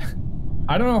right.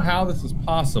 I don't know how this is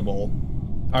possible.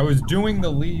 I was doing the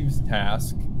leaves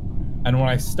task, and when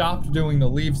I stopped doing the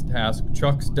leaves task,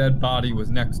 Chuck's dead body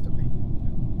was next to me.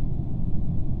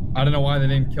 I don't know why they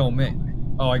didn't kill me.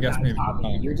 Oh, I guess maybe.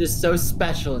 You're just so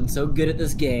special and so good at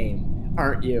this game,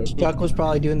 aren't you? Chuck was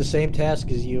probably doing the same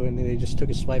task as you, and they just took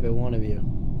a swipe at one of you.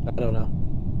 I don't know.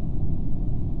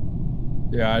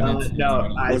 Yeah, I didn't see no.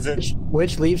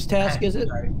 Which leaves task is it?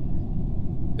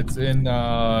 It's in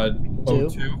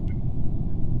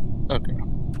O2. Okay.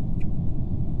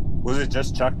 Was it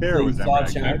just Chuck there, or was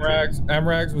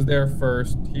Emrags was there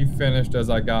first. He finished as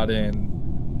I got in,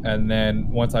 and then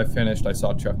once I finished, I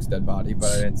saw Chuck's dead body,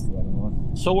 but I didn't see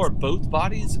anyone. So are both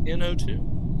bodies in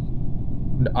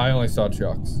O2? I only saw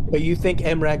Chuck's. But you think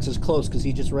Emrags is close because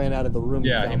he just ran out of the room.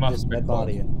 Yeah, he must have been dead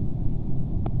body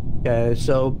in. Okay,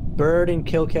 so Bird and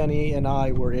Kilkenny and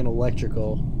I were in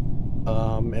electrical,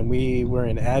 and we were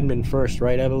in admin first,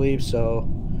 right? I believe so.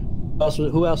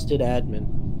 Who else did admin?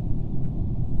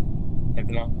 I've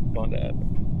not gone to admin.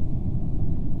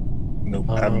 Nope,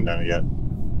 I haven't done it yet.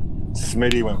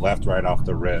 Smitty went left right off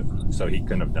the rip, so he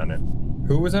couldn't have done it.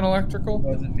 Who was in electrical?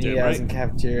 Wasn't me. I was in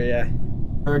cafeteria.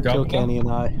 Bird, Kilkenny,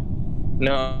 and I.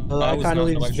 No, That kind of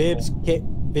leaves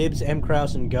Vibs, M.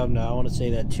 Kraus, and Govna. I want to say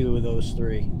that 2 of those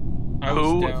 3.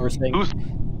 So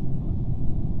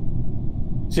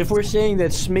if we're saying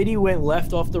that Smitty went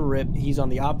left off the rip, he's on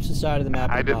the opposite side of the map.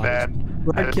 I did that.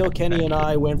 Bird, Kilkenny, and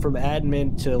I went from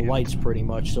admin to lights pretty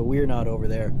much, so we're not over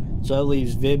there. So that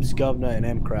leaves Vibs, Govna, and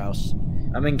M. Kraus.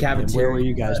 I'm in cafeteria. And where were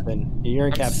you guys been? You're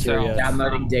in cafeteria.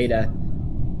 Downloading data.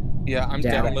 Yeah, I'm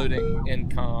downloading in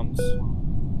comms.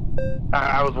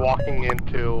 I was walking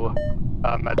into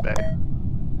medbay.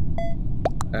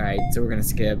 All right, so we're gonna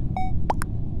skip.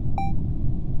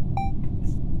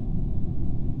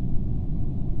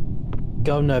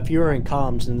 Govna, if you were in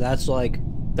comms, then that's like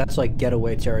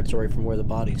getaway territory from where the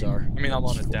bodies are. I mean, I'm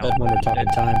on a down. That's when we're talking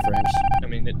time frames. I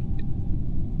mean,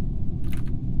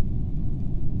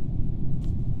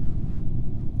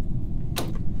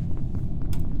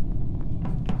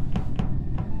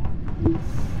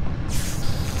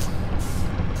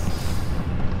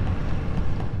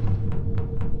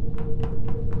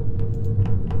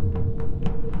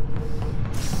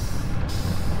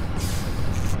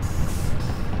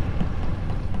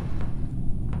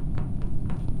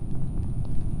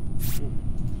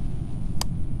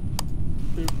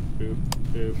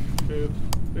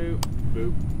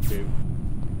 Boop.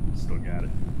 Still got it.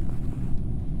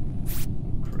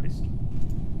 Christ.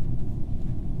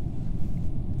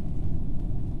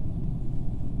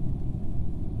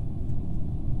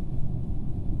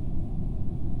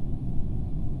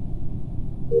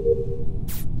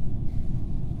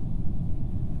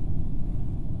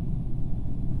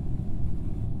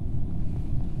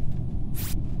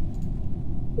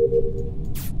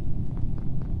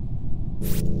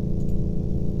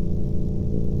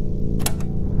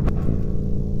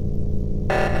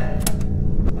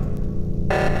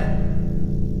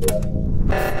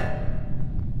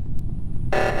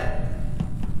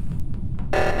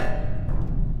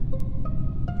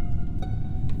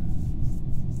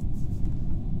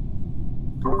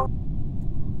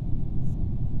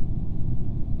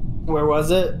 Where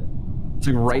was it? It's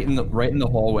like right in the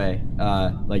hallway,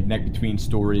 like neck between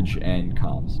storage and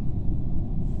comms.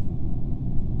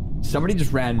 Somebody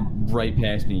just ran right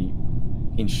past me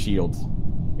in shields,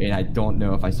 and I don't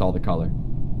know if I saw the color,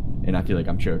 and I feel like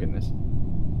I'm choking this.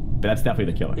 But that's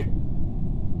definitely the killer.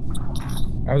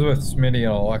 I was with Smitty in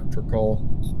electrical.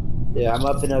 Yeah, I'm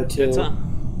up in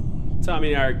O2.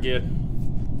 Tommy and I are good.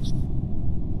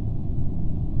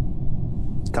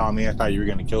 Tommy, I thought you were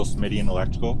going to kill Smitty in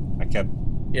electrical. I kept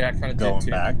I kind of going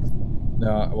back.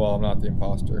 No, well, I'm not the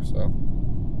imposter, so.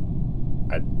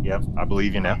 I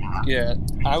believe you now. Yeah,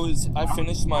 I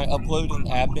finished my upload in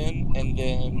admin and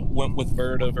then went with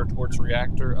Bird over towards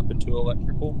reactor up into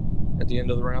electrical at the end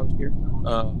of the round here.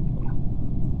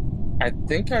 I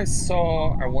think I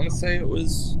want to say it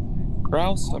was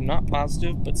Kraus, I'm not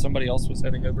positive, but somebody else was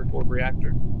heading over toward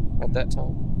reactor at that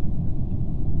time.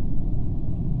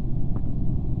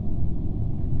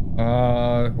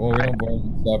 Well, we don't vote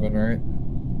in 7, right?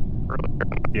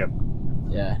 Yep.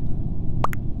 Yeah.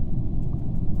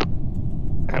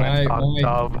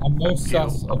 I'm most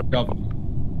sus of governor.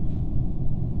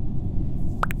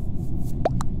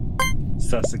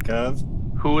 Sus of Gov?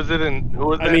 Who was it in? Who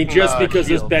was I mean, just because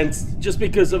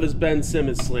of his Ben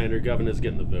Simmons slander, Governor's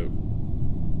getting the vote.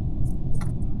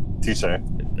 Touche.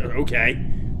 Okay.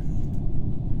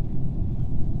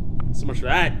 So much for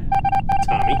that,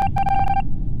 Tommy.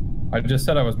 I just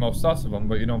said I was most sus of them,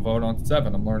 but you don't vote on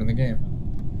 7. I'm learning the game.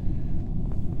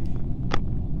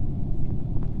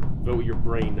 Vote with your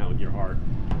brain, not with your heart.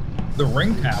 The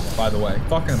ring tap, by the way,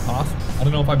 fucking impossible. I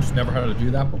don't know if I've just never had to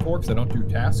do that before because I don't do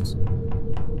tasks.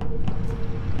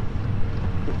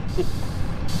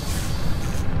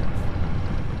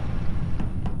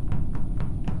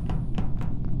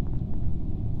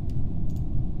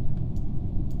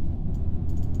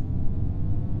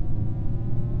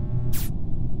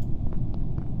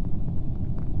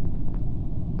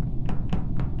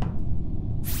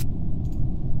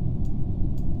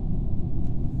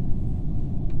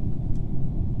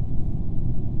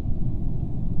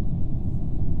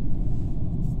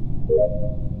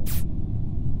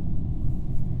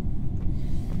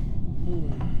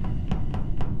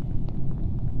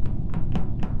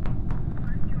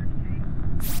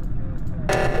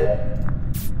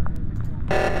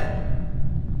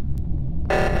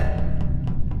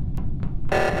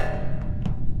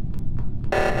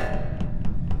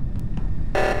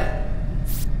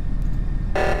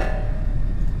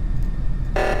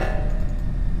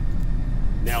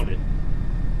 Nailed it.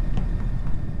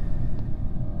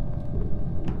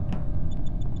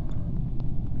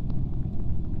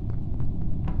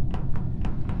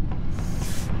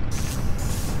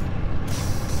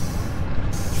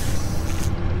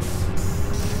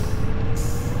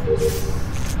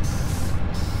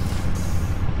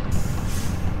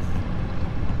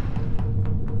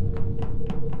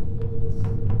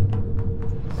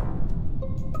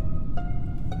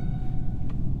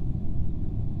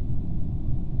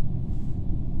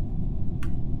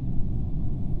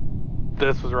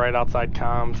 This was right outside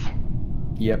comms.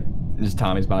 Yep, this is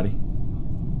Tommy's body.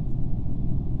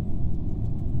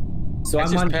 So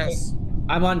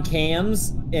I'm on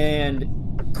cams, and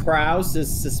Kraus is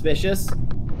suspicious.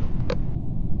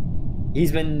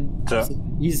 He's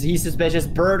suspicious.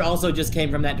 Bird also just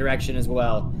came from that direction as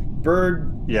well.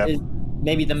 Bird is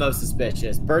maybe the most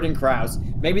suspicious. Bird and Kraus.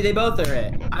 Maybe they both are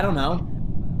it. I don't know.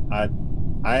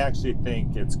 I actually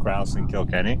think it's Kraus and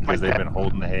Kilkenny because they've been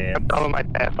holding the hand. I'm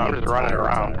just running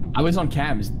around. I was on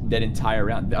cams that entire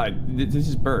round. This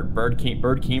is Bird. Bird came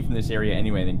from this area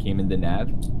anyway, and then came into Nav,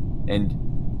 and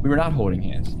we were not holding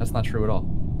hands. That's not true at all.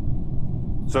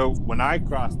 So when I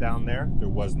crossed down there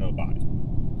was no body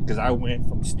because I went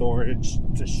from storage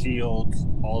to shields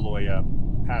all the way up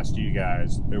past you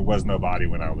guys. There was no body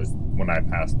when I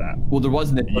passed that. Well, there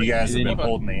wasn't. You guys have been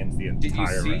holding hands the entire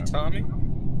round. Did you see Tommy?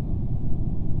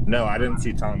 No, I didn't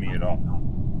see Tommy at all.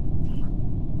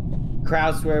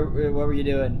 Kraus, what were you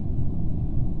doing?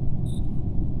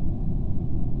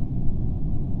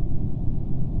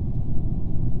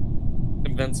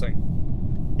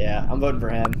 Convincing. Yeah, I'm voting for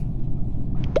him.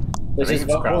 Let's just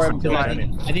vote for him because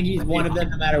I think he's one of them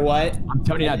no matter what. I'm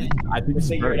telling you, I think this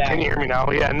is Bird. Can you hear me now?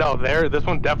 Yeah, no, this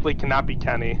one definitely cannot be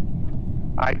Kenny.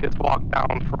 I just walked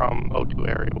down from O2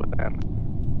 area with him.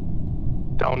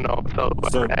 Don't know. So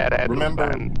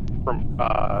remember from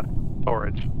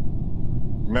storage.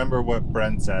 Remember what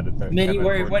Brent said at the Mitty,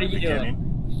 what are you doing?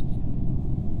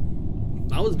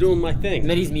 I was doing my thing.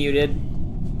 Mitty's muted.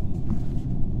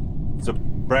 So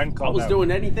Brent called I was out, doing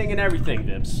anything and everything,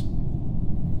 Vibs.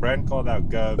 Brent called out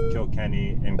Gov,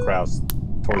 Kilkenny, and Kraus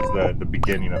towards the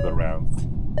beginning of the round.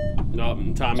 No,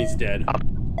 Tommy's dead.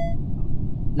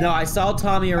 No, I saw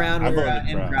Tommy around where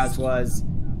M. Kraus was.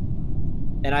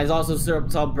 And I also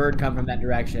saw Bird come from that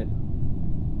direction.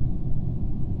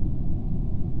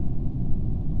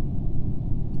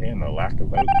 And the lack of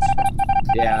votes.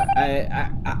 Yeah,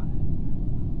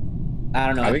 I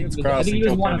don't know. I think it's Kraus. I think he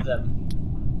was one of them.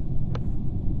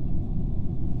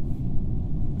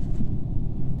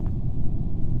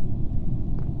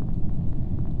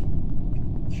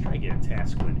 Let's try to get a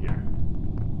task win here.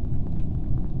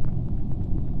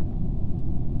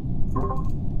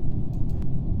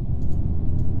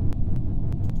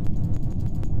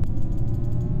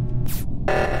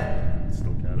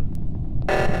 Still got it.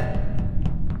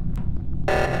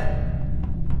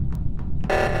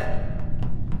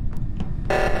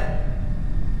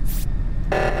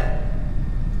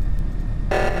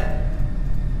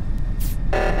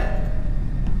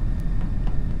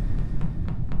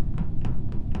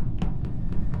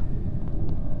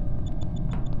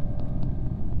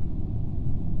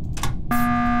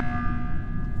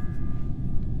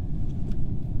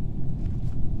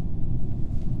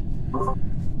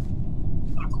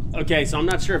 Okay, so I'm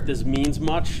not sure if this means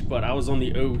much, but I was on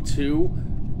the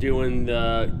O2 doing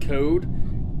the code,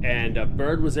 and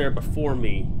Bird was there before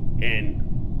me, and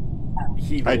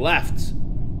he left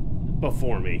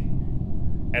before me,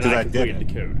 and I completed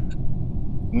the code.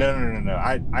 No.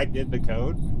 I did the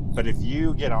code, but if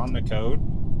you get on the code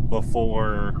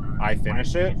before I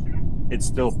finish it, it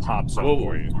still pops up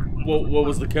for you. What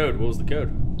was the code? What was the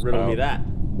code? Riddle me that.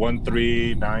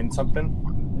 139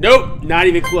 something? Nope, not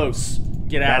even close.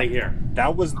 Get out of here.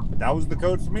 That was the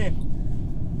code for me.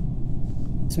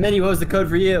 Smitty, what was the code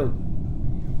for you?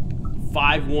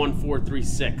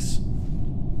 51436.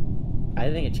 I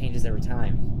think it changes every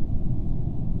time.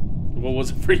 What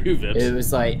was it for you, Vips? It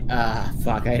was like,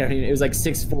 fuck, I don't even, it was like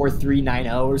 64390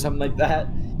 or something like that.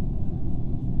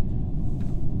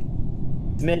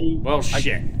 Smitty. Well,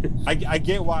 shit. I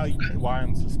get why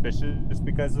I'm suspicious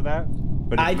because of that.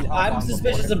 But I'm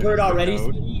suspicious of Bird already,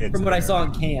 Smitty, from what I saw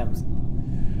in cams.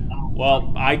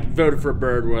 Well, I voted for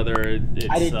Bird, whether it's...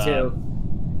 I did too.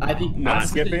 I think not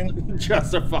skipping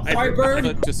justified. Sorry, Bird.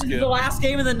 This is the last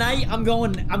game of the night. I'm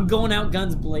going out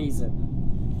guns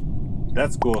blazing.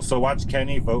 That's cool. So watch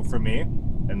Kenny vote for me,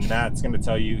 and that's going to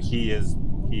tell you he is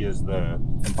the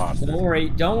imposter.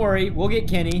 Don't worry. We'll get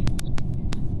Kenny.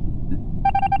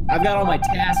 I've got all my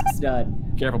tasks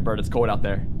done. Careful, Bird. It's cold out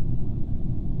there.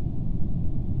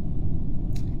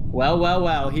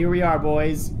 Well. Here we are,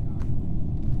 boys.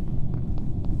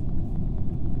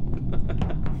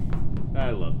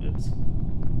 I love this.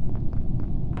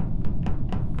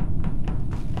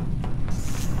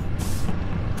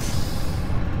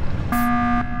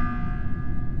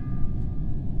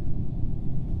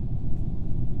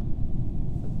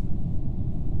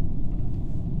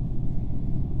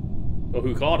 Well,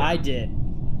 who called it? I did.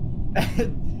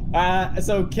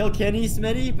 So kill Kenny,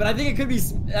 Smitty, but I think it could be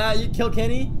you kill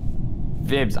Kenny.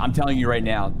 Vibs, I'm telling you right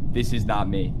now, this is not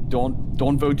me. Don't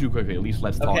vote too quickly. At least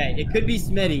let's talk. Okay, it could be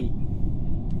Smitty.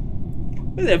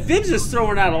 Look at that. Vibs is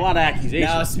throwing out a lot of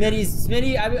accusations. No,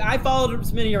 Smitty. I followed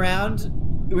Smitty around.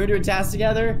 We were doing tasks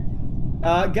together.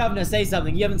 Governor, say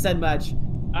something. You haven't said much.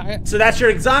 So that's your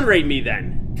exonerate me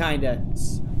then? Kinda.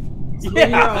 Yeah.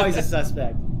 You're always a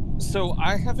suspect. So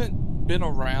I haven't been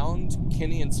around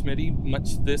Kenny and Smitty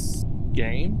much this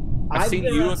game. I've seen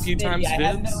you a few times, I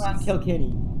haven't been around Kill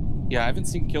Kenny. Yeah, I haven't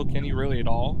seen Kill Kenny really at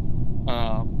all.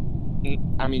 I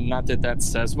mean, not that that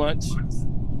says much,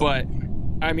 but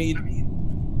I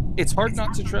mean, it's hard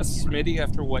not to trust Smitty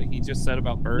after what he just said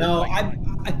about Bird. No, like,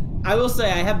 I will say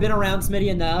I have been around Smitty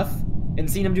enough and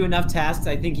seen him do enough tasks.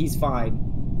 I think he's fine.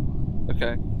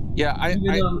 Okay. Yeah, I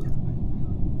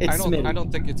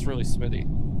don't think it's really Smitty.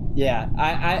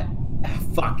 Yeah,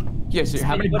 fuck. Yeah, so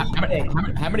how many people?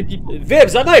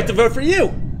 Vibs, I might have to vote for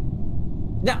you.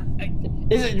 No,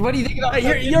 what do you think about?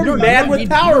 You're mad with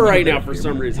power right now for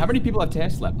some reason. How many people have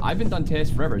tasks left? I've been done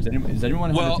tasks forever. Does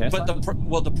anyone have a task left?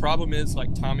 The problem is,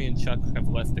 like, Tommy and Chuck have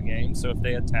left the game, so if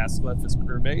they had tasks left as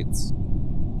crewmates,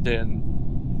 then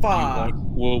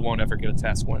we won't ever get a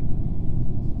task win.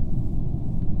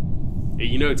 Yeah,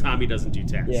 you know Tommy doesn't do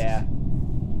tasks. Yeah.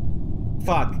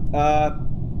 Fuck.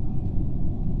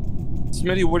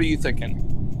 Smitty, what are you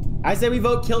thinking? I say we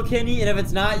vote Kill Kenny, and if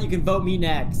it's not, you can vote me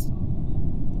next.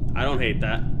 I don't hate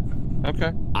that.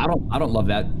 Okay. I don't love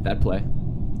that play.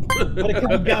 But it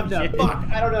could be Governor. Fuck.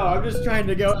 I don't know. I'm just trying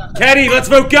to go. Kenny, let's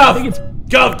vote Gov.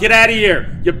 Gov, get out of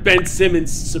here. You Ben Simmons,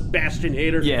 Sebastian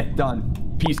hater. Yeah,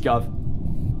 done. Peace, Gov.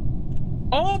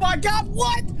 Oh my God!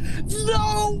 What?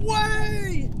 No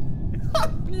way!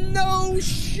 No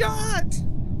shot!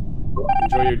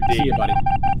 Enjoy your day. See you, buddy.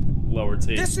 Lower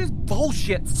T. This is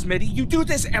bullshit, Smitty. You do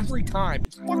this every time.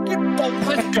 It's fucking bullshit.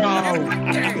 Let's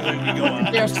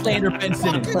go. They're slander Ben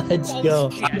Simmons. Let's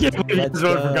go. Let's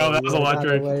vote for Go. That was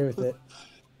electric. Away with it.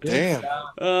 Damn. Good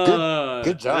job.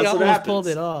 He That's what almost happens. pulled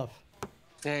it off.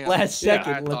 Damn. Last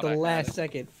second, I with the thought I last had it.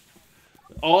 second.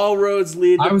 All roads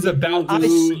lead to I was about to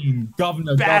to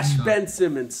Governor. bash Ben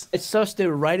Simmons. It's so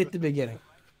stupid right at the beginning.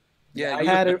 Yeah, I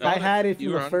had it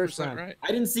from the first time. Right. I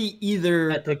didn't see either.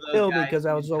 Had to kill me because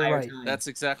I was so right. That's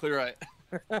exactly right.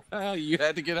 You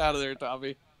had to get out of there,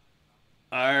 Tommy.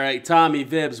 All right, Tommy,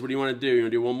 Vibs, what do you want to do? You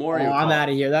want to do one more? Oh, I'm out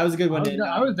of here. That was a good one.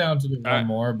 I was down to do one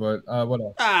more, but what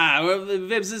else? Well,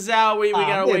 Vibs is out. We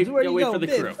gotta Vibs, wait. where you Wait go, for the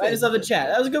Vibs? crew. I just love the chat.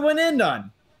 That was a good one to end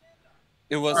on.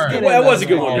 It was. All right. It was a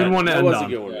good one. Good one to It end was a on.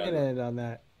 good one. We're gonna end on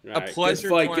that. All right, A pleasure. Good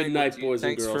fight. playing Good night, with you. boys and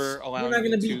Thanks girls. for allowing We're not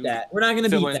gonna me beat to that. We're not gonna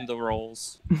fill beat in that. the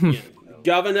roles.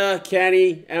 Governor,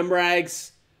 Kenny,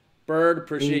 M-Rags, Bird,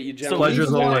 appreciate you, gentlemen. Pleasure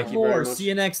as always. Thank you very much. See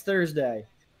you next Thursday.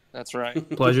 That's right.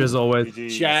 Pleasure as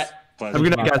always. Chat. Have a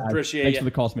good night, guys. Appreciate Thanks you. for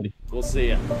the call, Smitty. We'll see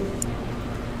you.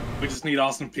 We just need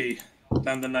Austin P.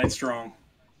 Then the night strong.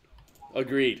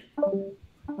 Agreed.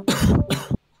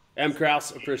 M.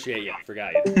 Kraus, appreciate you.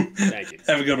 Forgot you. Thank you.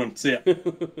 Have a good one. See ya.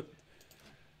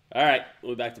 All right.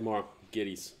 We'll be back tomorrow.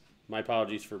 Giddies. My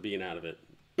apologies for being out of it.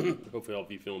 Hopefully I'll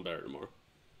be feeling better tomorrow.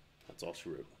 That's all she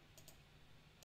wrote.